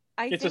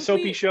 It's a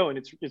soapy show, and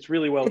it's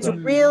really well done.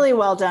 It's really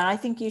well done. I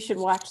think you should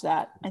watch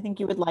that. I think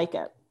you would like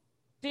it.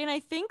 Jane, I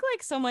think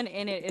like someone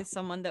in it is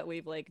someone that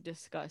we've like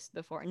discussed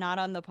before, not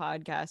on the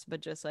podcast,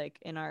 but just like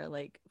in our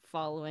like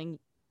following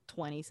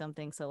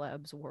 20-something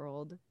celebs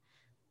world.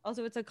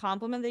 Also, it's a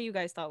compliment that you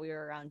guys thought we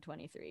were around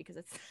 23 because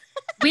it's.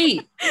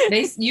 Wait,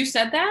 you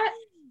said that?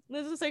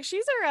 Liz was like,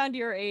 she's around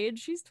your age.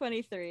 She's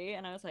 23,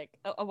 and I was like,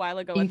 a while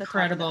ago Incredible. At the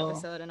top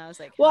of the episode, and I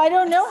was like, well, I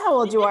don't know how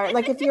old you are.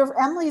 Like, if you're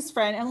Emily's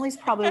friend, Emily's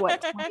probably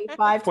what,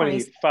 25,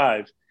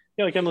 25.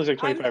 Yeah, like Emily's like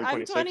 25 or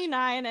 26. I'm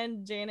 29,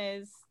 and Jane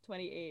is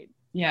 28.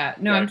 Yeah,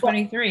 no, I'm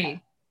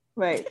 23.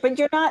 Right, but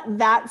you're not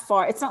that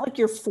far. It's not like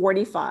you're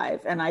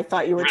 45 and I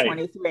thought you were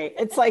 23.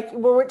 It's like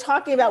we're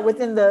talking about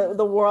within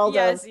the world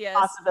of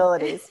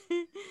possibilities.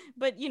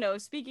 But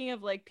speaking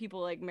of like people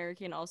like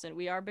Mary-Kate and Olsen,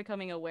 we are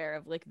becoming aware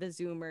of like the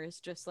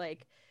Zoomers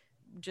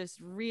just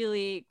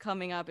really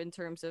coming up in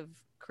terms of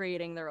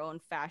creating their own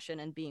fashion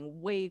and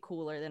being way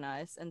cooler than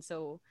us, and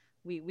so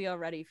we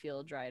already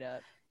feel dried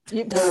up.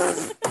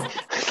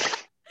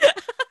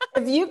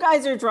 If you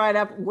guys are dried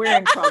up, we're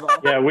in trouble.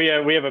 Yeah, we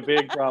have a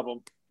big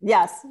problem.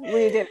 Yes,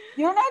 we do.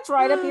 You're not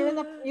dried up.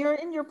 You're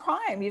in your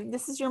prime.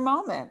 This is your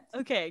moment.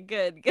 Okay,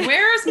 good.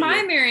 Where's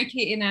my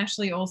Mary-Kate and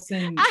Ashley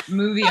Olsen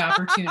movie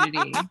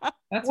opportunity?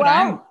 That's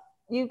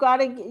you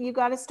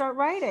gotta start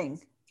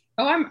writing.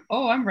 I'm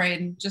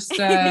writing. Just keep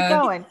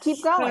going.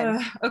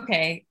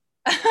 Okay.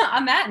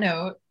 On that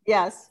note,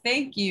 yes.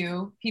 Thank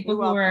you, people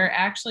who are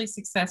actually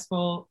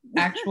successful,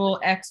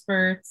 actual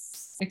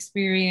experts,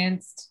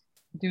 experienced,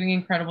 doing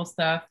incredible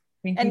stuff.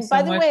 Thank you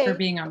so much for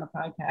being on the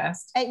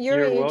podcast. At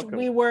your age,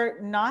 we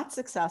were not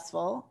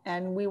successful,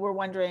 and we were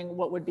wondering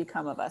what would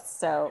become of us.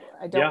 So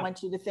I don't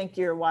want you to think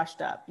you're washed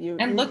up. You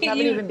haven't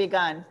even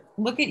begun.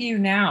 Look at you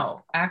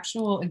now,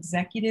 actual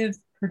executive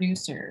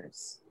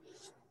producers.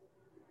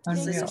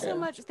 Thank you so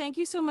much. Thank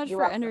you so much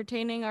for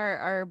entertaining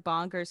our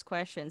bonkers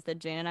questions that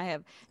Jane and I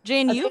have.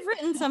 Jane, you've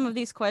written some of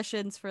these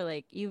questions for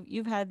like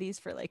you've had these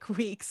for like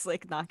weeks,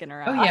 like knocking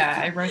around. Oh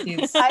yeah, I wrote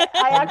these. I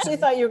actually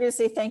thought you were going to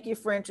say thank you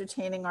for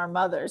entertaining our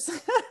mothers.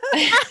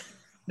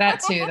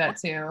 That too.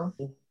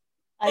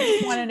 I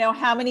just want to know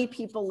how many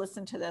people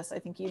listen to this. I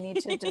think you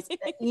need to just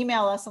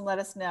email us and let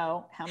us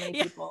know how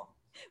many people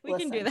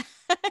listen. Can do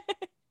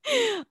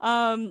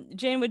that.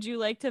 Jane, would you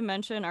like to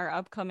mention our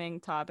upcoming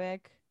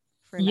topic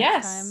for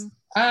next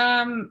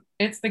time?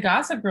 It's the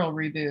Gossip Girl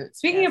reboot.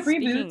 Speaking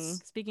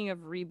of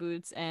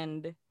reboots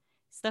and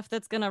stuff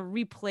that's gonna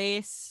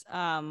replace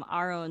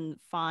our own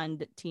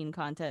fond teen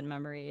content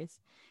memories.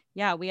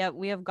 Yeah, we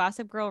have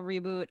Gossip Girl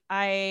reboot.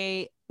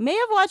 I may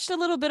have watched a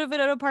little bit of it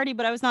at a party,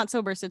 but I was not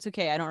sober, so it's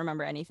okay. I don't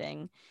remember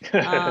anything.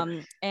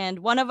 And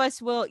one of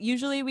us will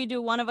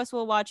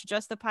watch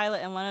just the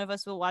pilot, and one of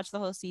us will watch the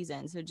whole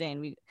season. So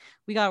Jane, we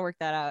gotta work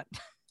that out.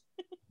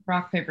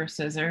 Rock, paper,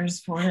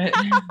 scissors for it.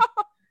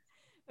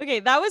 Okay,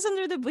 that was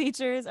Under the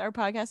Bleachers, our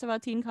podcast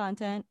about teen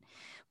content.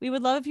 We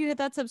would love if you hit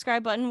that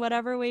subscribe button,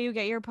 whatever way you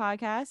get your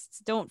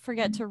podcasts. Don't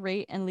forget to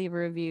rate and leave a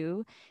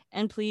review.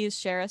 And please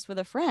share us with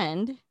a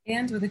friend.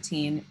 And with a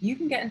teen. You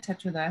can get in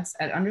touch with us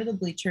at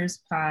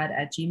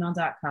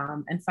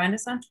underthebleacherspod@gmail.com and find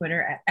us on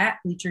Twitter at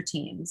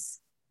 @bleacherteens.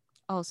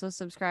 Also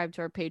subscribe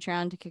to our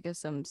Patreon to kick us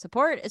some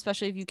support,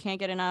 especially if you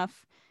can't get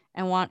enough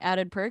and want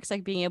added perks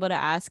like being able to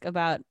ask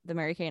about the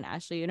Mary Kay and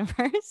Ashley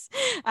universe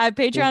at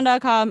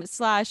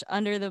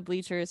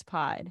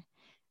patreon.com/underthebleacherspod.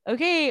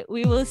 Okay,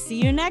 we will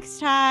see you next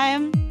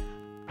time.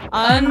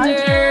 Under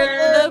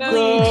the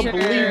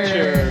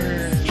Bleachers.